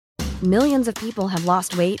Millions of people have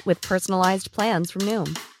lost weight with personalized plans from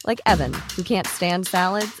Noom. Like Evan, who can't stand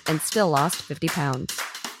salads and still lost 50 pounds.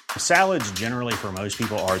 Salads generally for most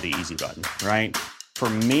people are the easy button, right? For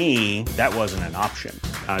me, that wasn't an option.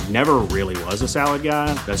 I never really was a salad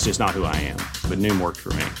guy. That's just not who I am. But Noom worked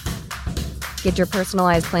for me. Get your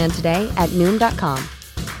personalized plan today at Noom.com.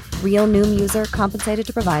 Real Noom user compensated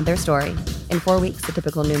to provide their story. In 4 weeks, the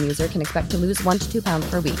typical Noom user can expect to lose 1 to 2 pounds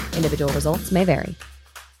per week. Individual results may vary.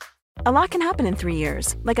 A lot can happen in 3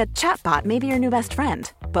 years, like a chatbot may be your new best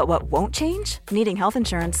friend. But what won't change? Needing health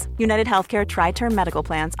insurance. United Healthcare Tri-Term Medical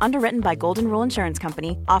Plans, underwritten by Golden Rule Insurance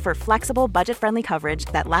Company, offer flexible, budget-friendly coverage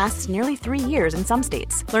that lasts nearly 3 years in some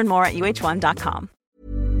states. Learn more at uh1.com.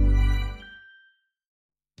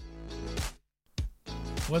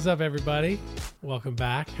 What's up, everybody? Welcome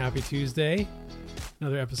back. Happy Tuesday.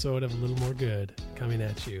 Another episode of A Little More Good coming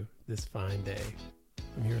at you this fine day.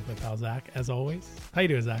 I'm here with my pal Zach, as always. How you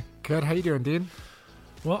doing, Zach? Good. How you doing, Dean?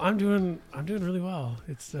 Well, I'm doing really well.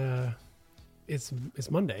 It's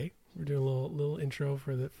Monday. We're doing a little intro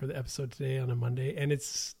for the episode today on a Monday, and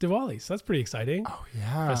it's Diwali, so that's pretty exciting. Oh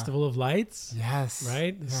yeah, Festival of Lights. Yes,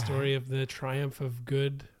 right. The story of the triumph of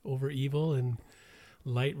good over evil and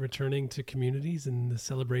light returning to communities and the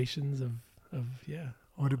celebrations of yeah.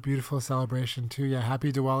 What a beautiful celebration too. Yeah,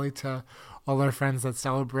 happy Diwali to all our friends that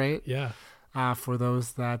celebrate. Yeah. For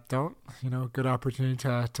those that don't, good opportunity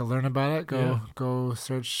to learn about it. Go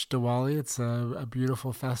search Diwali. It's a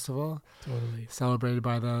beautiful festival. Totally. Celebrated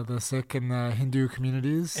by the Sikh and the Hindu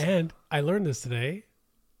communities. And I learned this today,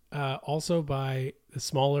 also by a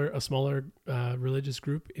smaller religious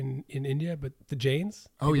group in India, but the Jains.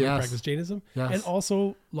 Oh, yes. Practice Jainism. Yes. And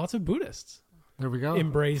also lots of Buddhists. There we go.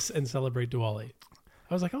 Embrace and celebrate Diwali.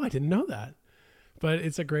 I was like, oh, I didn't know that. But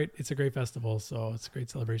it's a great festival, so it's a great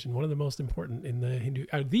celebration. One of the most important in the Hindu,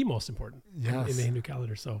 the most important in the Hindu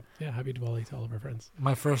calendar. So yeah, happy Diwali to all of our friends.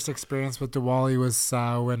 My first experience with Diwali was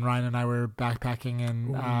when Ryan and I were backpacking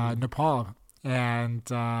in Nepal, and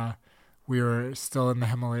we were still in the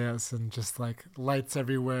Himalayas, and just like lights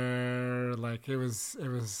everywhere. Like it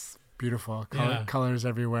was beautiful. Colors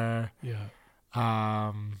everywhere.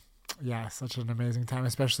 Yeah. Yeah, such an amazing time,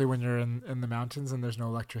 especially when you're in the mountains and there's no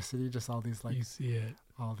electricity, just all these you see it,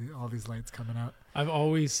 all these lights coming out. I've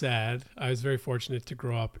always said I was very fortunate to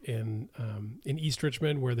grow up in East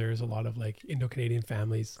Richmond, where there's a lot of like Indo-Canadian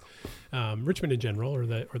families, Richmond in general, or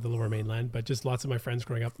the Lower Mainland, but just lots of my friends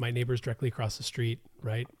growing up. My neighbors directly across the street,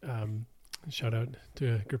 right? Shout out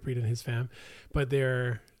to Gurpreet and his fam, but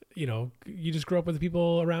they're. You just grow up with the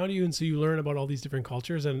people around you, and so you learn about all these different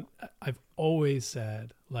cultures. And I've always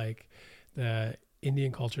said, like, the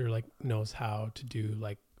Indian culture like knows how to do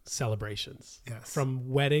like celebrations. Yes. From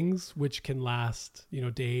weddings, which can last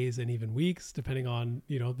days and even weeks, depending on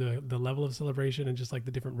the level of celebration and just like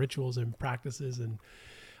the different rituals and practices. And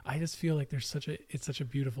I just feel like it's such a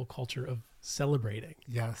beautiful culture of celebrating.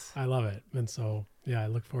 Yes, I love it. And so I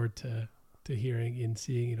look forward to hearing and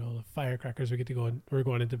seeing the firecrackers. We get to go and we're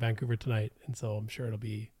going into Vancouver tonight, and so I'm sure it'll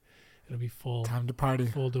be full time to party,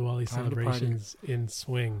 full Diwali celebrations in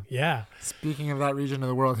swing. Yeah. Speaking of that region of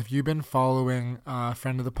the world, have you been following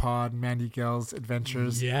friend of the pod Mandy Gill's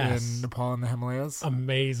adventures in Nepal and the Himalayas?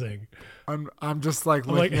 Amazing. I'm just like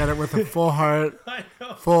looking at it with a full heart,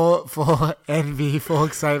 full envy, full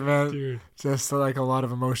excitement. Dude. Just like a lot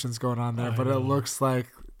of emotions going on there, but it looks like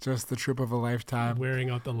just the trip of a lifetime. Wearing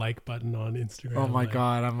out the like button on Instagram. Oh my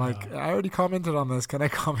God. I'm like, I already commented on this. Can I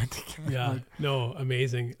comment again? Yeah. No,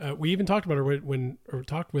 amazing. We even talked about her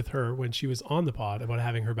talked with her when she was on the pod about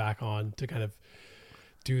having her back on to kind of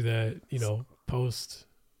do the,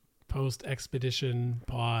 post expedition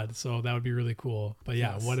pod. So that would be really cool. But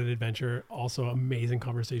yeah, What an adventure. Also amazing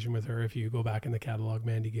conversation with her. If you go back in the catalog,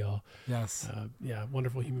 Mandy Gill. Yes.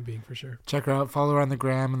 Wonderful human being for sure. Check her out. Follow her on the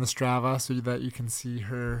gram and the Strava so that you can see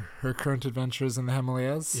her current adventures in the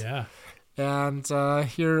Himalayas. Yeah. And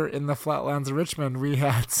here in the flatlands of Richmond, we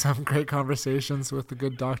had some great conversations with the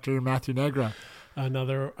good Dr. Matthew Nagra.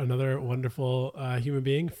 Another wonderful human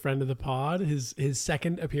being, friend of the pod, his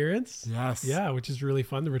second appearance. Yes. Yeah, which is really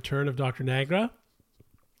fun. The return of Dr. Nagra,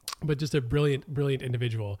 but just a brilliant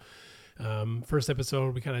individual. First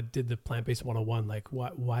episode, we kind of did the plant-based 101, like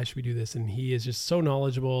why should we do this? And he is just so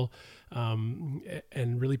knowledgeable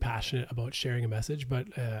and really passionate about sharing a message. But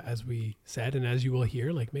as we said, and as you will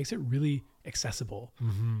hear, like makes it really accessible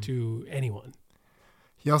to anyone.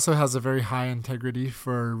 He also has a very high integrity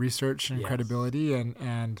for research and credibility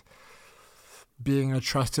and being a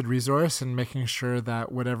trusted resource and making sure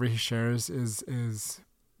that whatever he shares is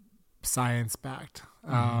science backed.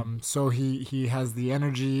 So he has the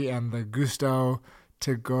energy and the gusto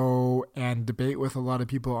to go and debate with a lot of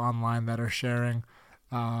people online that are sharing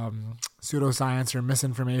pseudoscience or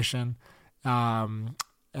misinformation.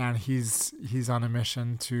 And he's on a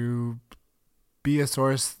mission to be a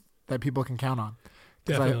source that people can count on.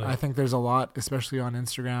 Because I think there's a lot, especially on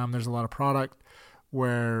Instagram, there's a lot of product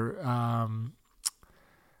where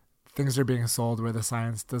things are being sold where the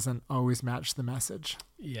science doesn't always match the message.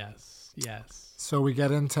 Yes. So we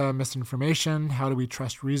get into misinformation. How do we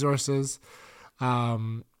trust resources?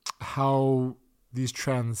 How these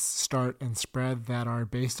trends start and spread that are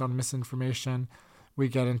based on misinformation. We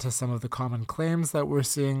get into some of the common claims that we're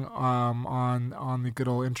seeing on the good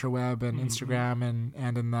old interweb and Instagram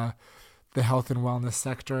and in the health and wellness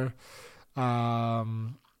sector.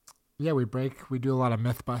 We do a lot of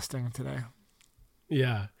myth busting today.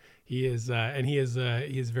 Yeah, he is, and he is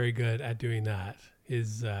very good at doing that.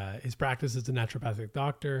 His practice as a naturopathic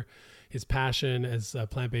doctor, his passion as a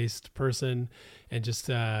plant-based person, and just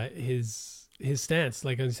his stance.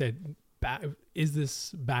 Like I said, is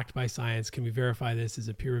this backed by science? Can we verify this? Is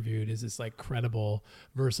it peer-reviewed? Is this like credible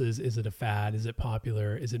versus is it a fad? Is it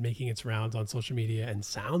popular? Is it making its rounds on social media and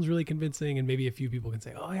sounds really convincing? And maybe a few people can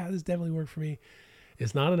say, oh yeah, this definitely worked for me.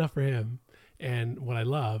 It's not enough for him. And what I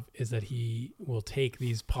love is that he will take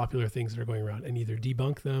these popular things that are going around and either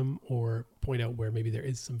debunk them or point out where maybe there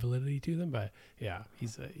is some validity to them. But yeah,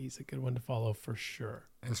 he's a good one to follow for sure.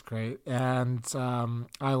 It's great. And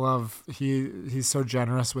I love, he's so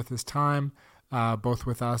generous with his time, both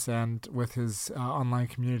with us and with his online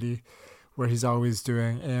community, where he's always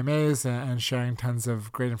doing AMAs and sharing tons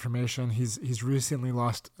of great information. He's recently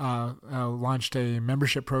launched a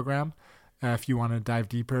membership program. If you want to dive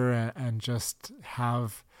deeper and just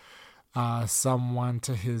have someone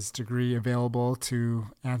to his degree available to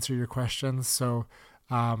answer your questions. So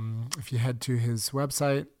if you head to his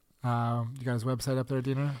website, you got his website up there,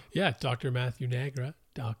 Dina? Yeah,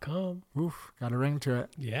 drmatthewnagra.com. Oof, got a ring to it.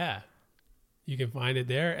 Yeah. You can find it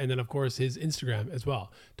there. And then, of course, his Instagram as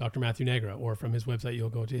well, Dr. Matthew Nagra, or from his website, you'll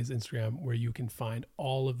go to his Instagram where you can find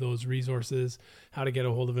all of those resources, how to get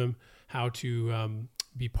a hold of him, how to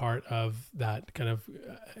be part of that kind of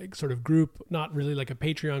sort of group, not really like a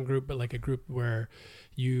Patreon group, but like a group where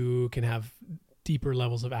you can have deeper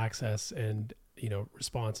levels of access and,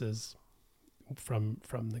 responses from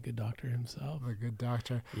the good doctor himself. The good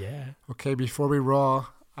doctor. Yeah. Okay, before we roll,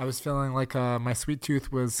 I was feeling like my sweet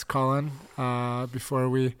tooth was calling before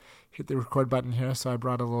we hit the record button here, so I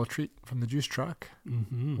brought a little treat from the juice truck.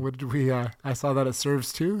 Mm-hmm. What did we? I saw that it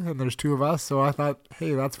serves two, and there's two of us, so I thought,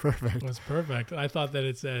 hey, that's perfect. That's perfect. I thought that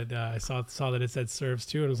it said, I saw that it said serves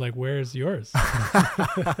two, and was like, where's yours?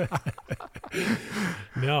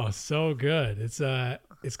 No, so good.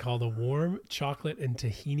 It's called a warm chocolate and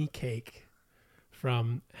tahini cake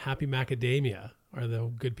from Happy Macadamia. Are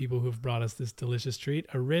the good people who have brought us this delicious treat.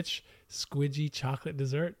 A rich, squidgy chocolate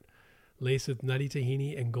dessert laced with nutty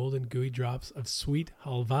tahini and golden gooey drops of sweet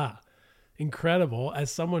halva. Incredible.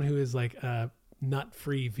 As someone who is like a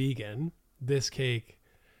nut-free vegan, this cake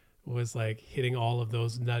was like hitting all of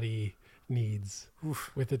those nutty needs.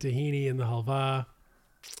 Oof. With the tahini and the halva.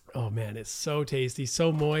 Oh man, it's so tasty,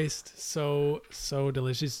 so moist, so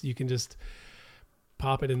delicious. You can just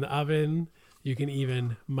pop it in the oven. You can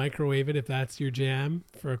even microwave it if that's your jam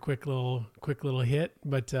for a quick little hit.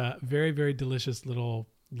 But very, very delicious little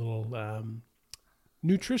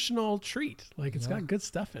nutritional treat. Like it's got good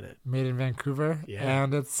stuff in it. Made in Vancouver,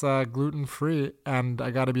 and it's gluten-free. And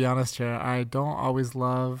I got to be honest here, I don't always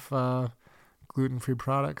love gluten-free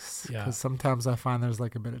products because sometimes I find there's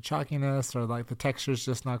like a bit of chalkiness or like the texture's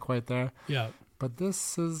just not quite there. Yeah. But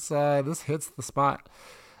this hits the spot.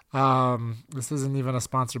 This isn't even a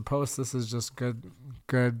sponsored post. This is just good.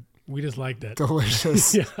 We just liked it.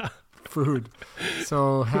 Delicious food.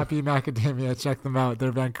 So Happy Macadamia, check them out.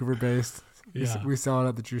 They're Vancouver based. Yeah. We sell it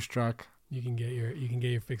at the juice truck. You can get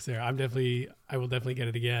your fix there. I will definitely get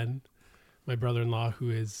it again. My brother-in-law, who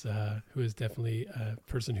is definitely a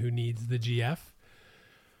person who needs the GF,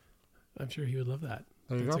 I'm sure he would love that.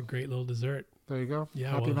 There you go. It's a great little dessert. There you go. Yeah.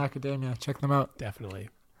 Happy Macadamia. Check them out. Definitely.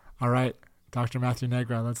 All right. Dr. Matthew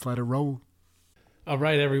Nagra, let's let it roll. All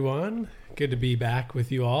right, everyone. Good to be back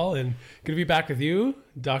with you all, and good to be back with you,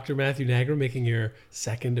 Dr. Matthew Nagra, making your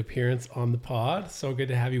second appearance on the pod. So good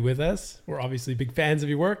to have you with us. We're obviously big fans of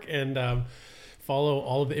your work and follow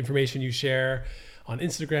all of the information you share on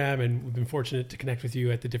Instagram, and we've been fortunate to connect with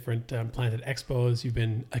you at the different Planted Expos. You've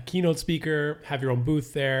been a keynote speaker, have your own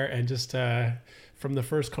booth there, and just from the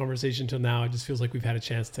first conversation till now, it just feels like we've had a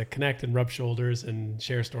chance to connect and rub shoulders and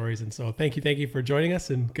share stories. And so thank you for joining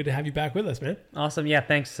us, and good to have you back with us, man. Awesome. Yeah.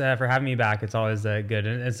 Thanks for having me back. It's always good.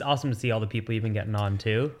 And it's awesome to see all the people you've been getting on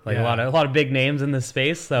too. Like a lot of big names in this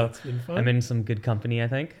space. So I'm in some good company, I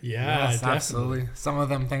think. Yeah, yes, absolutely. Some of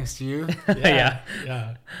them thanks to you. Yeah.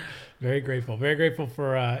 Very grateful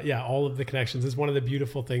for all of the connections. It's one of the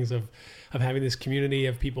beautiful things of having this community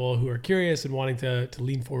of people who are curious and wanting to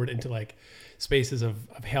lean forward into like spaces of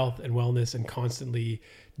health and wellness, and constantly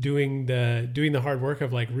doing the hard work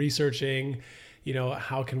of like researching,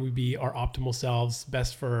 how can we be our optimal selves,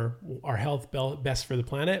 best for our health, best for the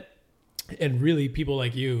planet. And really, people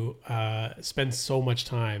like you spend so much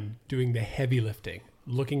time doing the heavy lifting,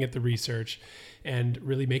 looking at the research, and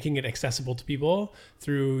really making it accessible to people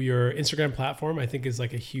through your Instagram platform. I think is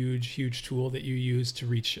like a huge tool that you use to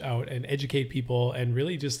reach out and educate people, and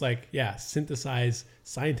really just like, synthesize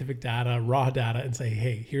scientific data, raw data, and say,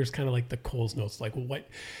 hey, here's kind of like the Coles notes, like what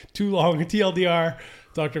too long TLDR,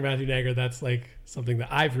 Dr. Matthew Nagra. That's like something that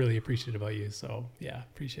I've really appreciated about you. So yeah,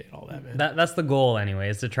 appreciate all that, man. That's the goal anyway,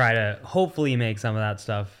 is to try to hopefully make some of that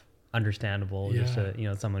stuff understandable, just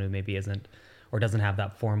to, someone who maybe isn't or doesn't have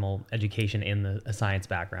that formal education in a science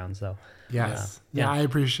background. So yes. I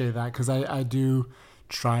appreciate that, because I do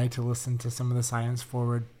try to listen to some of the science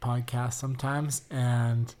forward podcasts sometimes,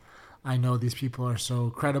 and I know these people are so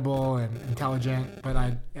credible and intelligent, but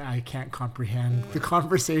I can't comprehend the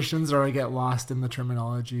conversations, or I get lost in the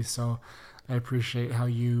terminology. So I appreciate how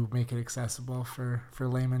you make it accessible for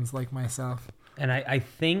layman's like myself. And I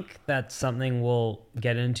think that's something we'll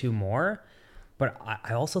get into more. But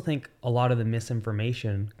I also think a lot of the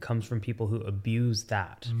misinformation comes from people who abuse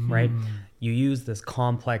that, right? You use this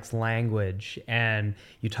complex language and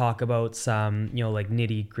you talk about some, like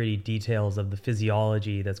nitty gritty details of the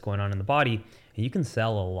physiology that's going on in the body, and you can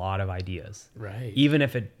sell a lot of ideas, right? Even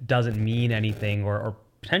if it doesn't mean anything or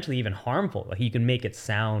potentially even harmful. Like you can make it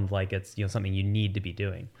sound like it's, something you need to be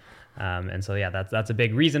doing. And so, that's a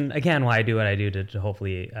big reason, again, why I do what I do, to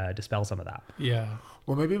hopefully dispel some of that. Yeah.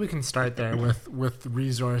 Well, maybe we can start there with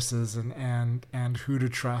resources and who to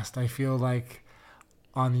trust. I feel like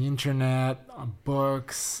on the internet, on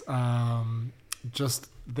books, just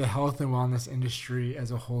the health and wellness industry as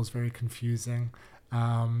a whole is very confusing.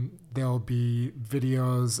 There'll be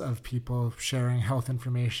videos of people sharing health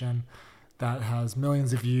information that has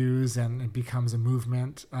millions of views and it becomes a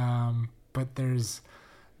movement. But there's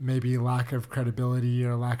maybe lack of credibility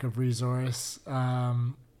or lack of resource.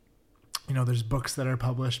 There's books that are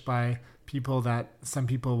published by people that some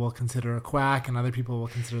people will consider a quack, and other people will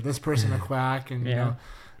consider this person a quack, and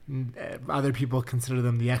other people consider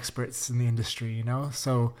them the experts in the industry.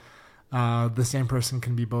 So the same person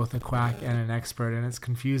can be both a quack and an expert, and it's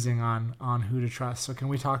confusing on who to trust. So can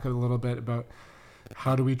we talk a little bit about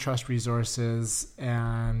how do we trust resources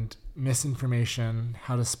and misinformation,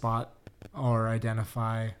 how to spot or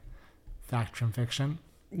identify fact from fiction?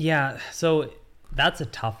 Yeah, so that's a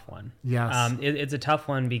tough one. Yes. It's a tough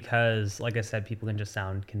one because, like I said, people can just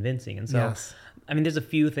sound convincing. And so, there's a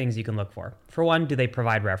few things you can look for. For one, do they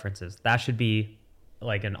provide references? That should be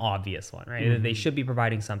like an obvious one, right? Mm-hmm. They should be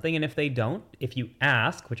providing something. And if they don't, if you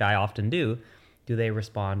ask, which I often do they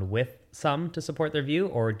respond with some to support their view?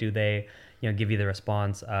 Or do they, give you the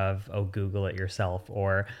response of, oh, Google it yourself?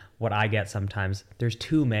 Or what I get sometimes, there's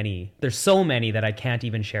so many that I can't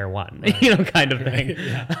even share one, right. Kind of thing.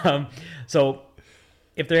 Yeah. So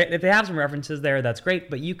if they have some references there, that's great,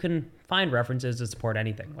 but you can find references to support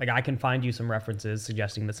anything. Like I can find you some references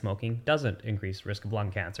suggesting that smoking doesn't increase risk of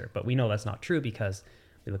lung cancer, but we know that's not true because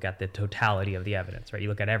we look at the totality of the evidence, right? You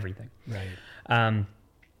look at everything. Right.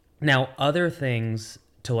 Now, other things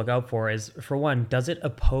to look out for is, for one, does it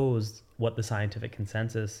oppose what the scientific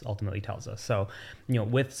consensus ultimately tells us? So,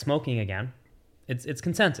 with smoking, again, it's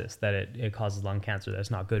consensus that it causes lung cancer, that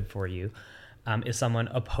it's not good for you. Is someone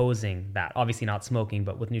opposing that? Obviously not smoking,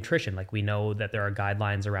 but with nutrition, like we know that there are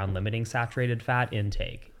guidelines around limiting saturated fat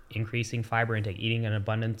intake, increasing fiber intake, eating an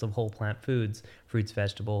abundance of whole plant foods, fruits,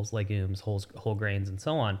 vegetables, legumes, whole grains, and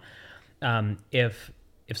so on. If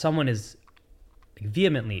someone is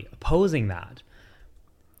vehemently opposing that,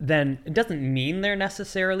 then it doesn't mean they're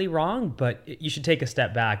necessarily wrong, but you should take a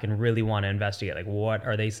step back and really want to investigate, like, what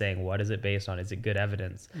are they saying? What is it based on? Is it good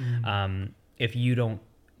evidence? Mm-hmm. If you don't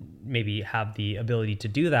maybe have the ability to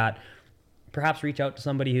do that, perhaps reach out to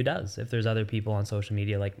somebody who does. If there's other people on social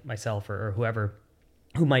media like myself or whoever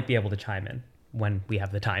who might be able to chime in when we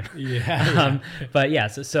have the time. But yeah,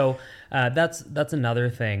 so that's another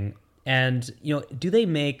thing. And, do they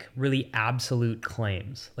make really absolute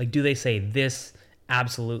claims? Like, do they say this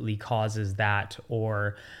absolutely causes that,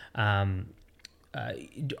 or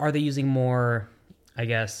are they using more, I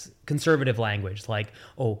guess, conservative language, like,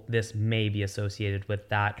 oh, this may be associated with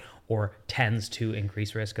that, or tends to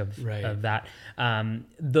increase risk of that.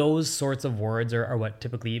 Those sorts of words are what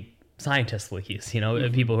typically scientists will use,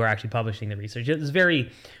 people who are actually publishing the research. It's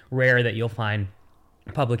very rare that you'll find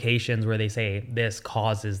publications where they say this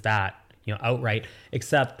causes that, outright,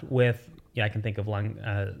 except with, I can think of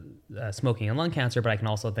smoking and lung cancer, but I can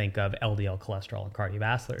also think of LDL cholesterol and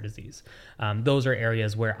cardiovascular disease. Those are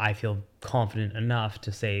areas where I feel confident enough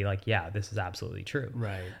to say, like, yeah, this is absolutely true.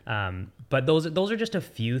 Right. But those are just a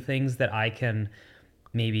few things that I can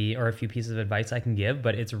maybe, or a few pieces of advice I can give,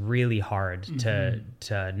 but it's really hard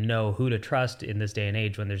to know who to trust in this day and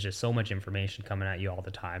age when there's just so much information coming at you all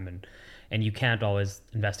the time, and you can't always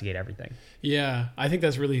investigate everything. Yeah, I think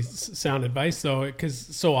that's really sound advice, though, because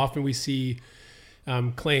so often we see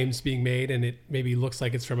claims being made, and it maybe looks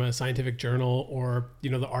like it's from a scientific journal, or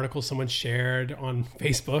the article someone shared on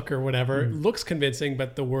Facebook or whatever. It looks convincing,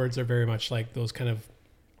 but the words are very much like those kind of,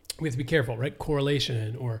 we have to be careful, right?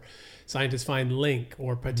 Correlation, or scientists find link,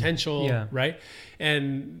 or potential, right?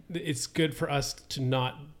 And it's good for us to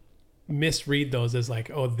not misread those as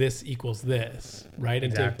like, oh, this equals this, right?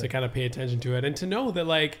 And to kind of pay attention to it, and to know that,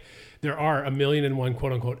 like, there are 1,000,001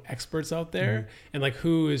 quote unquote experts out there, and like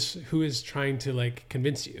who is trying to like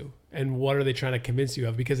convince you, and what are they trying to convince you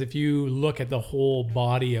of? Because if you look at the whole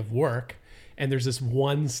body of work, and there's this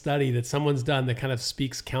one study that someone's done that kind of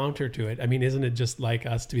speaks counter to it, I mean, isn't it just like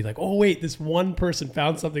us to be like, oh wait, this one person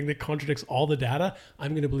found something that contradicts all the data,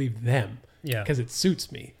 I'm going to believe them because it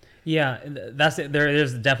suits me. Yeah, that's it.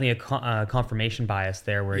 There's definitely a confirmation bias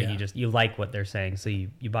there, where you like what they're saying, so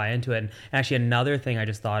you buy into it. And actually, another thing I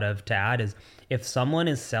just thought of to add is, if someone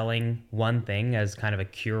is selling one thing as kind of a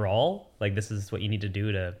cure-all, like this is what you need to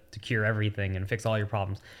do to cure everything and fix all your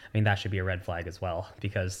problems, I mean, that should be a red flag as well,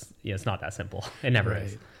 because it's not that simple. It never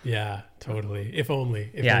is. Yeah, totally. If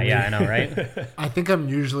only. Yeah, I know, right? I think I'm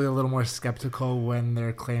usually a little more skeptical when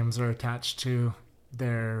their claims are attached to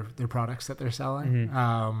their products that they're selling.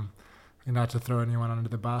 Not to throw anyone under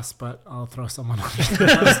the bus, but I'll throw someone under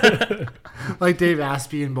the bus. Like Dave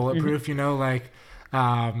Aspie in Bulletproof, he's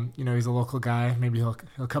a local guy. Maybe he'll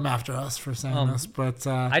come after us for saying this, but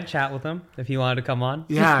I'd chat with him if he wanted to come on.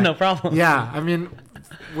 Yeah, no problem. Yeah, I mean,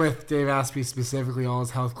 with Dave Aspie specifically, all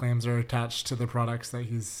his health claims are attached to the products that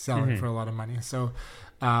he's selling for a lot of money. So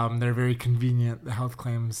they're very convenient, the health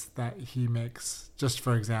claims that he makes, just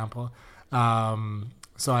for example.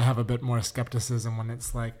 So I have a bit more skepticism when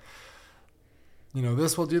it's like,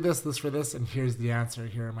 this will do this for this, and here's the answer.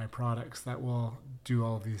 Here are my products that will do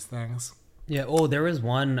all of these things. Yeah. Oh, there was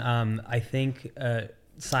one, I think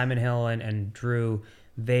Simon Hill and Drew,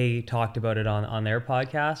 they talked about it on their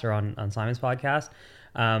podcast, or on Simon's podcast.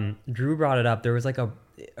 Drew brought it up. There was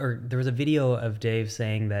there was a video of Dave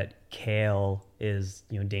saying that kale is,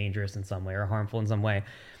 dangerous in some way or harmful in some way.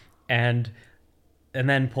 And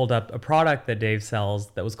then pulled up a product that Dave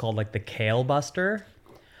sells that was called like the Kale Buster.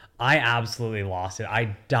 I absolutely lost it.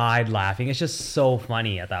 I died laughing. It's just so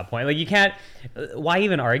funny at that point. Like, you can't, why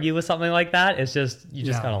even argue with something like that? It's just, you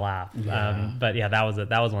just gotta laugh. Yeah. But yeah, that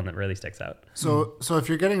was one that really sticks out. So if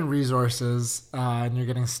you're getting resources and you're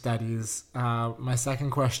getting studies, my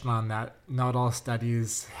second question on that, not all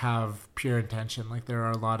studies have pure intention. Like, there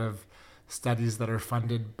are a lot of studies that are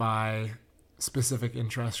funded by specific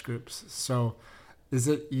interest groups. So is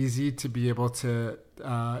it easy to be able to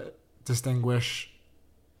distinguish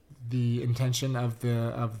the intention of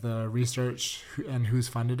the research and who's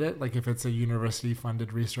funded it? Like, if it's a university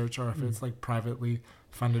funded research, or if it's like privately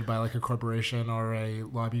funded by like a corporation or a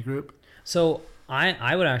lobby group? So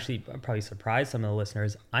I would actually probably surprise some of the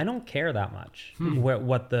listeners. I don't care that much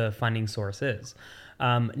what the funding source is.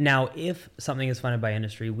 Now, if something is funded by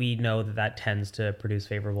industry, we know that tends to produce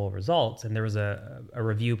favorable results. And there was a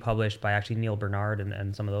review published by actually Neil Bernard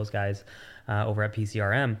and some of those guys over at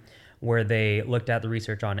PCRM, where they looked at the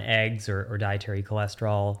research on eggs or dietary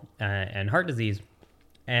cholesterol and heart disease.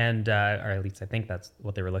 And, or at least I think that's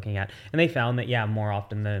what they were looking at. And they found that, more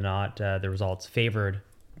often than not, the results favored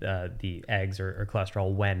the eggs or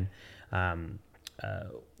cholesterol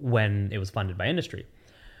when it was funded by industry.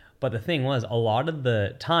 But the thing was, a lot of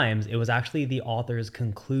the times it was actually the author's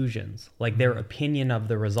conclusions, like their opinion of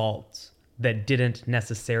the results, that didn't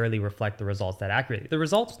necessarily reflect the results that accurately. The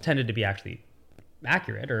results tended to be actually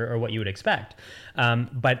accurate or what you would expect,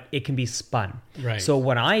 but it can be spun. Right. So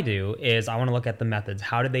what I do is I want to look at the methods.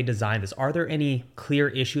 How did they design this? Are there any clear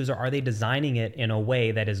issues, or are they designing it in a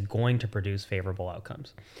way that is going to produce favorable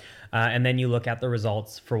outcomes? And then you look at the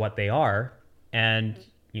results for what they are, and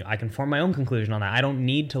I can form my own conclusion on that. I don't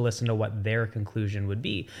need to listen to what their conclusion would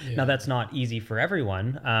be. Yeah. Now, that's not easy for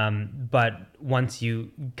everyone, but once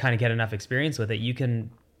you kind of get enough experience with it, you can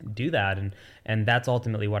do that, and that's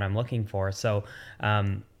ultimately what I'm looking for. So,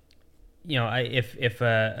 if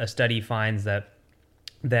a study finds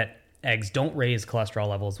that eggs don't raise cholesterol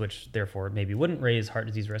levels, which therefore maybe wouldn't raise heart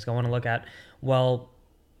disease risk, I want to look at,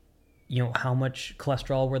 how much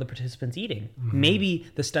cholesterol were the participants eating? Mm-hmm.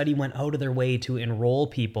 Maybe the study went out of their way to enroll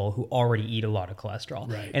people who already eat a lot of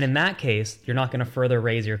cholesterol. Right. And in that case, you're not going to further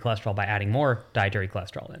raise your cholesterol by adding more dietary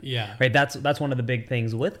cholesterol in. Yeah. Right. That's one of the big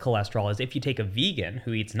things with cholesterol is if you take a vegan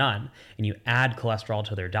who eats none and you add cholesterol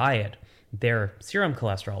to their diet, their serum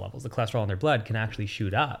cholesterol levels, the cholesterol in their blood, can actually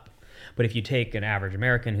shoot up. But if you take an average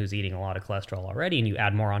American who's eating a lot of cholesterol already and you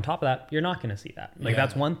add more on top of that, you're not going to see that.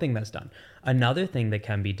 That's one thing that's done. Another thing that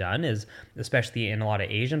can be done is, especially in a lot of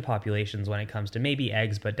Asian populations when it comes to maybe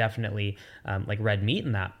eggs, but definitely like red meat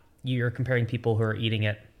and that, you're comparing people who are eating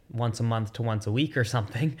it once a month to once a week or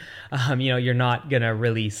something. You're not going to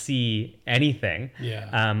really see anything.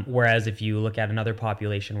 Yeah. Whereas if you look at another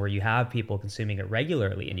population where you have people consuming it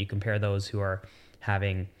regularly and you compare those who are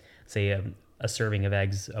having, say, a serving of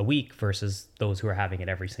eggs a week versus those who are having it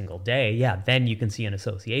every single day, then you can see an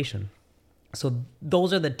association. So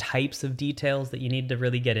those are the types of details that you need to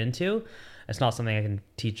really get into. It's not something I can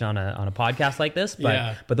teach on a podcast like this,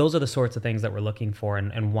 but those are the sorts of things that we're looking for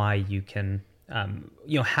and why you can,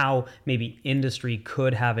 how maybe industry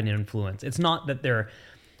could have an influence. It's not that they're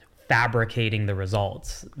fabricating the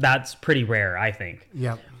results. That's pretty rare, I think.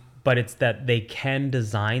 Yep. But it's that they can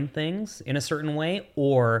design things in a certain way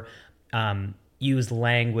or use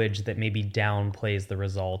language that maybe downplays the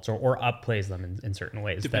results or upplays them in certain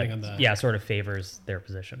ways. Depending on the... sort of favors their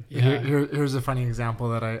position. Yeah. Here's a funny example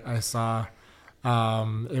that I saw.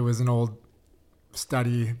 It was an old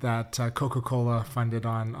study that Coca-Cola funded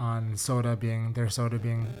on soda being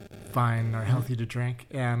fine or healthy to drink.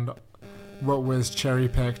 And what was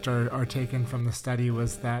cherry-picked or taken from the study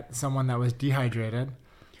was that someone that was dehydrated,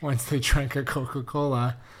 once they drank a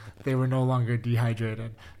Coca-Cola, they were no longer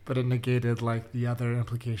dehydrated, but it negated like the other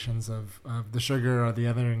implications of the sugar or the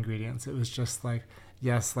other ingredients. It was just like,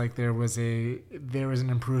 yes, like there was an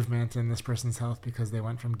improvement in this person's health because they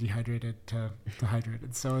went from dehydrated to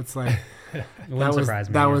hydrated. So it's like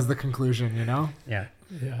that was the conclusion, Yeah.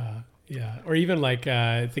 Yeah. Or even like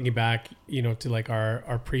thinking back, to like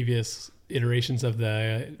our previous iterations of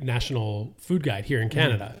the National Food Guide here in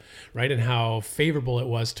Canada, right? And how favorable it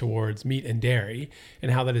was towards meat and dairy and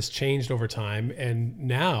how that has changed over time. And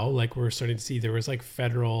now, like, we're starting to see there was like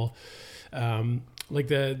federal, there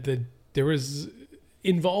was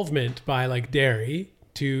involvement by like dairy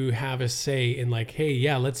to have a say in like, hey,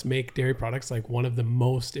 yeah, let's make dairy products like one of the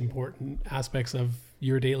most important aspects of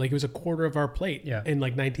your day. Like it was a quarter of our plate in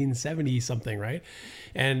like 1970 something, right?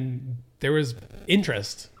 And there was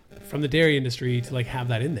interest from the dairy industry to like have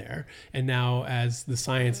that in there. And now as the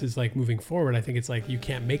science is like moving forward, I think it's like you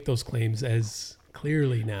can't make those claims as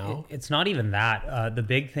clearly now. It's not even that. The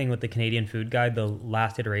big thing with the Canadian Food Guide, the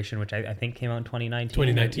last iteration, which I think came out in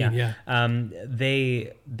 2019.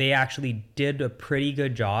 They actually did a pretty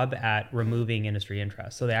good job at removing industry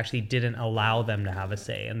interest. So they actually didn't allow them to have a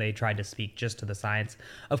say, and they tried to speak just to the science.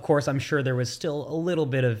 Of course, I'm sure there was still a little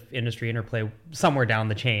bit of industry interplay somewhere down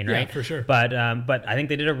the chain, right? Yeah, for sure. But I think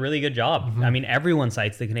they did a really good job. Mm-hmm. I mean, everyone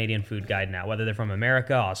cites the Canadian Food Guide now, whether they're from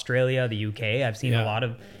America, Australia, the UK. I've seen a lot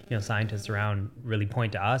of scientists around really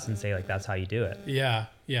point to us and say like that's how you do it. Yeah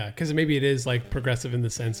because maybe it is like progressive in the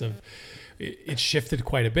sense of it shifted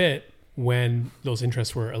quite a bit when those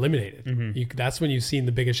interests were eliminated. Mm-hmm. That's when you've seen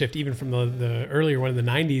the biggest shift, even from the earlier one in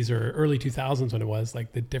the 90s or early 2000s when it was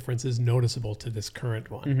like the difference is noticeable to this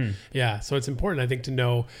current one. Mm-hmm. So it's important, I think, to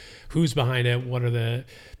know who's behind it, what are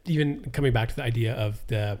even coming back to the idea of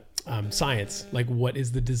the science, like what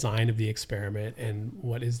is the design of the experiment and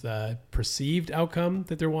what is the perceived outcome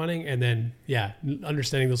that they're wanting, and then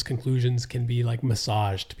understanding those conclusions can be like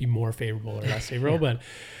massaged to be more favorable or less favorable. But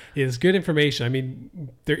it's good information. I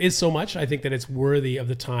mean, there is so much, I think, that it's worthy of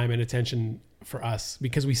the time and attention for us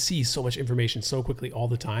because we see so much information so quickly all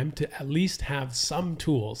the time, to at least have some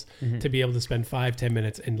tools to be able to spend 5-10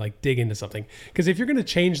 minutes and like dig into something. Because if you're going to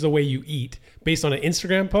change the way you eat based on an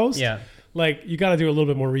Instagram post, like you got to do a little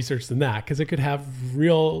bit more research than that, because it could have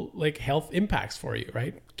real like health impacts for you,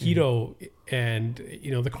 right? Keto and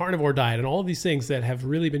the carnivore diet and all of these things that have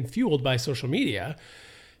really been fueled by social media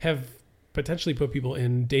have potentially put people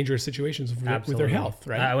in dangerous situations with their health,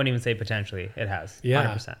 right? I wouldn't even say potentially, it has.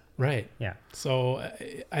 100%. Right. Yeah. So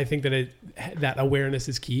I think that that awareness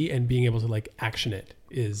is key, and being able to like action it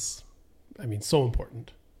is, I mean, so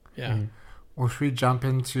important. Yeah. Well, should we jump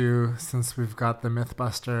into, since we've got the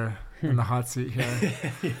Mythbuster in the hot seat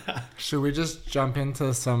here, should we just jump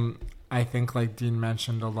into some, I think like Dean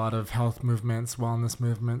mentioned, a lot of health movements, wellness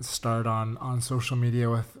movements start on social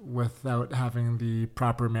media without having the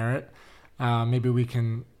proper merit. Maybe we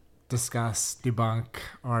can discuss, debunk,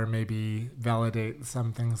 or maybe validate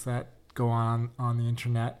some things that go on the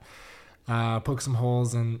internet. Poke some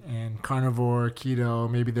holes in carnivore, keto.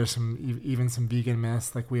 Maybe there's even some vegan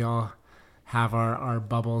myths. Like we all have our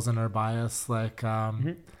bubbles and our bias. Like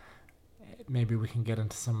maybe we can get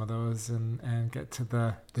into some of those and get to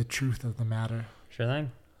the truth of the matter. Sure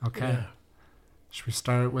thing. Okay. Yeah. Should we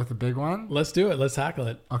start with a big one? Let's do it. Let's tackle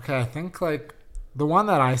it. Okay, I think like the one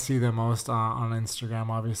that I see the most on Instagram,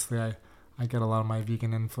 obviously I get a lot of my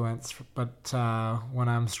vegan influence, but when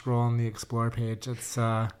I'm scrolling the Explore page, it's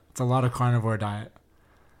a lot of carnivore diet.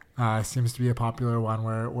 Seems to be a popular one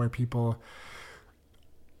where people,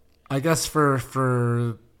 I guess for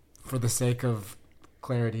the sake of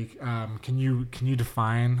clarity, can you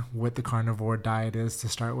define what the carnivore diet is to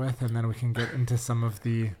start with, and then we can get into some of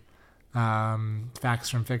the facts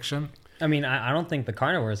from fiction? I mean, I don't think the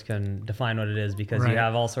carnivores can define what it is, because Right. you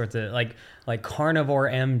have all sorts of like Carnivore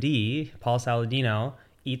MD, Paul Saladino,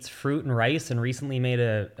 eats fruit and rice, and recently made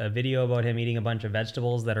a video about him eating a bunch of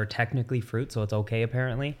vegetables that are technically fruit, so it's okay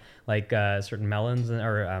apparently, like certain melons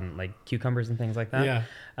or like cucumbers and things like that.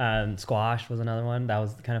 Yeah. Squash was another one that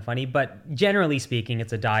was kind of funny, but generally speaking,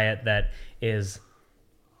 it's a diet that is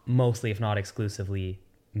mostly, if not exclusively,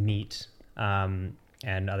 meat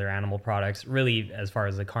and other animal products. Really, as far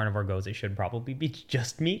as the carnivore goes, it should probably be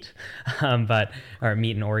just meat, or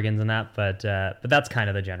meat and organs and that. But that's kind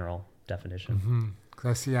of the general definition. Mm-hmm.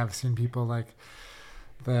 Because I've seen people like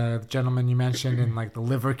the gentleman you mentioned in like the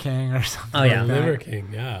Liver King or something. Oh, yeah. like that. Liver King.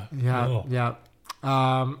 Yeah. Yeah, Oh.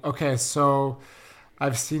 yeah. Okay, so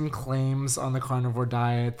I've seen claims on the carnivore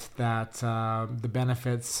diet that the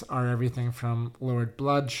benefits are everything from lowered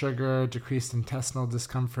blood sugar, decreased intestinal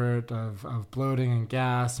discomfort of bloating and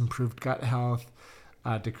gas, improved gut health,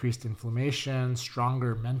 decreased inflammation,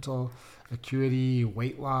 stronger mental acuity,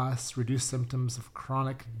 weight loss, reduced symptoms of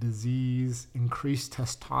chronic disease, increased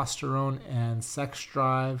testosterone and sex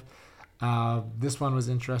drive. This one was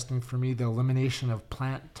interesting for me, the elimination of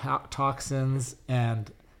plant toxins and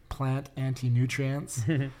plant anti-nutrients.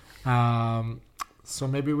 So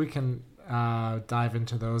maybe we can dive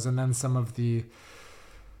into those, and then some of the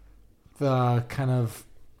kind of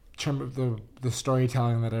the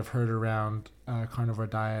storytelling that I've heard around carnivore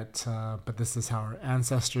diet. But this is how our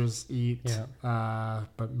ancestors eat. Yeah.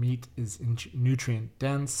 But meat is nutrient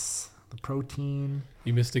dense. The protein.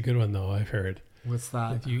 You missed a good one though. I've heard. What's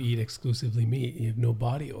that? If you eat exclusively meat, you have no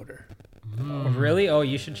body odor. Oh, really? Oh,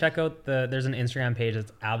 you should check out there's an Instagram page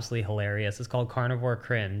that's absolutely hilarious. It's called Carnivore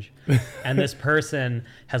Cringe. And this person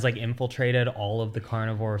has like infiltrated all of the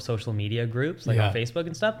carnivore social media groups, like on Facebook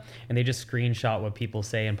and stuff. And they just screenshot what people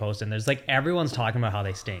say and post. And there's like, everyone's talking about how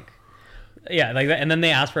they stink. Yeah, like that. And then they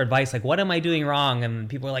ask for advice, like, what am I doing wrong? And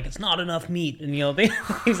people are like, it's not enough meat. And, you know,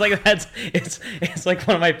 things like that. It's like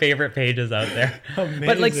one of my favorite pages out there. Amazing.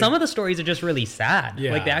 But like some of the stories are just really sad.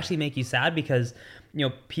 Yeah. Like they actually make you sad because, you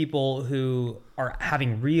know, people who are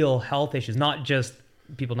having real health issues, not just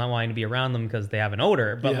people not wanting to be around them because they have an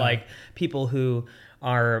odor, but like people who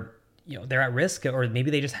are, you know, they're at risk, or maybe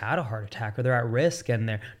they just had a heart attack, or they're at risk and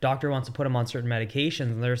their doctor wants to put them on certain medications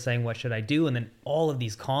and they're saying, what should I do? And then all of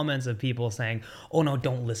these comments of people saying, oh no,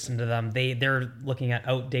 don't listen to them. They're looking at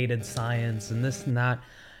outdated science and this and that.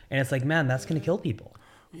 And it's like, man, that's going to kill people.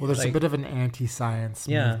 Well, there's like, a bit of an anti-science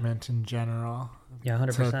movement in general. Yeah,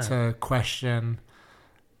 100%. To question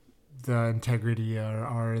the integrity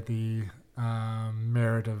or the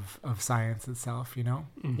merit of science itself, you know?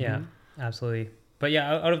 Mm-hmm. Yeah, absolutely. But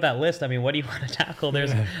yeah, out of that list, I mean, what do you want to tackle?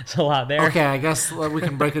 There's a lot there. Okay, I guess we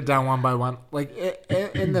can break it down one by one. Like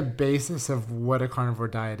in the basis of what a carnivore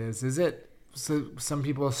diet is it, so some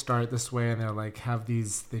people start this way and they're like, have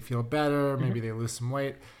these, they feel better, maybe they lose some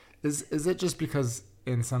weight. Is it just because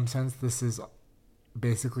in some sense this is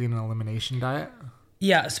basically an elimination diet?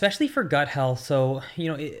 Yeah, especially for gut health. So,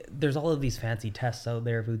 you know, there's all of these fancy tests out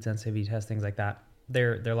there, food sensitivity tests, things like that.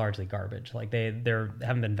 They're largely garbage. Like they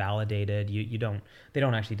haven't been validated. They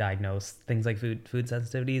don't actually diagnose things like food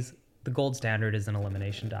sensitivities. The gold standard is an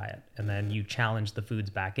elimination diet, and then you challenge the foods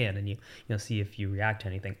back in, and you see if you react to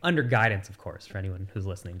anything under guidance, of course, for anyone who's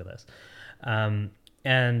listening to this.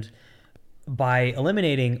 And by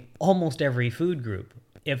eliminating almost every food group,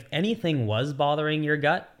 if anything was bothering your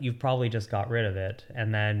gut, you've probably just got rid of it,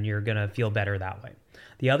 and then you're gonna feel better that way.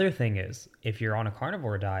 The other thing is, if you're on a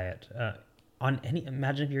carnivore diet,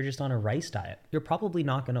 imagine if you're just on a rice diet, you're probably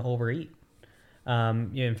not going to overeat.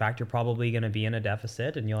 In fact, you're probably going to be in a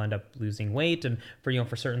deficit and you'll end up losing weight. And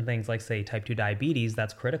for certain things like, say, type 2 diabetes,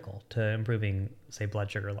 that's critical to improving, say, blood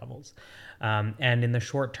sugar levels. And in the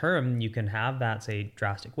short term, you can have that, say,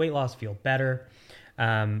 drastic weight loss, feel better.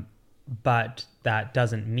 But that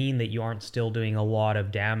doesn't mean that you aren't still doing a lot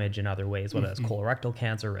of damage in other ways, whether it's colorectal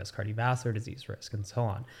cancer risk, cardiovascular disease risk, and so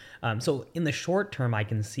on. So in the short term, I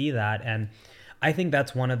can see that. And I think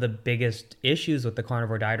that's one of the biggest issues with the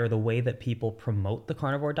carnivore diet, or the way that people promote the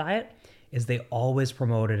carnivore diet, is they always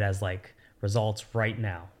promote it as like results right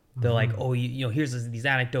now. They're like, oh, here's these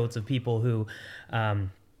anecdotes of people who,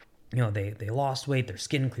 they lost weight, their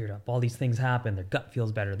skin cleared up, all these things happen, their gut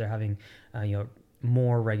feels better, they're having,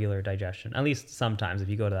 more regular digestion. At least sometimes, if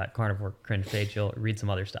you go to that Carnivore Cringe page, you'll read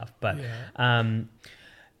some other stuff. But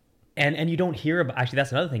and you don't hear about, actually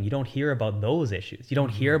that's another thing, you don't hear about those issues. You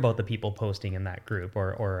don't hear about the people posting in that group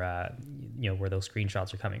or where those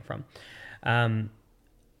screenshots are coming from.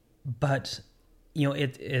 But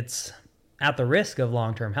it's at the risk of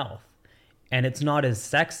long-term health. And it's not as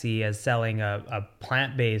sexy as selling a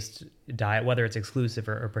plant-based diet, whether it's exclusive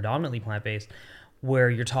or predominantly plant-based,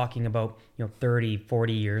 where you're talking about 30,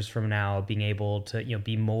 40 years from now being able to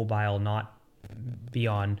be mobile, not be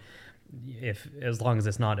on, as long as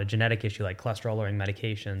it's not a genetic issue like cholesterol lowering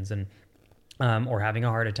medications and or having a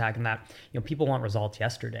heart attack, and that people want results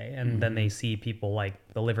yesterday, and then they see people like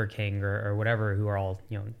the Liver King or whatever who are all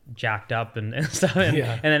jacked up and stuff, and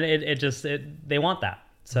then they want that.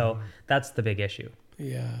 So that's the big issue.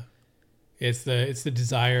 Yeah, it's the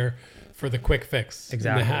desire for the quick fix,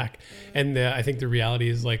 exactly, and the hack. And I think the reality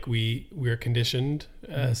is, like, we're conditioned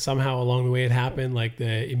somehow along the way it happened, like the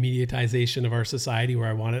immediatization of our society, where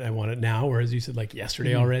I want it now, whereas you said like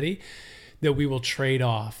yesterday already, that we will trade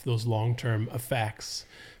off those long-term effects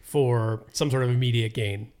for some sort of immediate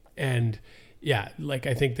gain. And yeah, like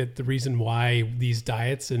I think that the reason why these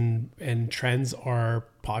diets and trends are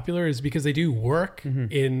popular is because they do work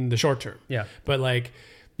in the short term. Yeah. But like,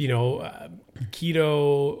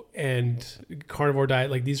 keto and carnivore diet,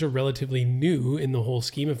 like these are relatively new in the whole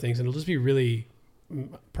scheme of things. And it'll just be really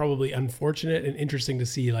probably unfortunate and interesting to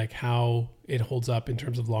see like how it holds up in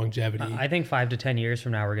terms of longevity. I think 5 to 10 years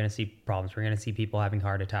from now, we're going to see problems. We're going to see people having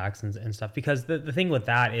heart attacks and stuff, because the thing with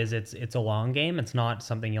that is it's a long game. It's not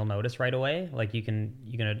something you'll notice right away. Like you can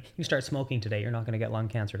start smoking today. You're not going to get lung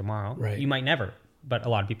cancer tomorrow. Right. You might never, but a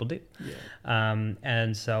lot of people do. Yeah.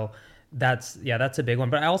 And so that's a big one.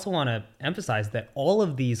 But I also want to emphasize that all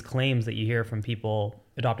of these claims that you hear from people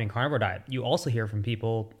adopting carnivore diet, you also hear from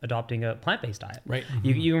people adopting a plant-based diet. Right.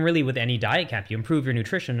 You can really, with any diet camp, you improve your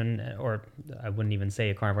nutrition, or I wouldn't even say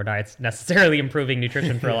a carnivore diet's necessarily improving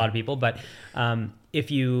nutrition for a lot of people, but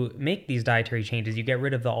if you make these dietary changes, you get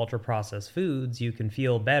rid of the ultra-processed foods, you can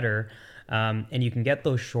feel better, and you can get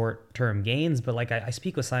those short-term gains. But like I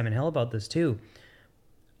speak with Simon Hill about this too.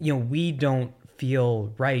 We don't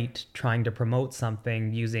feel right trying to promote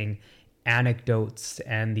something using anecdotes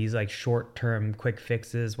and these like short-term quick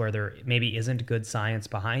fixes where there maybe isn't good science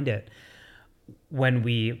behind it, when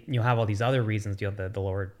we have all these other reasons, the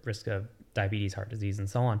lower risk of diabetes, heart disease, and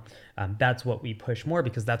so on. That's what we push more,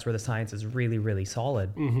 because that's where the science is really, really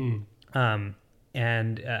solid.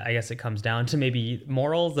 And I guess it comes down to maybe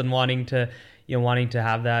morals and wanting to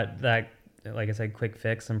have that like I said, quick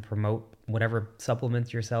fix and promote whatever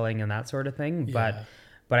supplements you're selling and that sort of thing. Yeah.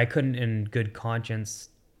 But I couldn't in good conscience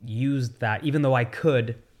use that, even though I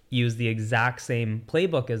could use the exact same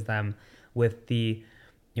playbook as them with the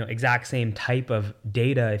exact same type of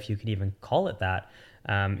data, if you could even call it that,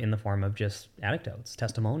 in the form of just anecdotes,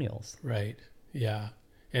 testimonials. Right. Yeah.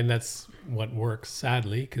 And that's what works,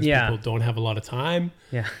 sadly, because people don't have a lot of time.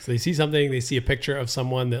 Yeah. So they see something, they see a picture of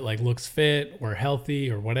someone that like looks fit or healthy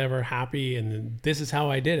or whatever, happy, and then this is how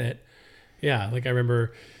I did it. Yeah. Like I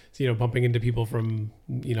remember, bumping into people from,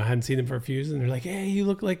 hadn't seen them for a few years, and they're like, hey, you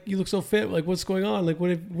look so fit. Like, what's going on? Like,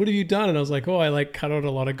 what have you done? And I was like, oh, I like cut out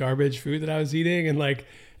a lot of garbage food that I was eating and like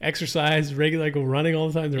exercise regularly, go running all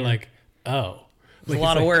the time. They're like, oh. It's a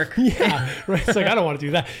lot of work. Yeah, right. It's like, I don't want to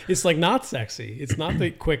do that. It's like not sexy. It's not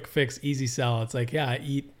the quick fix, easy sell. It's like,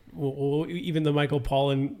 eat. Well, even the Michael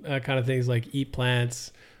Pollan kind of things, like eat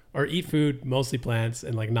plants or eat food, mostly plants,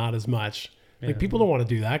 and like not as much. Like people don't want to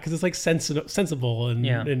do that because it's like sensible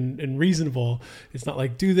and reasonable. It's not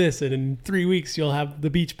like do this and in 3 weeks you'll have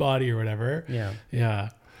the beach body or whatever. Yeah. Yeah.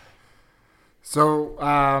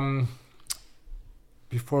 So,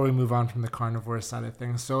 before we move on from the carnivore side of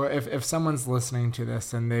things, so if someone's listening to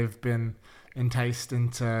this and they've been enticed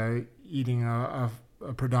into eating a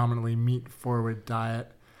predominantly meat-forward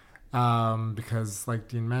diet, because like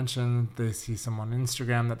Dean mentioned, they see someone on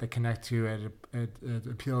Instagram that they connect to. It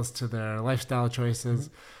appeals to their lifestyle choices.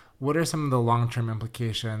 What are some of the long-term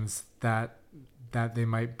implications that they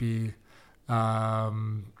might be have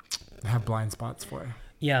blind spots for?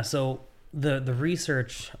 Yeah, so the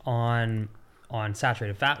research on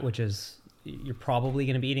saturated fat, which is you're probably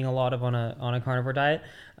going to be eating a lot of on a carnivore diet,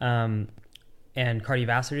 and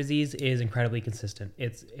cardiovascular disease is incredibly consistent.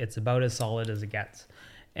 It's about as solid as it gets.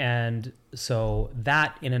 And so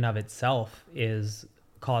that in and of itself is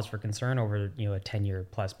cause for concern over a 10-year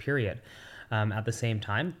plus period. At the same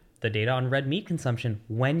time, the data on red meat consumption,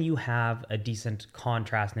 when you have a decent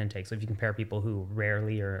contrast in intake, so if you compare people who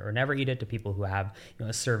rarely or never eat it to people who have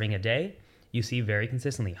a serving a day, you see very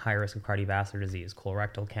consistently high risk of cardiovascular disease,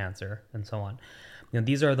 colorectal cancer, and so on.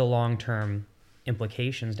 These are the long-term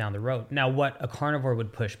implications down the road. Now, what a carnivore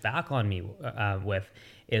would push back on me with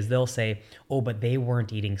is they'll say, oh, but they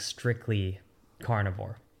weren't eating strictly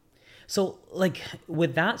carnivore. So like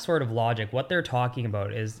with that sort of logic, what they're talking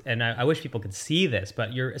about is, and I wish people could see this,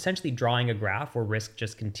 but you're essentially drawing a graph where risk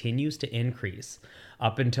just continues to increase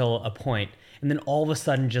up until a point, and then all of a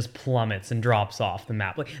sudden just plummets and drops off the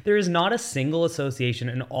map. Like there is not a single association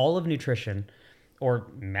in all of nutrition or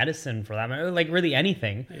medicine for that matter, like really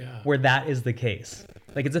anything, where that is the case.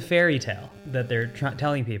 Like it's a fairy tale that they're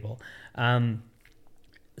telling people.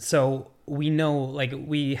 So we know, like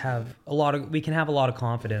we can have a lot of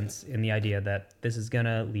confidence in the idea that this is going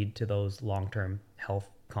to lead to those long-term health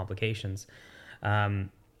complications.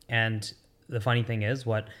 And the funny thing is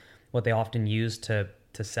what they often use to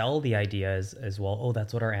sell the idea is well, oh,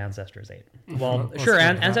 that's what our ancestors ate. Well, sure,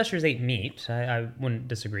 ancestors ate meat. I wouldn't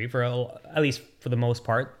disagree. At least for the most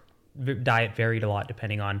part, diet varied a lot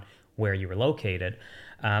depending on where you were located.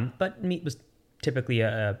 But meat was typically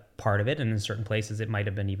a part of it, and in certain places it might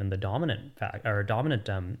have been even the dominant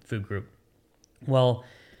food group. Well,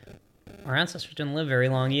 our ancestors didn't live very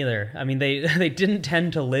long either. I mean, they didn't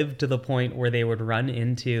tend to live to the point where they would run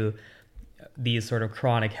into these sort of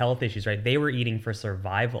chronic health issues, right? They were eating for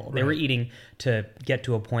survival. Right. They were eating to get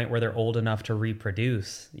to a point where they're old enough to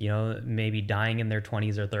reproduce, maybe dying in their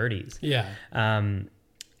 20s or 30s. Yeah.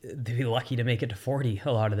 They'd be lucky to make it to 40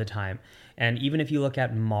 a lot of the time. And even if you look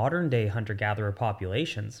at modern day hunter-gatherer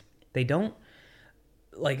populations, they don't,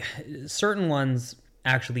 like, certain ones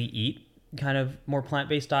actually eat kind of more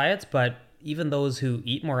plant-based diets, but even those who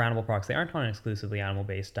eat more animal products, they aren't on an exclusively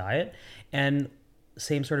animal-based diet. And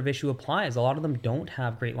same sort of issue applies. A lot of them don't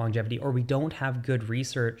have great longevity, or we don't have good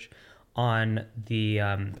research on the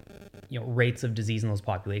rates of disease in those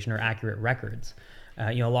population or accurate records.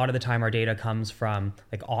 A lot of the time our data comes from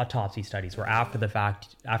like autopsy studies where after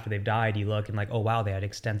they've died, you look and like, oh wow, they had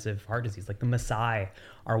extensive heart disease. Like the Maasai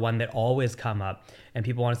are one that always come up, and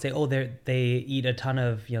people want to say, oh, they eat a ton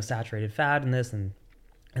of saturated fat and this, and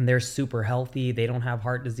they're super healthy. They don't have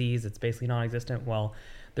heart disease. It's basically non-existent. Well,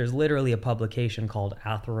 there's literally a publication called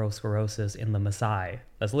Atherosclerosis in the Maasai.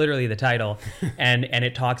 That's literally the title. and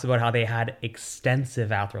it talks about how they had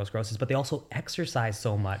extensive atherosclerosis, but they also exercised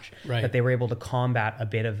so much that they were able to combat a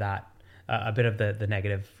bit of that, a bit of the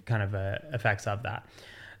negative kind of effects of that.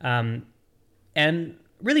 And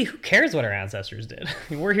really, who cares what our ancestors did?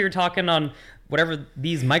 We're here talking on whatever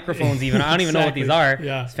these microphones even. I don't even know what these are.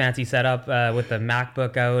 Yeah. It's fancy setup with the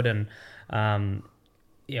MacBook out, and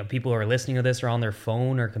people who are listening to this are on their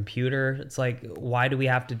phone or computer. It's like, why do we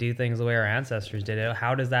have to do things the way our ancestors did it?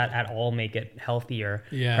 How does that at all make it healthy or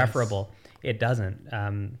preferable? It doesn't.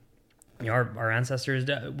 Our ancestors,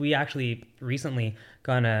 we actually recently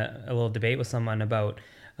got in a little debate with someone about,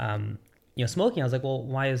 smoking. I was like, well,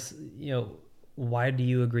 why do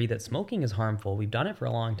you agree that smoking is harmful? We've done it for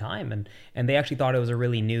a long time. And they actually thought it was a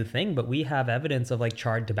really new thing, but we have evidence of like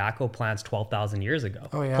charred tobacco plants 12,000 years ago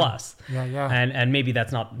plus. Yeah. And maybe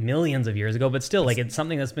that's not millions of years ago, but still like it's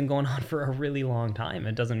something that's been going on for a really long time.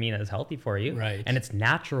 It doesn't mean it's healthy for you. Right. And it's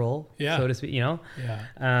natural, so to speak,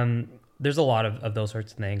 Yeah. There's a lot of those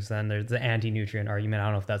sorts of things. Then there's the anti-nutrient argument. I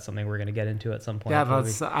don't know if that's something we're going to get into at some point.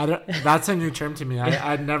 Yeah, that's a new term to me.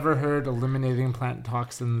 I'd never heard eliminating plant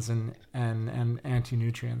toxins and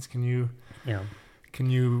anti-nutrients. Can you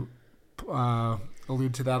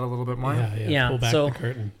allude to that a little bit more? Yeah. Pull back the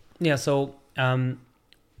curtain. Yeah. So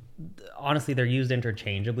honestly, they're used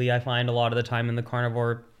interchangeably. I find a lot of the time in the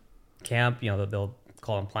carnivore camp, they'll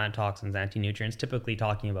call them plant toxins, anti-nutrients, typically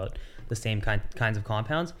talking about the same kinds of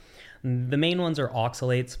compounds. The main ones are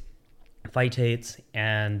oxalates, phytates,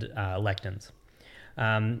 and lectins.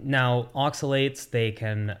 Now, oxalates, they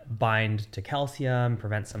can bind to calcium,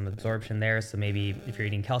 prevent some absorption there. So maybe if you're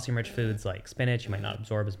eating calcium-rich foods like spinach, you might not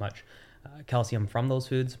absorb as much calcium from those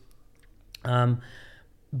foods.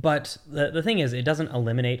 But the thing is, it doesn't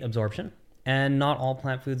eliminate absorption, and not all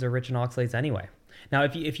plant foods are rich in oxalates anyway. Now,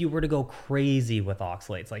 if you were to go crazy with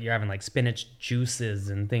oxalates, like you're having like spinach juices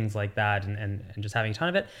and things like that, and just having a ton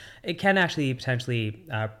of it, it can actually potentially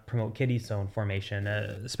promote kidney stone formation,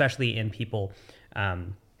 especially in people who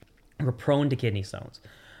are prone to kidney stones.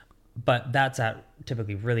 But that's at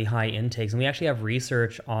typically really high intakes. And we actually have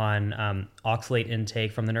research on oxalate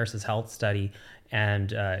intake from the Nurses' Health Study and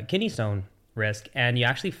kidney stone risk. And you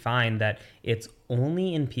actually find that it's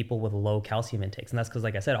only in people with low calcium intakes. And that's because,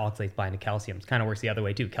 like I said, oxalates bind to calcium. It kind of works the other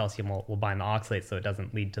way too. Calcium will bind the oxalates, so it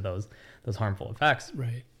doesn't lead to those harmful effects.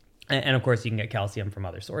 Right. And of course, you can get calcium from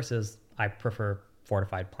other sources. I prefer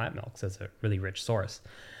fortified plant milks as a really rich source.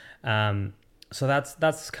 So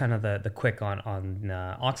that's kind of the quick on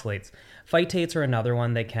oxalates. Phytates are another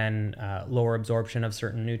one that can lower absorption of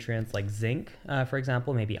certain nutrients like zinc, for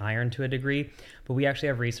example, maybe iron to a degree. But we actually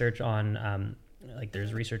have research on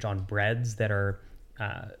there's research on breads that are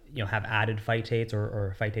have added phytates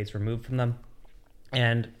or phytates removed from them,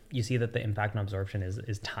 and you see that the impact on absorption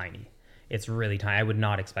is tiny. It's really tiny. I would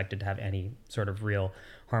not expect it to have any sort of real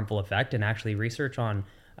harmful effect. And actually, research on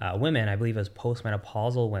women, I believe it was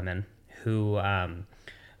postmenopausal women who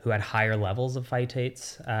had higher levels of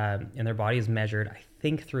phytates in their bodies measured, I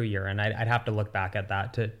think, through urine. I'd have to look back at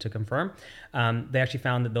that to confirm. They actually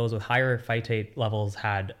found that those with higher phytate levels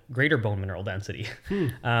had greater bone mineral density.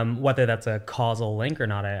 Whether that's a causal link or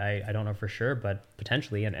not, I don't know for sure, but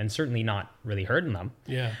potentially, and certainly not really hurting them.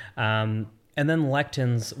 Yeah. And then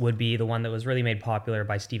lectins would be the one that was really made popular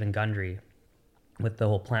by Stephen Gundry with the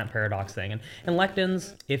whole plant paradox thing. And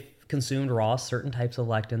lectins, if consumed raw, certain types of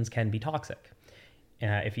lectins can be toxic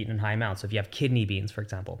if eaten in high amounts. So if you have kidney beans, for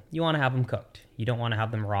example, you want to have them cooked. You don't want to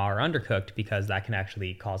have them raw or undercooked because that can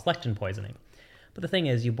actually cause lectin poisoning. But the thing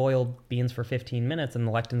is, you boil beans for 15 minutes and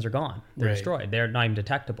the lectins are gone. They're destroyed. They're not even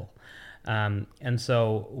detectable. And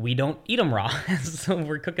so we don't eat them raw. So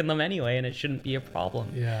we're cooking them anyway, and it shouldn't be a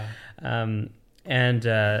problem. Yeah. And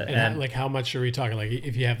like, how much are we talking? Like,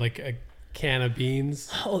 if you have like a can of beans?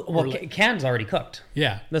 Oh, well, can's already cooked.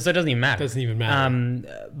 Yeah. So it doesn't even matter. Doesn't even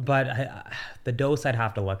matter. But the dose I'd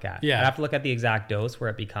have to look at. Yeah. I'd have to look at the exact dose where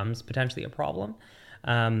it becomes potentially a problem.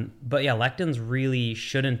 But yeah, lectins really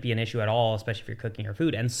shouldn't be an issue at all, especially if you're cooking your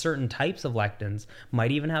food. And certain types of lectins might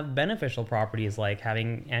even have beneficial properties, like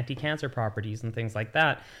having anti-cancer properties and things like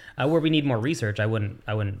that. Where we need more research, I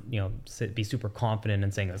wouldn't be super confident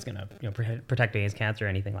in saying it's going to protect against cancer or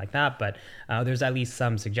anything like that. But there's at least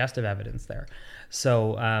some suggestive evidence there.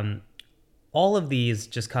 So all of these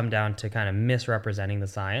just come down to kind of misrepresenting the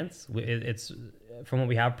science. It's from what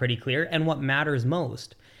we have pretty clear, and what matters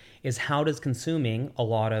most is how does consuming a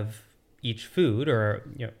lot of each food, or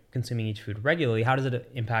consuming each food regularly, how does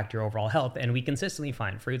it impact your overall health? And we consistently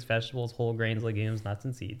find fruits, vegetables, whole grains, legumes, nuts,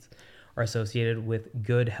 and seeds are associated with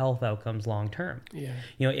good health outcomes long term. Yeah.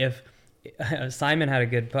 If Simon had a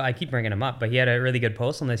good, I keep bringing him up, but he had a really good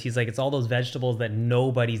post on this. He's like, it's all those vegetables that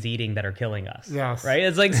nobody's eating that are killing us. Yes. Right?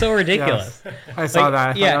 It's like so ridiculous. Yes. I saw that.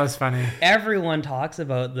 I thought that was funny. Everyone talks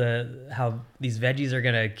about how these veggies are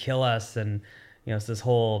going to kill us, and it's this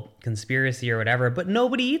whole conspiracy or whatever, but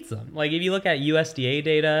nobody eats them. Like, if you look at USDA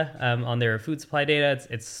data on their food supply data,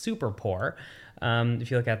 it's super poor.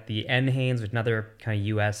 If you look at the NHANES, which is another kind of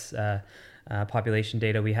US population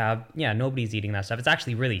data we have, nobody's eating that stuff. It's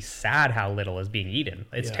actually really sad how little is being eaten.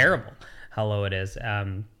 It's terrible how low it is.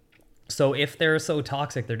 So if they're so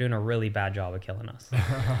toxic, they're doing a really bad job of killing us.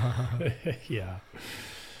 Yeah.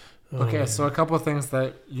 Okay, so a couple of things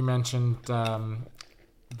that you mentioned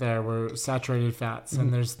there were saturated fats,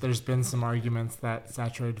 and there's been some arguments that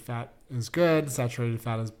saturated fat is good, saturated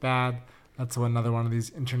fat is bad. That's another one of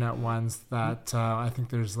these internet ones that I think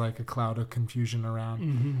there's like a cloud of confusion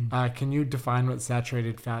around. Can you define what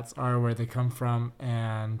saturated fats are, where they come from,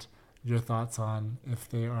 and your thoughts on if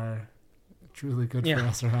they are truly good for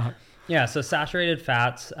us or not? Yeah, so saturated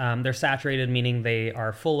fats, they're saturated meaning they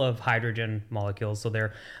are full of hydrogen molecules. So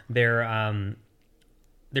they're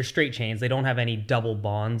straight chains. They don't have any double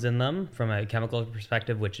bonds in them from a chemical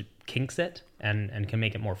perspective, which kinks it and can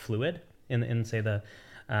make it more fluid in say the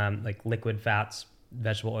like liquid fats,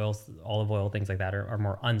 vegetable oils, olive oil, things like that are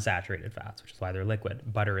more unsaturated fats, which is why they're liquid.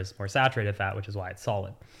 Butter is more saturated fat, which is why it's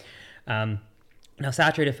solid. Now,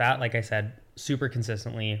 saturated fat, like I said, super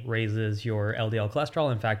consistently raises your LDL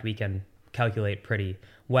cholesterol. In fact, we can calculate pretty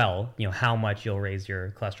well, how much you'll raise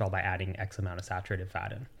your cholesterol by adding X amount of saturated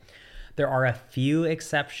fat in. There are a few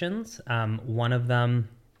exceptions. One of them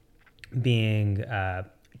being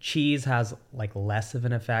cheese has like less of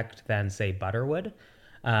an effect than say butter would.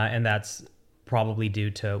 And that's probably due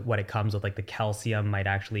to what it comes with, like the calcium might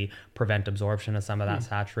actually prevent absorption of some of that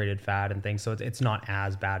saturated fat and things. So it's not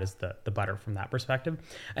as bad as the butter from that perspective.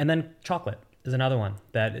 And then chocolate is another one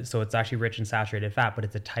so it's actually rich in saturated fat, but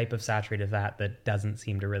it's a type of saturated fat that doesn't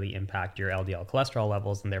seem to really impact your LDL cholesterol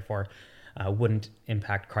levels, and therefore wouldn't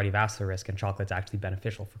impact cardiovascular risk, and chocolate's actually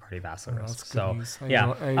beneficial for cardiovascular risk. So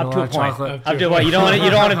yeah, up to a point. Up to what you don't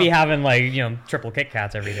want to be having like triple Kit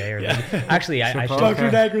Kats every day. Or actually, I should. Dr.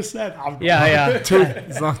 Nagra said.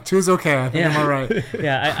 Two's okay. I think I'm all right.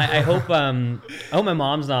 Yeah, I hope my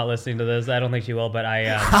mom's not listening to this. I don't think she will, but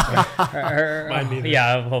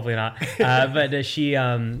hopefully not. But she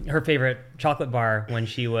her favorite chocolate bar when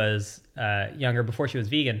she was younger, before she was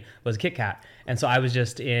vegan, was Kit Kat. And so I was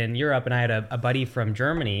just in Europe, and I had a buddy from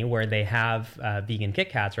Germany where they have vegan Kit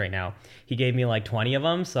Kats right now. He gave me like 20 of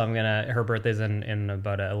them. So her birthday's in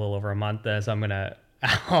about a little over a month. So I'm going to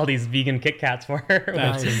all these vegan Kit Kats for her.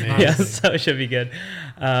 That's amazing. Yeah, so it should be good.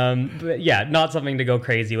 But yeah, not something to go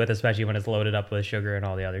crazy with, especially when it's loaded up with sugar and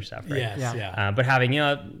all the other stuff, right? Yes, yeah. But having,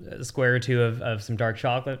 a square or two of some dark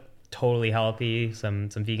chocolate, totally healthy, some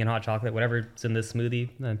vegan hot chocolate, whatever's in this smoothie.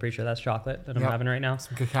 I'm pretty sure that's chocolate that I'm having right now.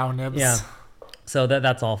 Some cacao nibs. Yeah. So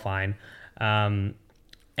that's all fine. And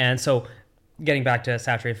so getting back to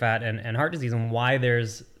saturated fat and heart disease, and why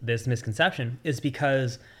there's this misconception is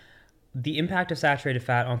because the impact of saturated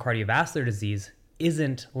fat on cardiovascular disease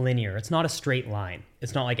isn't linear. It's not a straight line.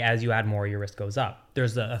 It's not like as you add more, your risk goes up.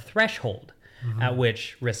 There's a threshold at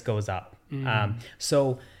which risk goes up.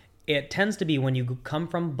 So it tends to be when you come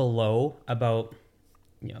from below about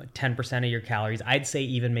 10% of your calories, I'd say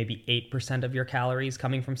even maybe 8% of your calories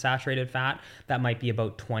coming from saturated fat, that might be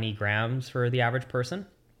about 20 grams for the average person,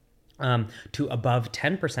 to above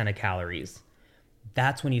 10% of calories,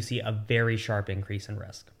 that's when you see a very sharp increase in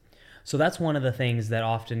risk. So that's one of the things that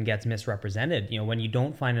often gets misrepresented. When you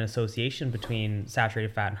don't find an association between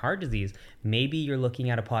saturated fat and heart disease, maybe you're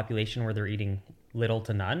looking at a population where they're eating little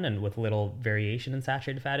to none and with little variation in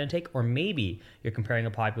saturated fat intake, or maybe you're comparing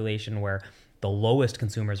a population where the lowest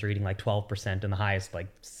consumers are eating like 12% and the highest like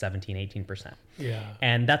 17, 18%. Yeah.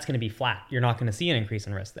 And that's going to be flat. You're not going to see an increase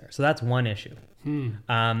in risk there. So that's one issue.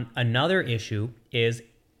 Another issue is,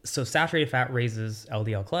 so saturated fat raises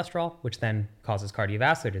LDL cholesterol, which then causes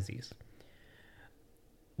cardiovascular disease.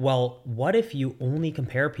 Well, what if you only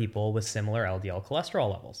compare people with similar LDL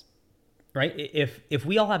cholesterol levels, right? If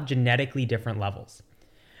we all have genetically different levels,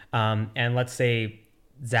 and let's say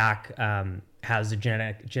Zach has a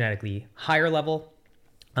genetically higher level,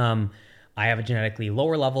 I have a genetically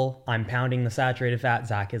lower level, I'm pounding the saturated fat,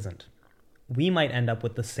 Zach isn't. We might end up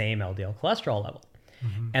with the same LDL cholesterol level.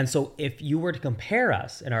 And so if you were to compare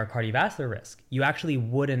us in our cardiovascular risk, you actually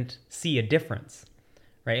wouldn't see a difference,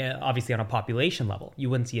 right? Obviously on a population level, you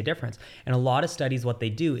wouldn't see a difference. And a lot of studies, what they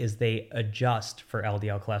do is they adjust for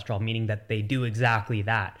LDL cholesterol, meaning that they do exactly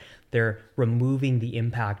that. They're removing the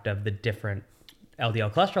impact of the different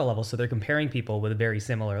LDL cholesterol levels. So they're comparing people with very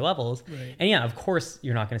similar levels. Right. And yeah, of course,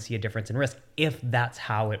 you're not going to see a difference in risk if that's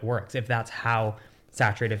how it works, if that's how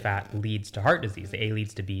saturated fat leads to heart disease. A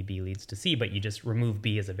leads to B, B leads to C, but you just remove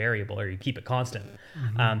B as a variable or you keep it constant.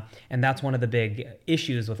 And that's one of the big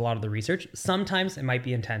issues with a lot of the research. Sometimes it might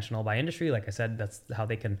be intentional by industry. Like I said, that's how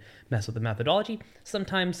they can mess with the methodology.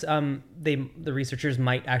 Sometimes the researchers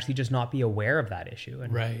might actually just not be aware of that issue.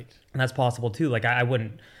 And, right. And that's possible too. Like I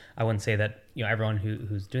wouldn't say that everyone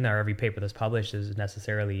who's doing that or every paper that's published is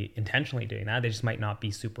necessarily intentionally doing that. They just might not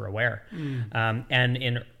be super aware. And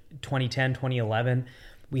in 2010, 2011,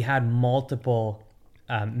 we had multiple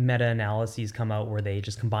meta-analyses come out where they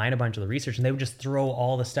just combine a bunch of the research and they would just throw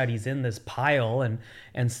all the studies in this pile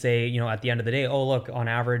and say, at the end of the day, oh, look, on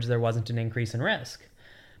average, there wasn't an increase in risk.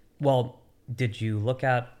 Well, did you look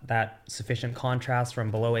at that sufficient contrast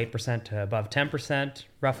from below 8% to above 10%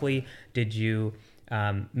 roughly? Did you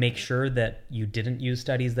make sure that you didn't use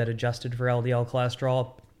studies that adjusted for LDL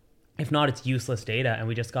cholesterol? If not, it's useless data. And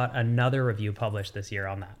we just got another review published this year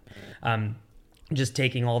on that. Just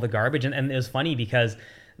taking all the garbage. And it was funny because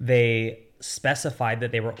they specified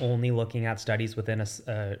that they were only looking at studies within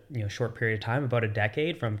a short period of time, about a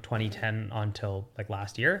decade from 2010 until like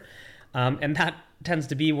last year. And that tends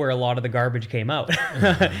to be where a lot of the garbage came out.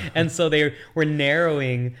 And so they were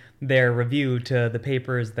narrowing their review to the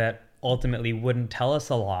papers that ultimately wouldn't tell us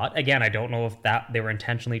a lot. Again, I don't know if they were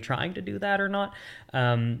intentionally trying to do that or not.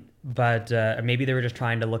 But maybe they were just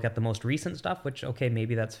trying to look at the most recent stuff, which, okay,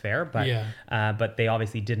 maybe that's fair. But but they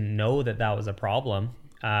obviously didn't know that was a problem.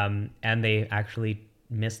 And they actually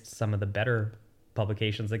missed some of the better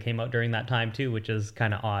publications that came out during that time too, which is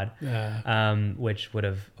kind of odd, which would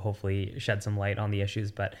have hopefully shed some light on the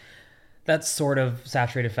issues. But That's sort of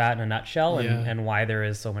saturated fat in a nutshell, and why there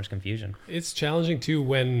is so much confusion. It's challenging too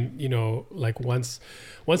when, like once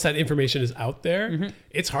that information is out there,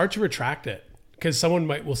 it's hard to retract it. Because someone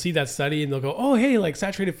will see that study and they'll go, oh, hey, like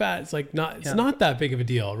saturated fat, it's like not that big of a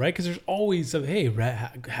deal, right? Because there's always some, hey,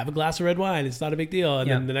 have a glass of red wine, it's not a big deal. And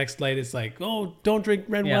then the next light is like, oh, don't drink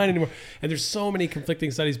red wine anymore. And there's so many conflicting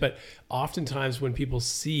studies, but oftentimes when people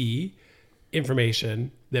see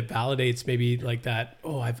information that validates maybe like that,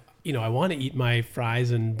 oh, I want to eat my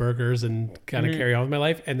fries and burgers and kind of carry on with my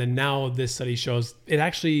life. And then now this study shows it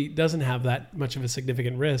actually doesn't have that much of a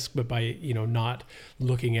significant risk, but by, not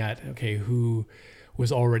looking at, okay, who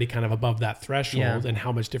was already kind of above that threshold and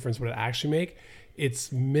how much difference would it actually make? It's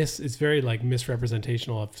very like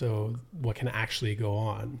misrepresentational of so what can actually go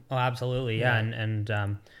on. Oh, absolutely. Yeah.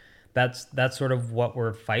 And that's sort of what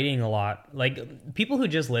we're fighting a lot. Like people who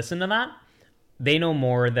just listen to that, they know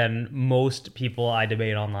more than most people I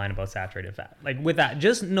debate online about saturated fat. Like with that,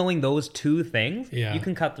 just knowing those two things, you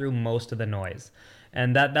can cut through most of the noise.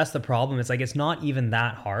 And that's the problem. It's like, it's not even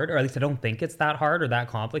that hard, or at least I don't think it's that hard or that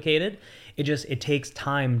complicated. It takes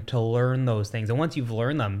time to learn those things. And once you've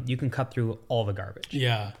learned them, you can cut through all the garbage.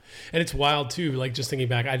 Yeah. And it's wild too. Like just thinking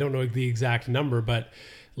back, I don't know the exact number, but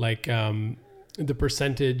like the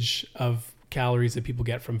percentage of calories that people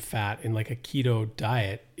get from fat in like a keto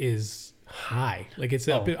diet is high. Like it's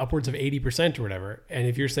upwards of 80% or whatever. And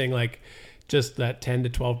if you're saying like just that 10 to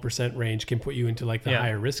 12% range can put you into like the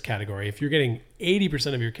higher risk category. If you're getting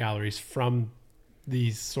 80% of your calories from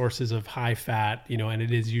these sources of high fat, and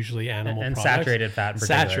it is usually animal and products, saturated fat in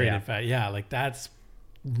particular, saturated fat. Yeah. Like that's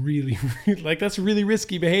really like that's really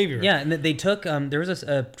risky behavior. Yeah. And they took, there was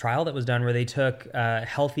a trial that was done where they took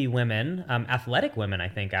healthy women, athletic women, I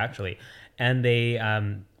think actually, and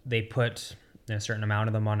they put a certain amount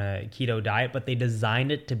of them on a keto diet, but they designed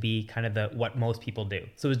it to be kind of what most people do.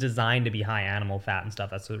 So it was designed to be high animal fat and stuff.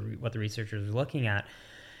 That's what the researchers were looking at.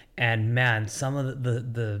 And man, some of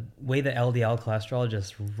the way the LDL cholesterol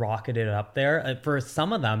just rocketed up there. For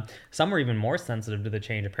some of them, some were even more sensitive to the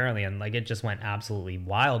change apparently. And like, it just went absolutely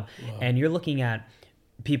wild. Wow. And you're looking at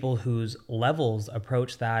people whose levels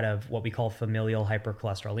approach that of what we call familial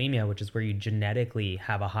hypercholesterolemia, which is where you genetically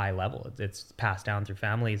have a high level. It's passed down through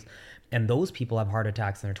families. And those people have heart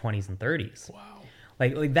attacks in their 20s and 30s. Wow.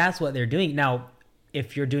 Like that's what they're doing. Now,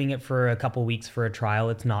 if you're doing it for a couple weeks for a trial,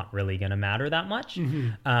 it's not really going to matter that much.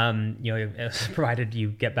 Provided you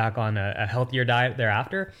get back on a healthier diet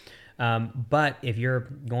thereafter. But if you're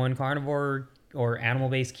going carnivore or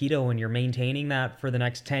animal-based keto and you're maintaining that for the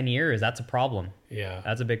next 10 years, that's a problem. Yeah.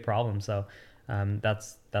 That's a big problem. So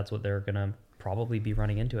that's what they're going to probably be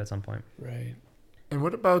running into at some point. Right. And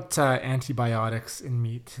what about antibiotics in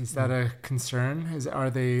meat? Is that a concern?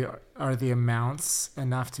 Are the amounts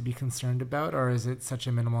enough to be concerned about, or is it such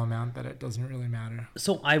a minimal amount that it doesn't really matter?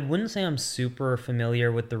 So I wouldn't say I'm super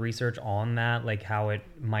familiar with the research on that, like how it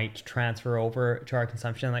might transfer over to our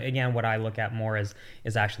consumption. Like again, what I look at more is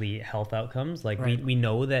actually health outcomes. Like we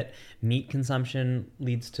know that meat consumption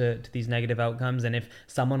leads to these negative outcomes, and if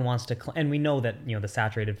someone wants to, and we know that the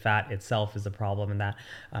saturated fat itself is a problem in that,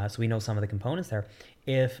 so we know some of the components there.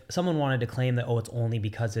 If someone wanted to claim that, it's only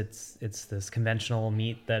because it's this conventional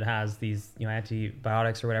meat that has these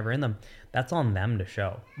antibiotics or whatever in them, that's on them to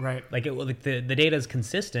show. Right. Like the data is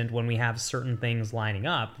consistent when we have certain things lining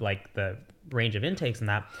up, like the range of intakes and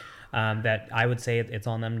that I would say it's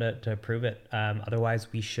on them to prove it. Otherwise,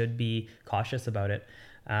 we should be cautious about it.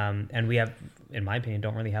 And we have, in my opinion,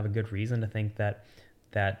 don't really have a good reason to think that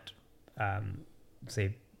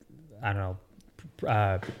say, I don't know,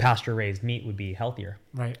 pasture raised meat would be healthier.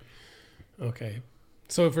 Right. Okay.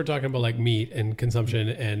 So if we're talking about like meat and consumption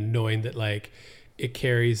and knowing that like it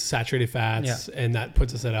carries saturated fats and that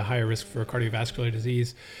puts us at a higher risk for cardiovascular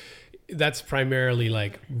disease, that's primarily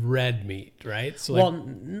like red meat, right? So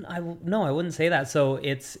I wouldn't say that. So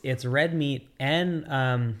it's red meat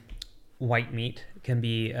and white meat can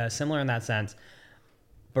be similar in that sense.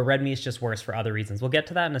 But red meat is just worse for other reasons. We'll get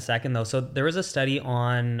to that in a second though. So there was a study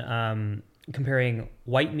on comparing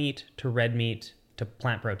white meat to red meat to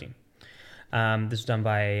plant protein. This was done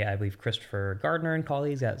by, I believe, Christopher Gardner and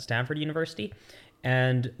colleagues at Stanford University.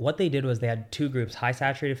 And what they did was they had two groups, high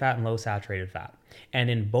saturated fat and low saturated fat. And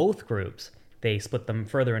in both groups, they split them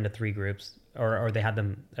further into three groups, or they had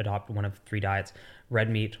them adopt one of three diets, red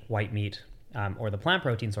meat, white meat, or the plant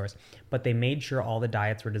protein source. But they made sure all the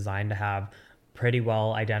diets were designed to have pretty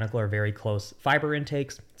well identical or very close fiber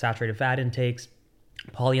intakes, saturated fat intakes,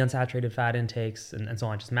 polyunsaturated fat intakes, and so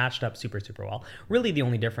on, just matched up super, super well. Really, the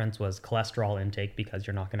only difference was cholesterol intake because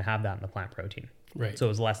you're not going to have that in the plant protein. Right. So it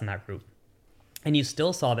was less in that group. And you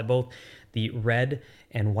still saw that both the red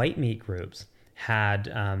and white meat groups had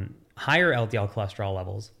higher LDL cholesterol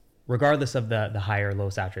levels, regardless of the higher low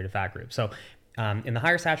saturated fat group. So in the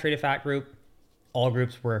higher saturated fat group, all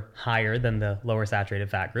groups were higher than the lower saturated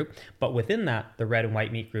fat group. But within that, the red and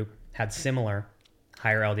white meat group had similar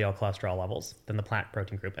higher LDL cholesterol levels than the plant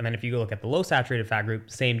protein group. And then if you go look at the low saturated fat group,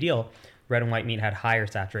 same deal. Red and white meat had higher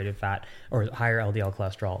saturated fat or higher LDL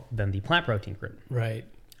cholesterol than the plant protein group. Right.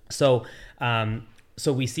 So,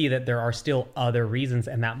 so we see that there are still other reasons,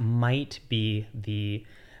 and that might be the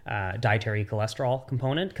dietary cholesterol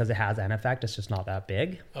component, because it has an effect. It's just not that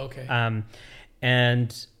big. Okay.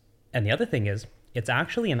 And the other thing is, it's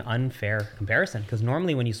actually an unfair comparison, because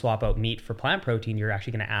normally when you swap out meat for plant protein, you're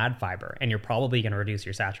actually going to add fiber, and you're probably going to reduce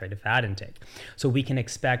your saturated fat intake. So we can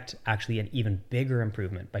expect actually an even bigger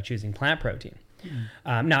improvement by choosing plant protein.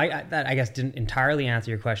 Now, that I guess didn't entirely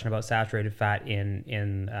answer your question about saturated fat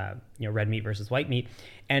in red meat versus white meat.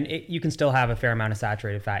 And you can still have a fair amount of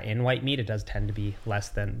saturated fat in white meat. It does tend to be less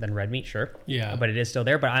than red meat, sure. Yeah. But it is still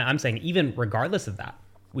there. But I'm saying even regardless of that,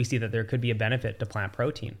 we see that there could be a benefit to plant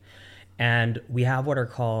protein. And we have what are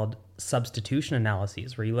called substitution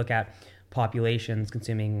analyses, where you look at populations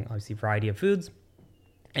consuming, obviously, a variety of foods,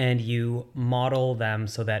 and you model them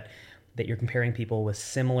so that you're comparing people with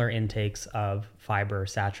similar intakes of fiber,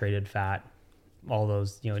 saturated fat, all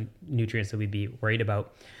those nutrients that we'd be worried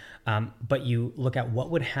about. But you look at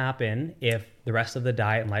what would happen if the rest of the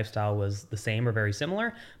diet and lifestyle was the same or very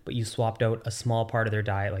similar, but you swapped out a small part of their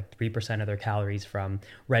diet, like 3% of their calories, from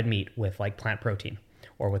red meat with like plant protein,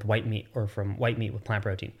 or with white meat, or from white meat with plant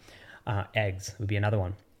protein. Eggs would be another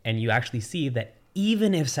one. And you actually see that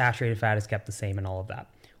even if saturated fat is kept the same and all of that,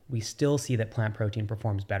 we still see that plant protein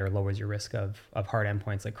performs better, lowers your risk of hard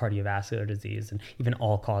endpoints like cardiovascular disease and even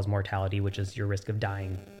all-cause mortality, which is your risk of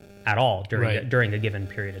dying at all during a given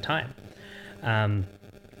period of time.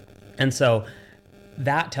 And so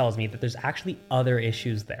that tells me that there's actually other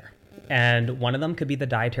issues there. And one of them could be the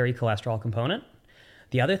dietary cholesterol component.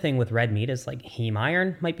 The other thing with red meat is like heme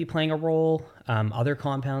iron might be playing a role, other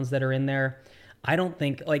compounds that are in there. I don't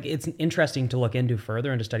think, like, it's interesting to look into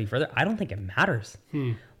further and to study further. I don't think it matters.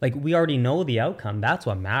 Like, we already know the outcome. That's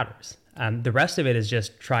what matters. The rest of it is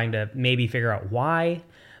just trying to maybe figure out why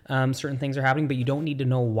certain things are happening, but you don't need to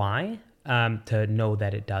know why to know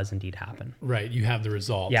that it does indeed happen. Right. You have the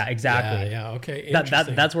result. Yeah, exactly. Yeah. Okay.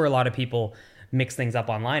 That's where a lot of people mix things up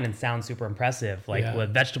online and sound super impressive. Like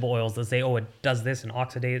with vegetable oils, they'll say, oh, it does this and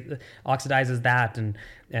oxidizes that.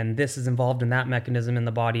 And this is involved in that mechanism in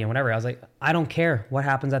the body and whatever. I was like, I don't care what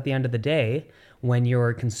happens at the end of the day when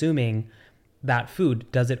you're consuming that food.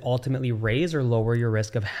 Does it ultimately raise or lower your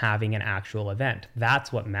risk of having an actual event?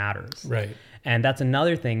 That's what matters. Right. And that's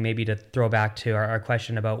another thing, maybe to throw back to our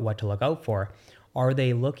question about what to look out for. Are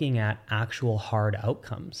they looking at actual hard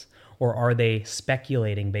outcomes, or are they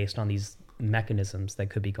speculating based on these mechanisms that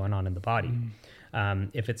could be going on in the body?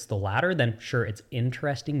 If it's the latter, then sure, it's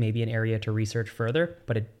interesting, maybe an area to research further,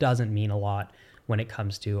 but it doesn't mean a lot when it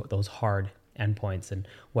comes to those hard endpoints and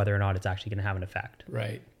whether or not it's actually going to have an effect.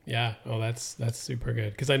 Right. Yeah. Oh, that's super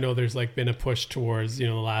good. Because I know there's like been a push towards, the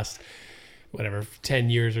last 10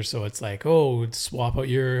 years or so. It's like, oh, swap out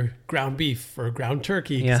your ground beef for ground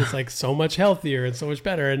turkey, because it's like so much healthier and so much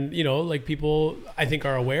better. And, like, people, I think,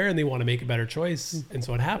 are aware and they want to make a better choice. And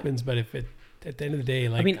so it happens. But if it, at the end of the day,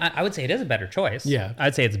 like, I mean, I would say it is a better choice. Yeah.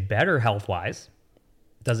 I'd say it's better health-wise.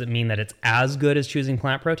 Does it mean that it's as good as choosing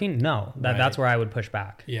plant protein? No, that's where I would push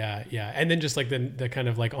back. Yeah. And then just like the kind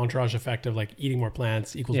of like entourage effect of like eating more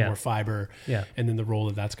plants equals more fiber. Yeah. And then the role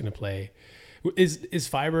that that's going to play. Is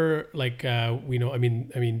fiber, like, we know, I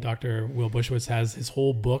mean, Dr. Will Bushwitz has his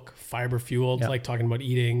whole book, Fiber Fueled, like talking about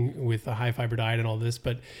eating with a high fiber diet and all this,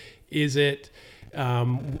 but is it,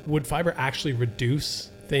 would fiber actually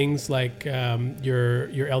reduce things like your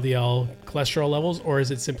LDL cholesterol levels, or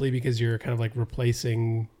is it simply because you're kind of like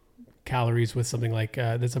replacing calories with something like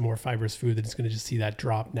that's a more fibrous food that it's going to just see that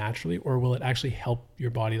drop naturally, or will it actually help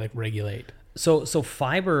your body like regulate? So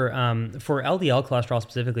fiber, for LDL cholesterol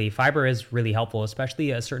specifically, fiber is really helpful,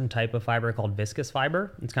 especially a certain type of fiber called viscous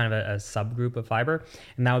fiber. It's kind of a subgroup of fiber.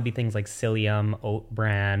 And that would be things like psyllium, oat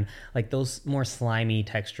bran, like those more slimy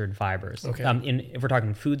textured fibers. Okay. If we're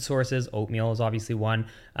talking food sources, oatmeal is obviously one,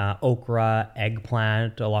 okra,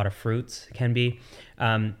 eggplant, a lot of fruits can be.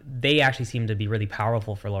 They actually seem to be really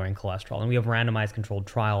powerful for lowering cholesterol. And we have randomized controlled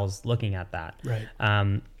trials looking at that.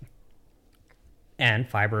 Right. And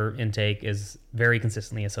fiber intake is very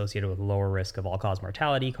consistently associated with lower risk of all-cause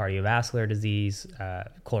mortality, cardiovascular disease,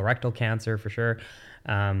 colorectal cancer for sure,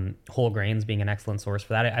 whole grains being an excellent source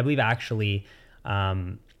for that. I believe actually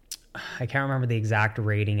I can't remember the exact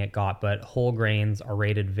rating it got, but whole grains are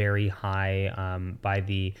rated very high by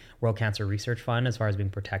the World Cancer Research Fund as far as being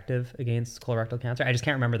protective against colorectal cancer. I just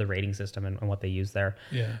can't remember the rating system and what they use there.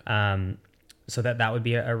 Yeah. So that would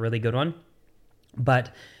be a really good one.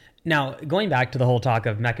 But now going back to the whole talk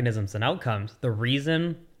of mechanisms and outcomes, the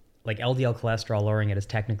reason like LDL cholesterol lowering it is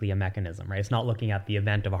technically a mechanism, right? It's not looking at the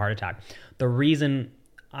event of a heart attack. The reason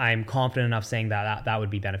I'm confident enough saying that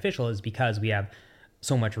would be beneficial is because we have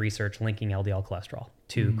so much research linking LDL cholesterol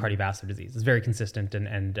to cardiovascular disease. It's very consistent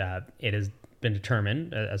and it has been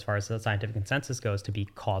determined as far as the scientific consensus goes to be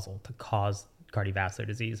causal, to cause cardiovascular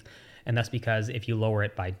disease. And that's because if you lower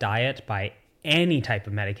it by diet, by any type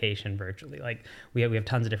of medication virtually, like we have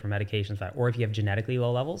tons of different medications for that, or if you have genetically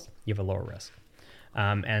low levels, you have a lower risk.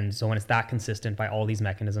 And so when it's that consistent by all these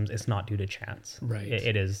mechanisms, it's not due to chance. Right.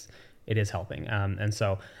 It is helping. And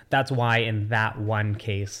so that's why in that one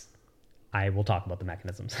case, I will talk about the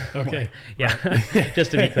mechanisms. Okay. Yeah.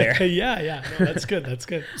 Just to be clear. Yeah. No, that's good. That's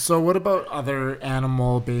good. So what about other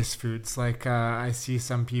animal-based foods? Like I see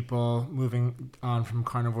some people moving on from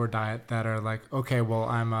carnivore diet that are like, okay, well,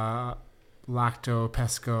 I'm a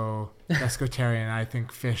pescatarian. I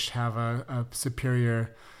think fish have a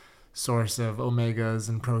superior source of omegas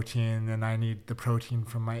and protein, and I need the protein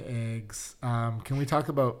from my eggs. Can we talk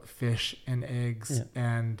about fish and eggs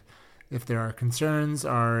and if there are concerns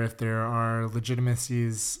or if there are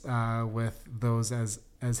legitimacies with those as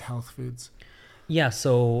health foods? Yeah,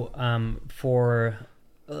 so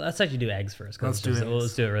let's actually do eggs first. Let's do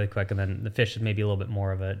it really quick, and then the fish is maybe a little bit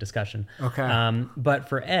more of a discussion. Okay. But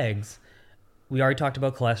for eggs, we already talked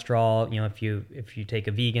about cholesterol. You know, if you take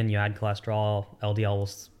a vegan, you add cholesterol, LDL will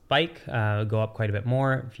spike, go up quite a bit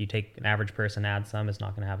more. If you take an average person, add some, it's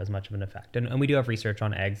not going to have as much of an effect. And we do have research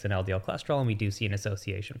on eggs and LDL cholesterol, and we do see an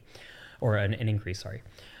association, or an increase, sorry.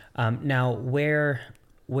 Now, where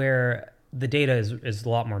the data is a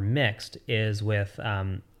lot more mixed is with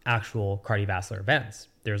actual cardiovascular events.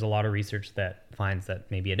 There's a lot of research that finds that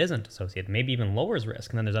maybe it isn't associated, maybe even lowers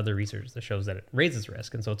risk. And then there's other research that shows that it raises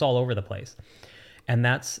risk. And so it's all over the place. And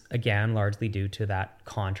that's, again, largely due to that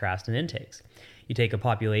contrast in intakes. You take a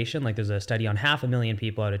population, like there's a study on 500,000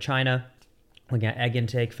 people out of China, looking at egg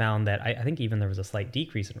intake, found that I think even there was a slight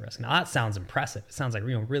decrease in risk. Now that sounds impressive. It sounds like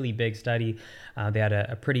really big study. They had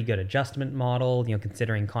a pretty good adjustment model,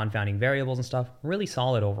 considering confounding variables and stuff. Really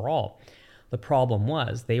solid overall. The problem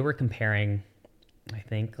was they were comparing, I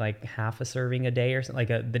think, like half a serving a day or something,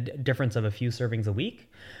 like the difference of a few servings a week.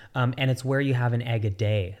 And it's where you have an egg a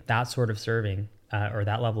day, that sort of serving or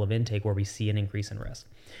that level of intake where we see an increase in risk.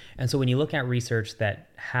 And so when you look at research that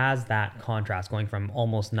has that contrast going from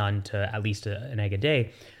almost none to at least an egg a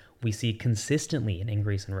day, we see consistently an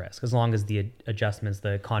increase in risk as long as the adjustments,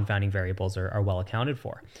 the confounding variables are well accounted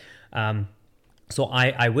for. So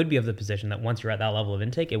I would be of the position that once you're at that level of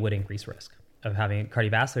intake, it would increase risk of having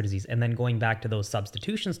cardiovascular disease. And then going back to those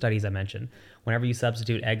substitution studies I mentioned, whenever you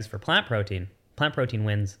substitute eggs for plant protein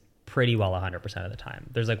wins pretty well 100% of the time.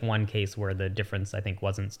 There's like one case where the difference I think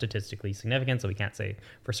wasn't statistically significant, so we can't say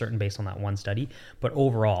for certain based on that one study. But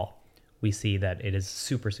overall, we see that it is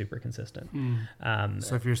super, super consistent.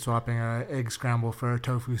 So if you're swapping an egg scramble for a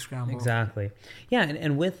tofu scramble. Exactly. Yeah,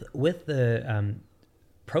 and with the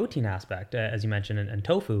protein aspect, as you mentioned, and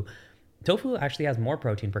tofu actually has more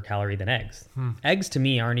protein per calorie than eggs. Eggs to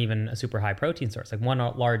me aren't even a super high protein source. Like one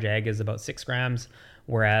large egg is about 6 grams,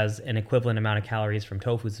 whereas an equivalent amount of calories from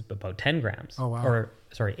tofu is about 10 grams. Oh, wow. Or,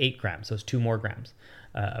 sorry, 8 grams. So it's 2 more grams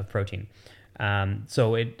of protein.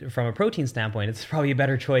 So from a protein standpoint, it's probably a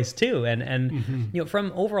better choice too. And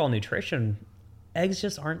from overall nutrition, eggs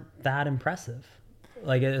just aren't that impressive.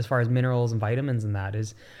 Like as far as minerals and vitamins and that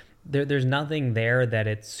is, there's nothing there that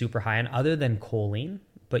it's super high in other than choline.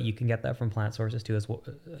 But you can get that from plant sources too, as well,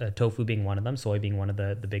 tofu being one of them, soy being one of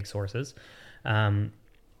the big sources.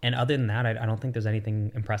 And other than that, I don't think there's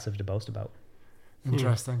anything impressive to boast about.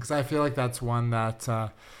 Interesting, because I feel like that's one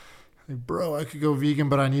that, bro, I could go vegan,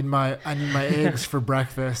 but I need my eggs for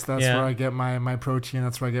breakfast. That's where I get my protein.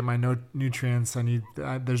 That's where I get my nutrients.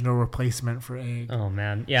 There's no replacement for egg. Oh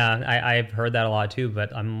man, yeah, I've heard that a lot too.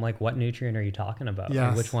 But I'm like, what nutrient are you talking about? Yes.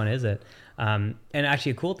 Like, which one is it? And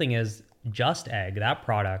actually, a cool thing is, Just Egg, that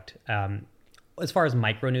product, as far as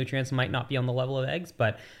micronutrients, might not be on the level of eggs,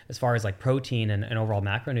 but as far as like protein and overall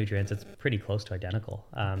macronutrients, it's pretty close to identical.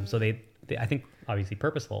 So they I think obviously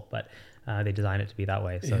purposeful, but they design it to be that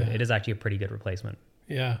way. So it is actually a pretty good replacement.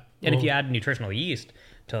 Yeah. And if you add nutritional yeast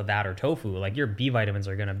to that or tofu, like your B vitamins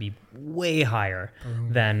are going to be way higher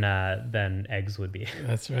than eggs would be.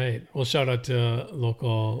 That's right. Well, shout out to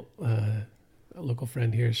local a local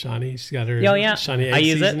friend here, Shani. She's got her Shani egg I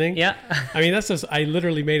use seasoning. it. Yeah. I mean, that's just, I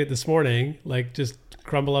literally made it this morning. Like, just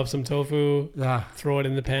crumble up some tofu, throw it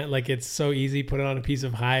in the pan. Like, it's so easy. Put it on a piece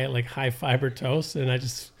of high fiber toast, and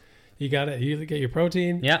you got it. You get your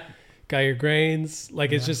protein. Yeah. Got your grains.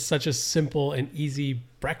 Like, it's just such a simple and easy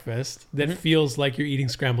breakfast that feels like you're eating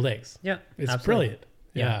scrambled eggs. Yeah. It's absolutely. brilliant.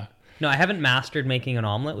 Yeah. No, I haven't mastered making an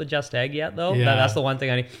omelet with just egg yet, though. That's the one thing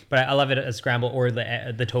I need. But I love it as scrambled, or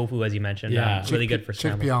the tofu, as you mentioned. Yeah. Really good for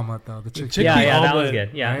scrambled. Chickpea omelet, though. The chickpea Yeah, omelet, that one's good.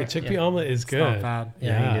 Yeah. right? The chickpea omelet is good. Not bad.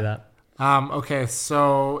 Yeah, you can do that. Okay,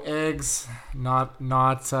 so eggs, not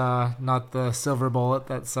the silver bullet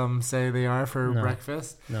that some say they are for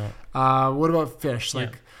breakfast. No. What about fish?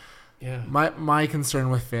 My concern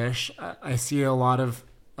with fish, I see a lot of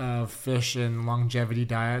fish in longevity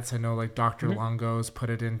diets. I know, like, Dr. Longo's put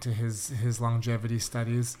it into his longevity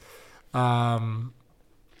studies, and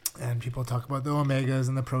people talk about the omegas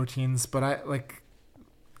and the proteins, but I like,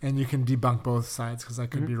 and you can debunk both sides, because I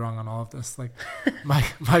could be wrong on all of this. Like,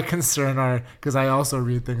 my concern are, because I also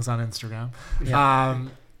read things on Instagram,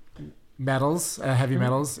 metals, heavy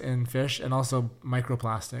metals in fish, and also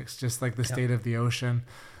microplastics, just like the state of the ocean.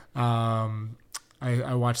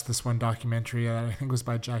 I watched this one documentary that I think was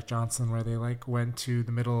by Jack Johnson, where they went to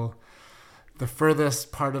the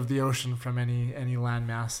furthest part of the ocean from any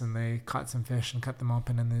landmass, and they caught some fish and cut them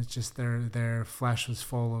open, and it's just their flesh was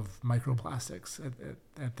full of microplastics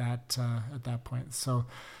at that point. So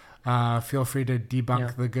feel free to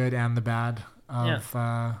debunk the good and the bad of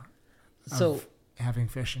having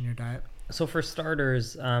fish in your diet. So for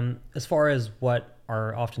starters, as far as what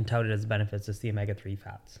are often touted as benefits, is the omega-3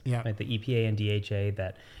 fats, right? The EPA and DHA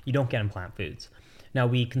that you don't get in plant foods. Now,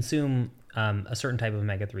 we consume a certain type of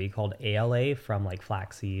omega-3 called ALA from, like,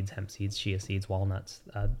 flax seeds, hemp seeds, chia seeds, walnuts,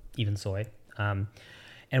 even soy. And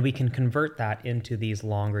we can convert that into these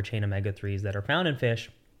longer chain omega-3s that are found in fish.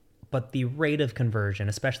 But the rate of conversion,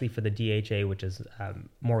 especially for the DHA, which is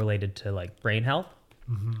more related to, like, brain health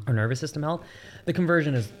or nervous system health, the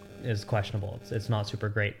conversion is questionable. It's not super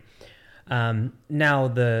great. Now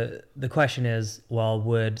the question is, well,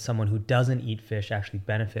 would someone who doesn't eat fish actually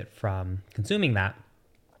benefit from consuming that?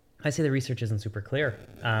 I say the research isn't super clear.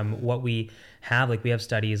 What we have, we have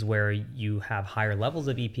studies where you have higher levels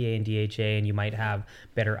of EPA and DHA, and you might have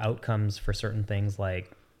better outcomes for certain things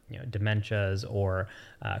like, dementias or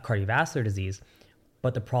cardiovascular disease.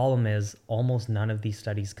 But the problem is almost none of these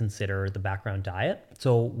studies consider the background diet.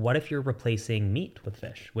 So what if you're replacing meat with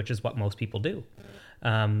fish, which is what most people do?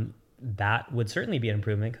 That would certainly be an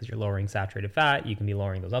improvement, because you're lowering saturated fat. You can be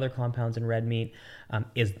lowering those other compounds in red meat.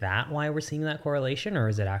 Is that why we're seeing that correlation, or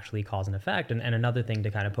is it actually cause and effect? And another thing to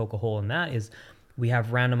kind of poke a hole in that is we have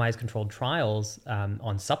randomized controlled trials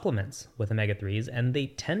on supplements with omega-3s, and they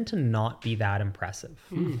tend to not be that impressive.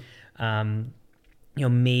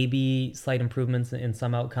 Maybe slight improvements in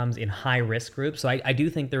some outcomes in high risk groups. So I do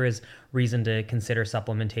think there is reason to consider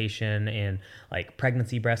supplementation in, like,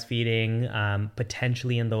 pregnancy, breastfeeding,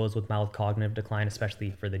 potentially in those with mild cognitive decline,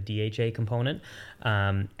 especially for the DHA component.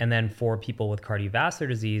 And then for people with cardiovascular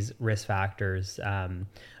disease risk factors,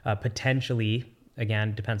 potentially,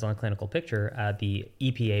 again, depends on the clinical picture, the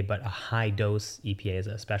EPA, but a high dose EPA is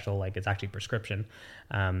a special, it's actually prescription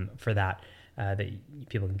for that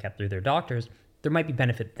people can get through their doctors. There might be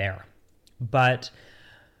benefit there. But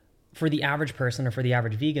for the average person, or for the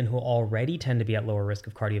average vegan, who already tend to be at lower risk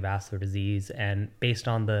of cardiovascular disease, and based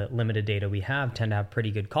on the limited data we have, tend to have pretty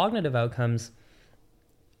good cognitive outcomes,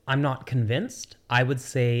 I'm not convinced. I would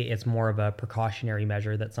say it's more of a precautionary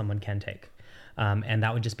measure that someone can take. And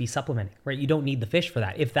that would just be supplementing, right? You don't need the fish for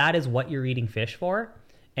that. If that is what you're eating fish for,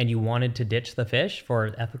 and you wanted to ditch the fish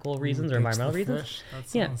for ethical reasons or environmental reasons. Fish. That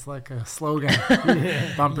sounds like a slogan.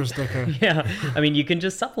 Bumper sticker. Yeah. I mean, you can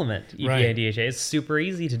just supplement EPA and DHA. It's super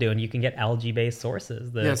easy to do, and you can get algae-based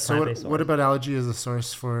sources. So what about algae as a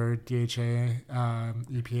source for DHA,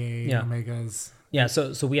 EPA, omegas? Yeah,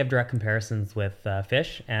 so we have direct comparisons with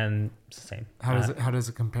fish, and it's the same. How does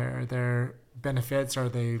it compare? Their benefits, are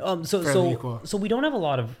they fairly equal? So we don't have a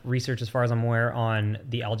lot of research, as far as I'm aware, on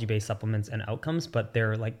the algae-based supplements and outcomes, but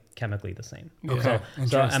they're chemically the same. Okay,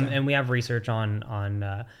 and we have research on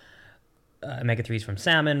omega-3s from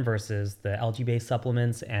salmon versus the algae-based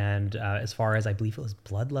supplements, and as far as I believe it was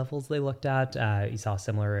blood levels they looked at, you saw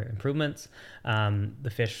similar improvements.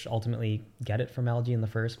 The fish ultimately get it from algae in the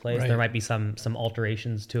first place. There might be some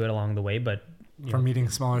alterations to it along the way, but from eating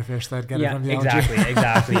smaller fish that get it from the algae.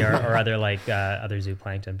 exactly, or other other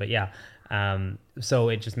zooplankton. But so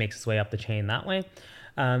it just makes its way up the chain that way.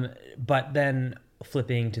 But then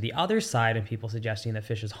flipping to the other side and people suggesting that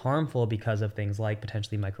fish is harmful because of things like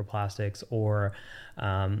potentially microplastics or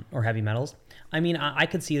heavy metals. I mean, I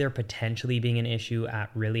could see there potentially being an issue at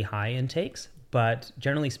really high intakes, but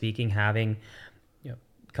generally speaking, having a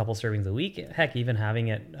couple servings a week, heck, even having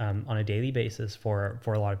it on a daily basis for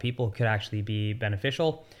a lot of people could actually be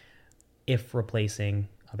beneficial if replacing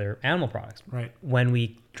other animal products. Right. When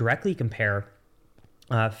we directly compare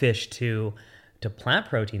fish to plant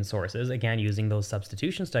protein sources, again, using those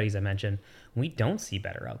substitution studies I mentioned, we don't see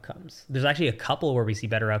better outcomes. There's actually a couple where we see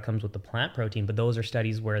better outcomes with the plant protein, but those are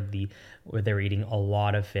studies where they're eating a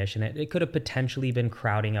lot of fish, and it could have potentially been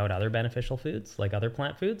crowding out other beneficial foods, like other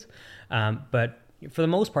plant foods. But for the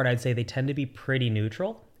most part, I'd say they tend to be pretty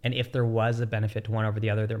neutral. And if there was a benefit to one over the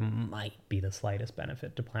other, there might be the slightest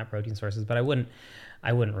benefit to plant protein sources, but I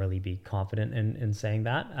wouldn't really be confident in saying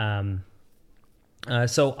that.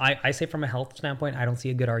 So I say from a health standpoint, I don't see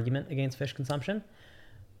a good argument against fish consumption,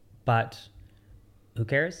 but who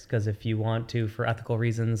cares? Because if you want to, for ethical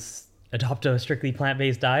reasons, adopt a strictly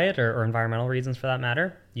plant-based diet or environmental reasons for that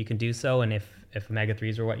matter, you can do so. And if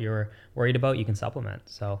omega-3s are what you're worried about, you can supplement.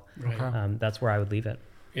 So that's where I would leave it.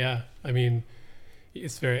 Yeah. I mean,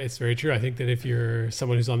 it's very true. I think that if you're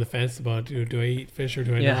someone who's on the fence about do I eat fish or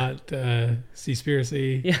do I not,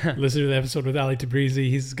 Seaspiracy, listen to the episode with Ali Tabrizi.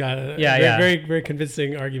 He's got very, very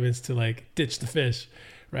convincing arguments to like ditch the fish,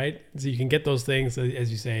 right? So you can get those things, as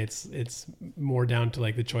you say, it's more down to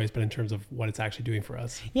like the choice, but in terms of what it's actually doing for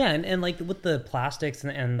us. Yeah, and like with the plastics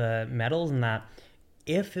and the metals and that,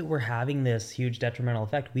 if it were having this huge detrimental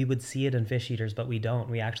effect, we would see it in fish eaters, but we don't.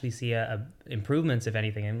 We actually see improvements, if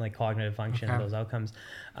anything, in like cognitive function and those outcomes.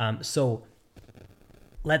 So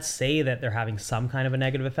let's say that they're having some kind of a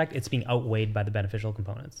negative effect. It's being outweighed by the beneficial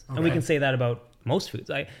components. Okay. And we can say that about most foods.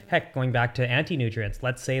 Heck, going back to anti-nutrients,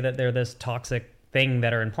 let's say that they're this toxic thing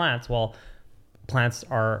that are in plants. Well, plants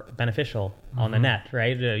are beneficial on the net,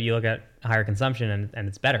 right? You look at higher consumption and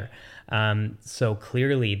it's better. So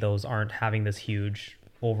clearly those aren't having this huge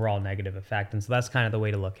overall negative effect. And so that's kind of the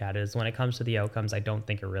way to look at it, is when it comes to the outcomes, I don't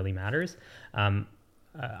think it really matters.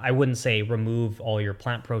 I wouldn't say remove all your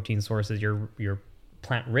plant protein sources, your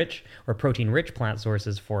plant rich or protein rich plant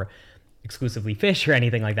sources for exclusively fish or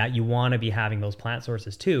anything like that. You want to be having those plant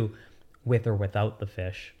sources too, with or without the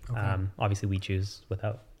fish. Okay. Obviously we choose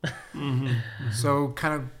without. So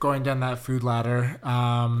kind of going down that food ladder,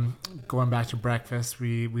 going back to breakfast,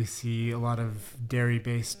 we see a lot of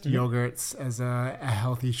dairy-based yogurts as a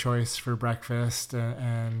healthy choice for breakfast,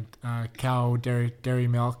 and cow dairy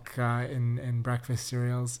milk in breakfast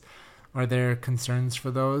cereals. Are there concerns for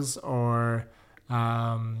those, or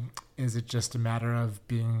is it just a matter of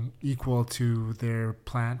being equal to their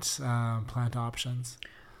plant options?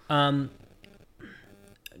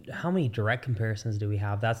 How many direct comparisons do we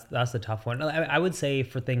have? That's the tough one. I would say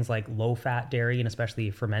for things like low-fat dairy, and especially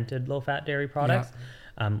fermented low-fat dairy products,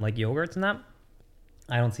 like yogurts and that,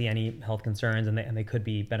 I don't see any health concerns, and they could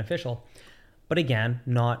be beneficial. But again,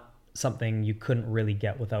 not something you couldn't really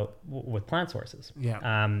get with plant sources.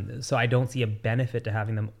 So I don't see a benefit to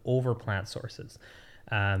having them over plant sources.